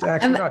 I'm just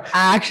actually not.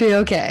 Actually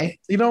okay.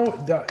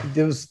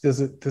 There's this,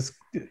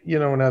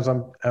 and as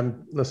I'm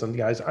listen,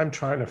 guys, I'm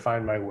trying to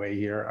find my way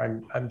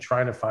here. I'm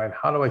trying to find,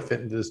 how do I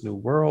fit into this new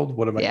world?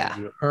 What am I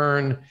going to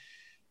earn?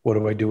 What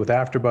do I do with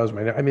AfterBuzz? I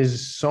mean,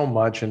 there's so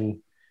much. And,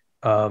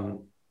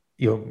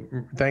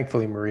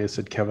 thankfully Maria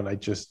said, Kevin, I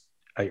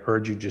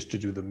urge you just to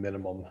do the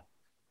minimum,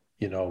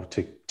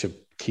 to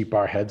keep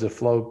our heads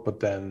afloat, but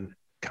then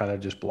kind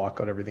of just block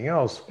out everything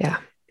else. Yeah.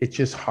 It's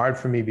just hard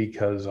for me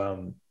because,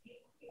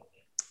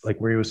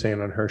 like Maria was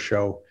saying on her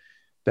show,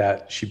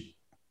 that she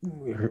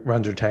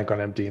runs her tank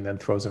on empty and then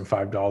throws in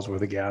 $5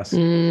 worth of gas.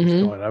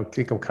 Mm-hmm. I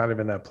think I'm kind of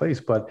in that place,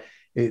 but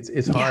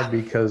it's hard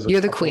because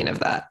you're the queen of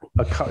that.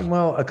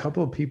 A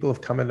couple of people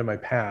have come into my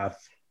path.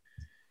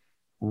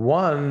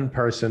 One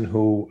person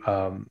who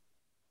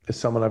is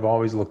someone I've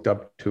always looked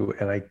up to,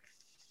 and I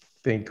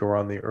think are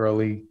on the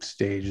early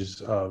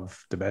stages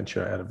of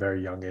dementia at a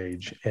very young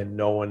age, and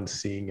no one's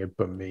seeing it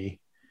but me.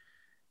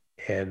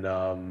 And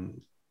wow.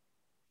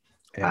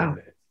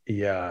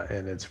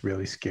 And it's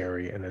really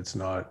scary, and it's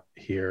not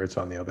here, it's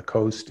on the other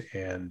coast.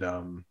 And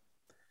I'm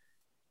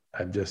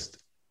just,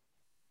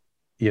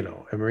 and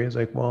Maria's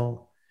like,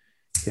 well,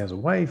 he has a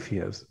wife, he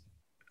has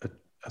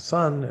a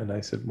son. And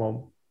I said,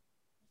 well,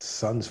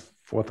 son's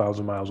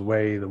 4,000 miles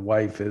away. The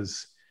wife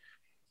is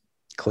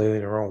clearly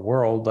in her own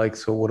world. Like,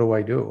 so what do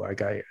I do?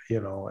 Like,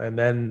 and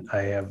then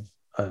I have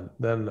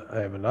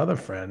another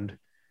friend,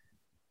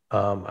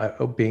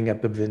 being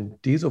at the Vin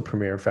Diesel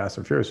premiere of Fast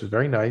and Furious was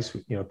very nice,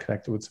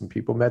 connected with some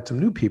people, met some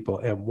new people.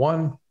 And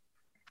one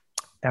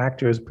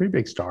actor is a pretty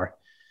big star,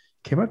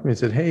 came up to me and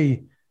said,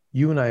 hey,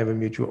 you and I have a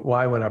mutual, well,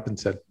 I went up and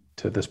said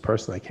to this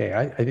person, like, hey,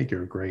 I think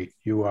you're great.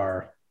 You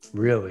are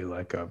really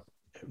like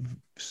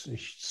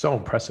so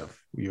impressive,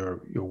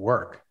 your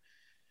work.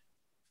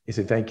 He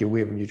said, thank you.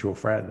 We have a mutual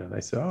friend. And I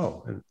said,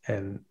 oh,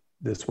 and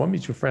this one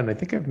mutual friend, I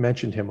think I've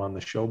mentioned him on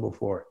the show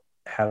before,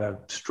 had a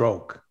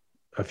stroke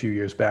a few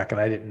years back.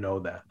 And I didn't know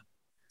that.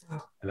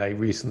 Oh. And I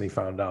recently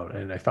found out,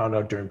 and I found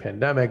out during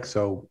pandemic.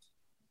 So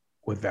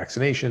with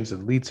vaccinations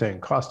and Lisa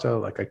and Costa,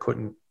 like I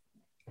couldn't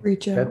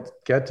reach out,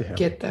 get to him.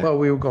 Get there. Well,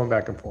 we were going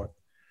back and forth.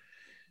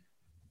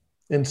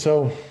 And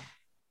so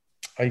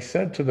I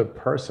said to the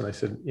person, I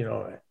said,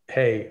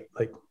 hey,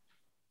 like,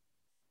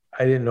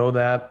 I didn't know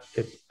that.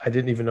 I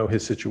didn't even know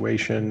his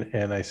situation.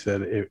 And I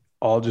said, it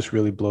all just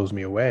really blows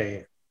me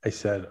away. I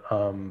said,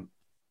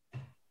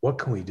 what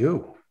can we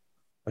do?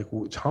 Like,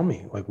 tell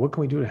me, like, what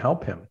can we do to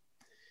help him?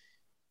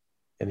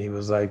 And he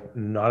was like,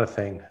 not a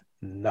thing,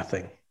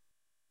 nothing.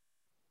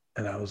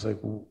 And I was like,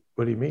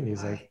 what do you mean?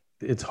 He's like,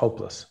 it's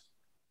hopeless.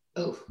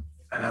 Oh.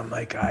 And I'm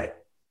like,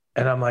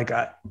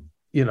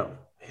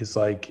 he's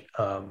like,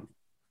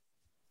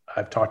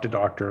 I've talked to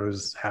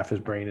doctors, half his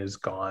brain is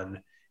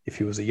gone. If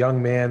he was a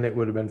young man, it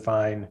would have been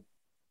fine,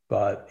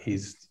 but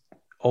he's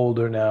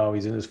older now.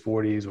 He's in his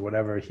 40s or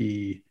whatever.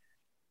 He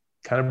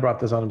kind of brought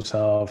this on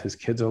himself. His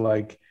kids are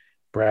like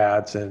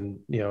brats, and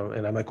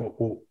and I'm like,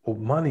 well,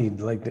 money,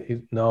 like,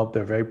 no,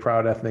 they're a very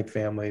proud ethnic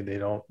family.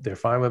 They're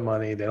fine with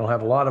money. They don't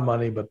have a lot of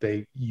money, but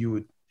you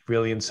would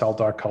really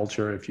insult our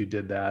culture if you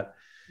did that.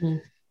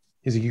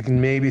 He's like, you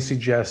can maybe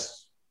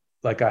suggest,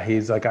 I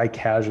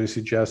casually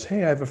suggest,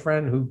 hey, I have a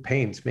friend who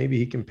paints. Maybe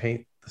he can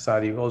paint the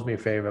side. He owes me a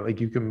favor. Like,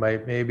 you can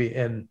maybe,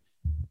 and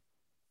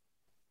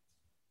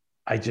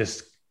I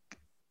just,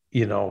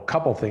 a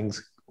couple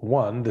things.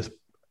 One,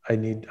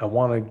 I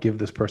want to give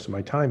this person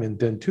my time. And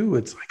then two,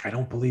 it's like, I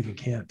don't believe in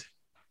can't.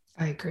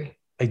 I agree.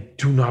 I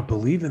do not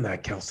believe in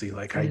that, Kelsey.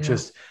 Like, and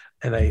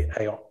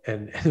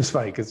it's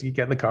funny because you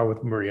get in the car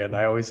with Maria, and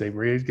I always say,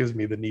 Maria gives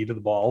me the knee to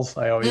the balls.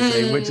 I always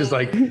say, which is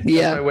like, that's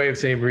my way of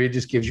saying Maria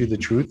just gives you the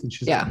truth. And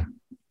she's like,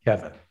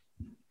 Kevin,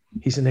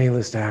 he's an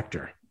A-list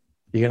actor.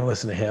 You're going to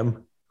listen to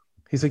him?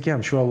 He's like, yeah,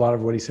 I'm sure a lot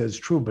of what he says is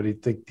true, but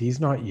he's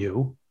not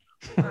you.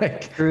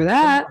 Like, true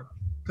that.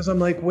 Because I'm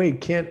like,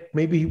 wait,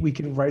 maybe we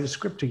can write a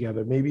script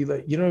together. Maybe,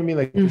 like, you know what I mean?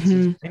 Like,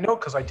 I know,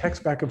 because I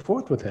text back and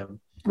forth with him.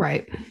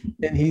 Right.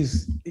 And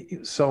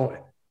so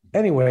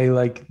anyway,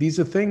 like, these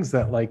are things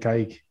that, like,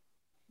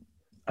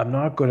 I'm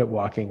not good at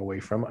walking away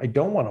from. I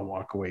don't want to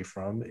walk away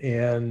from.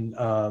 And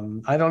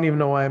I don't even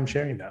know why I'm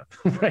sharing that.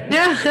 Right?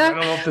 Yeah. I don't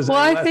know if there's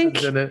any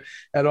lessons in it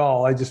at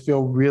all. I just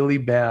feel really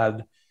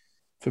bad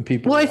for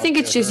people. Well, I think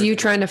it's just you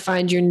trying to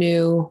find your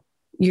new,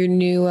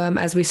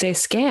 as we say,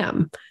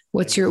 scam.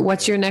 What's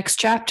your next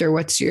chapter?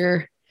 What's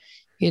your,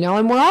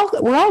 and we're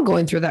all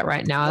going through that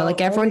right now. Well,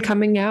 like, everyone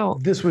coming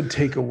out. This would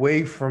take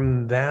away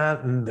from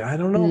that. And I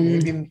don't know,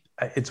 maybe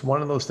it's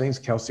one of those things,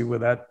 Kelsey, where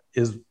that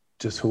is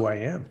just who I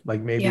am.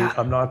 Like, maybe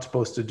I'm not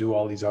supposed to do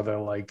all these other,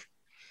 like,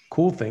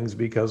 cool things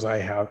because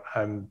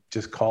I'm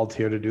just called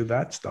here to do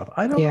that stuff.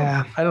 I don't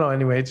know.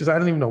 Anyway, I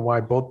don't even know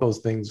why both those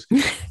things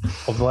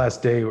over the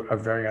last day are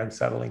very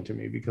unsettling to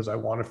me, because I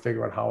want to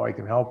figure out how I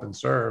can help and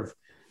serve.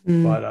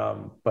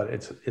 But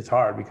it's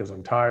hard because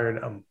I'm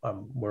tired.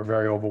 We're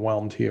very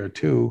overwhelmed here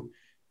too.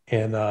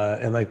 And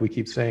like we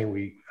keep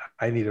saying,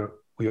 I need a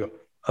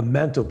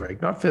mental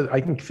break. I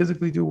can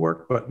physically do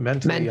work, but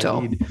mentally I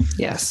need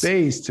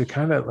space to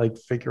kind of, like,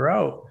 figure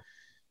out,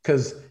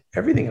 because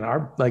everything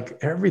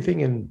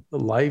in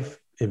life,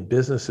 in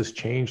business, has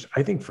changed.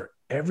 I think for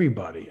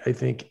everybody, I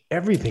think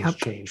everything's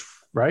changed,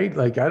 right?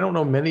 Like, I don't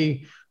know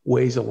many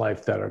ways of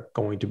life that are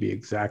going to be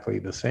exactly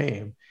the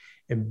same.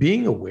 And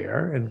being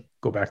aware, and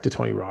go back to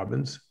Tony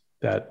Robbins,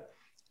 that,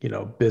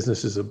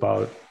 business is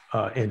about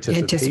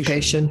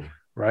anticipation.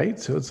 Right.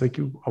 So it's like,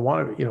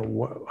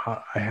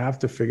 I have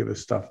to figure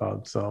this stuff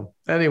out. So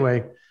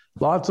anyway,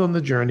 lots on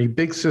the journey.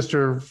 Big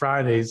Sister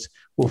Fridays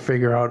will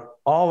figure out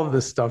all of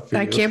this stuff for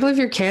you. I can't believe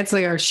you're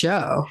canceling our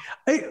show.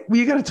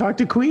 You got to talk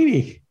to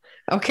Queenie.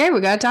 Okay,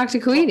 we got to talk to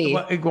Queenie.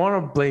 Well, I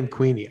want to blame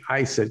Queenie.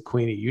 I said,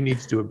 Queenie, you need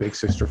to do a Big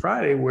Sister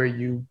Friday where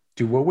you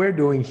do what we're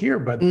doing here,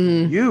 but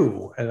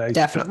you. And I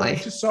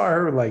just saw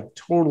her, like,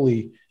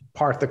 totally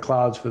part the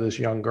clouds for this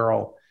young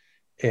girl.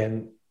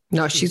 And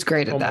no, she's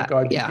great at that. Oh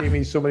my God, you gave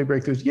me so many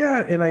breakthroughs.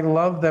 Yeah. And I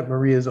love that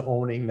Maria's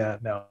owning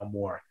that now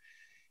more,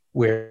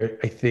 where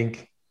I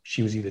think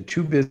she was either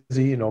too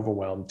busy and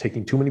overwhelmed,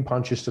 taking too many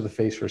punches to the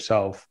face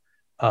herself,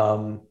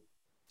 or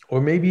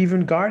maybe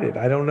even guarded.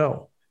 I don't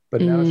know.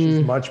 But now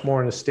she's much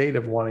more in a state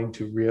of wanting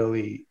to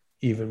really,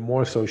 even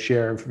more so,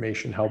 share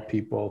information, help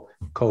people,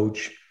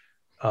 coach.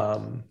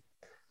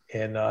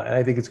 And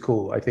I think it's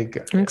cool. I think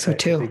so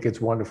too. I think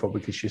it's wonderful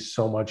because she's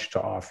so much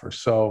to offer.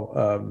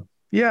 So,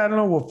 I don't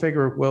know. We'll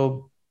figure it.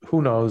 Well,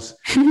 who knows?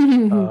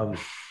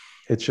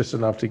 It's just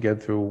enough to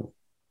get through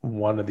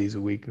one of these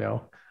a week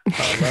now,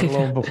 let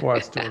alone before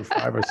us doing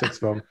 5 or 6 of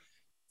them.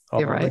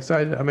 I'm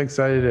excited. I'm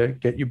excited to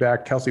get you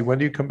back. Kelsey, when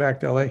do you come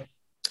back to LA?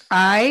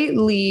 I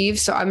leave.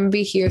 So I'm going to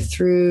be here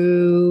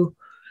through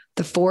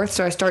the 4th.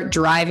 So I start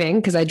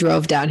driving, because I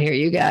drove down here,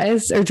 you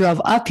guys, or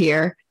drove up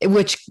here,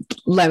 which,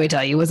 let me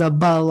tell you, was a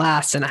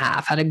blast and a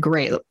half. Had a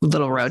great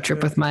little road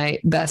trip with my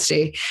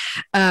bestie.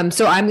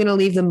 So I'm going to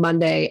leave the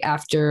Monday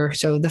after.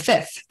 So the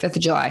 5th of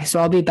July. So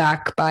I'll be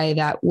back by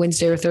that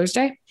Wednesday or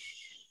Thursday.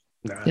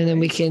 Nice. And then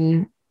we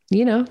can,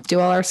 do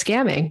all our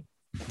scamming.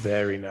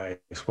 Very nice.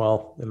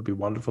 Well, it'll be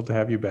wonderful to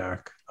have you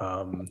back.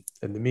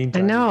 In the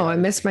meantime, I know I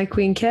miss my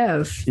Queen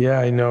Kev. Yeah,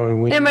 I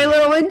know. And my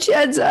little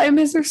Vincenza, I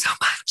miss her so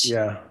much.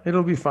 Yeah,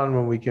 it'll be fun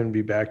when we can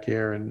be back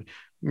here. And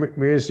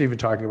Maria's even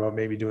talking about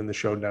maybe doing the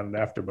show down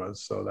at AfterBuzz,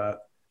 so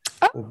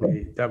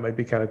that might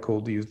be kind of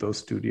cool to use those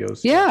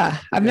studios. Yeah,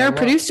 I've never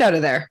produced out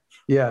of there.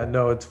 Yeah,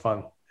 no, it's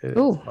fun. It's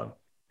fun.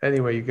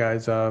 Anyway, you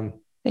guys.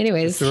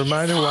 Anyways, it's a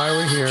reminder why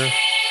we're here,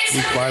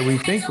 why we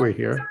think we're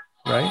here,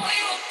 right?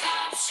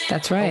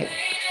 That's right.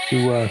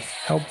 To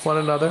help one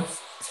another,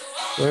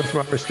 learn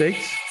from our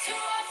mistakes,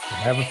 and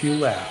have a few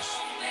laughs.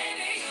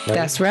 Right?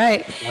 That's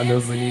right. I know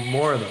we need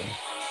more of them.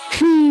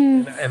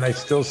 and I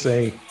still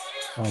say,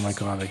 oh my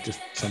God, I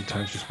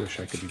sometimes just wish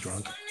I could be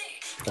drunk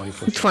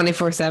 24/7.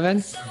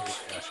 24/7. Oh,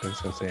 gosh, I was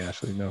going to say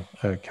Ashley. No,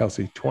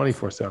 Kelsey,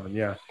 24/7.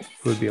 Yeah, it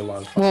would be a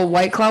lot of fun. Well,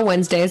 White Claw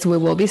Wednesdays, we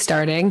will be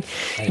starting.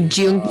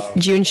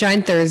 June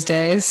Shine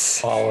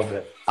Thursdays. All of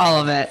it. All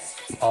of it.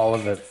 All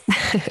of it.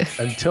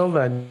 Until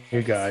then,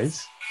 you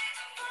guys.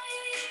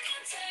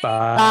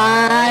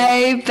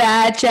 Bye,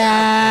 Batches.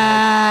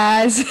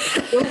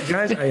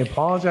 Guys, I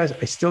apologize.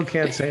 I still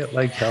can't say it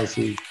like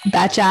Kelsey.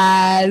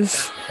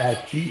 Batches.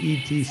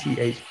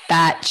 BETCH.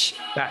 Batch.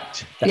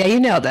 Batch. Yeah, you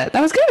nailed it.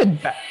 That was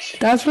good. Batch.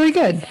 That was really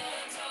good.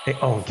 Hey,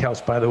 and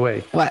Kels, by the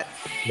way. What?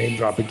 Name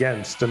drop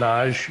again.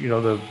 Stanaj,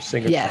 the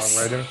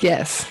singer-songwriter.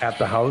 Yes. At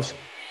the house.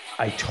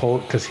 I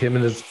told, because him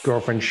and his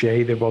girlfriend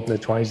Shay, they're both in their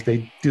 20s,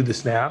 they do the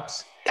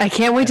snaps. I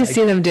can't wait to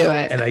see them do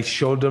it. And I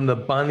showed them the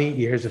bunny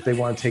ears if they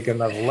want to take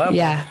another level.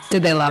 Yeah.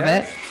 Did they love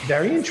it?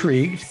 Very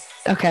intrigued.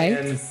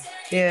 Okay.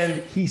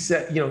 And he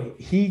said,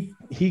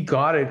 he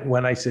got it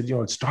when I said,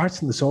 it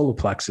starts in the solar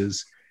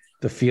plexus,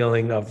 the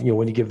feeling of,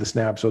 when you give the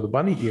snaps or the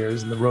bunny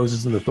ears and the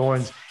roses and the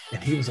thorns.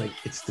 And he was like,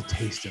 it's the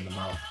taste in the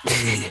mouth.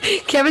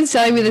 Kevin's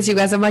telling me this, you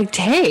guys. I'm like,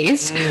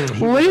 taste?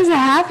 What is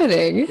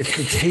happening? It's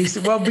the taste.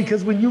 Well,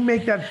 because when you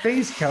make that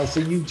face,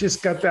 Kelsey, you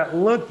just got that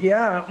look.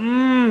 Yeah.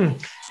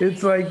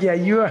 It's like,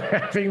 you are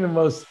having the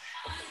most,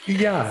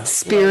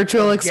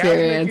 spiritual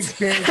experience.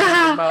 Experience in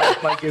the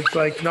mouth. Like, it's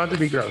like, not to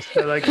be gross,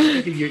 but like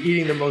you're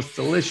eating the most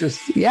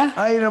delicious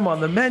item on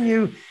the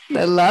menu.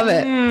 I love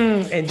it.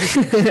 And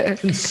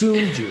just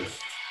consumed you.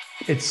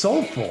 It's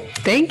soulful.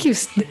 Thank you,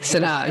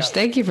 Stanaj.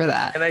 Thank you for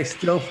that. And I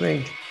still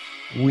think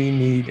we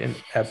need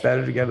a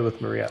Better Together with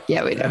Maria.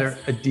 Yeah, we do.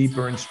 A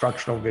deeper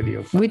instructional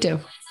video. We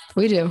do.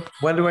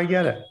 When do I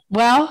get it?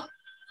 Well,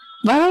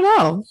 I don't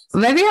know.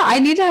 Maybe I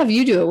need to have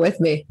you do it with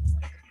me.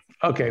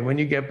 Okay, when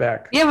you get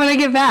back. Yeah, when I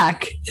get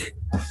back.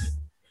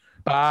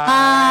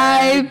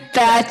 Bye. Bye,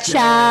 Batches.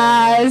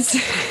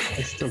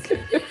 I still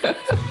can't.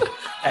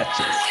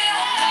 Batches.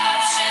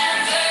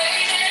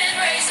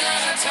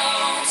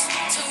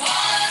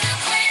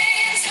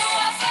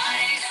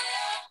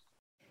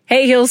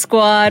 Hey, Heal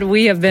Squad,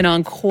 we have been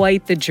on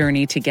quite the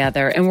journey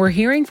together, and we're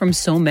hearing from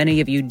so many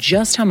of you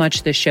just how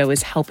much this show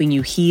is helping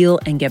you heal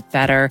and get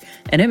better,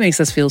 and it makes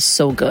us feel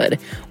so good.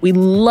 We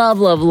love,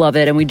 love, love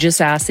it, and we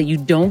just ask that you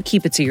don't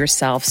keep it to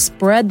yourself.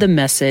 Spread the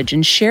message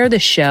and share the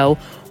show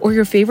or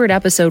your favorite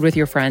episode with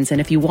your friends. And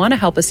if you want to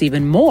help us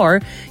even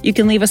more, you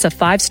can leave us a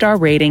 5-star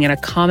rating and a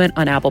comment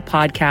on Apple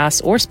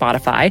Podcasts or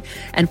Spotify,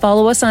 and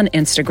follow us on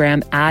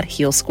Instagram at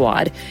Heal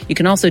Squad. You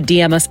can also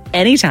DM us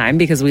anytime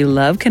because we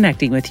love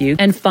connecting with you.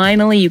 And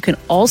finally, you can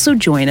also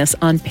join us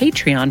on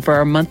Patreon for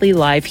our monthly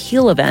live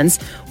heal events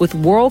with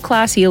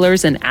world-class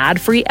healers and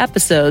ad-free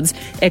episodes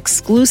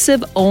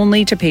exclusive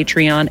only to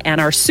Patreon and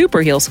our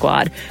Super Heal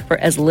Squad for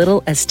as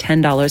little as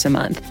 $10 a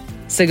month.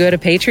 So go to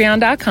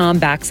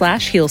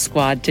patreon.com/Heal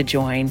Squad to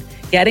join.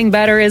 Getting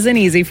better isn't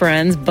easy,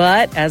 friends,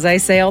 but as I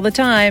say all the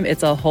time,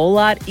 it's a whole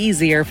lot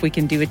easier if we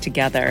can do it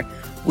together.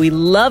 We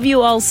love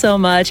you all so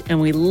much, and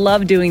we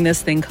love doing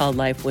this thing called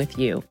life with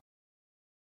you.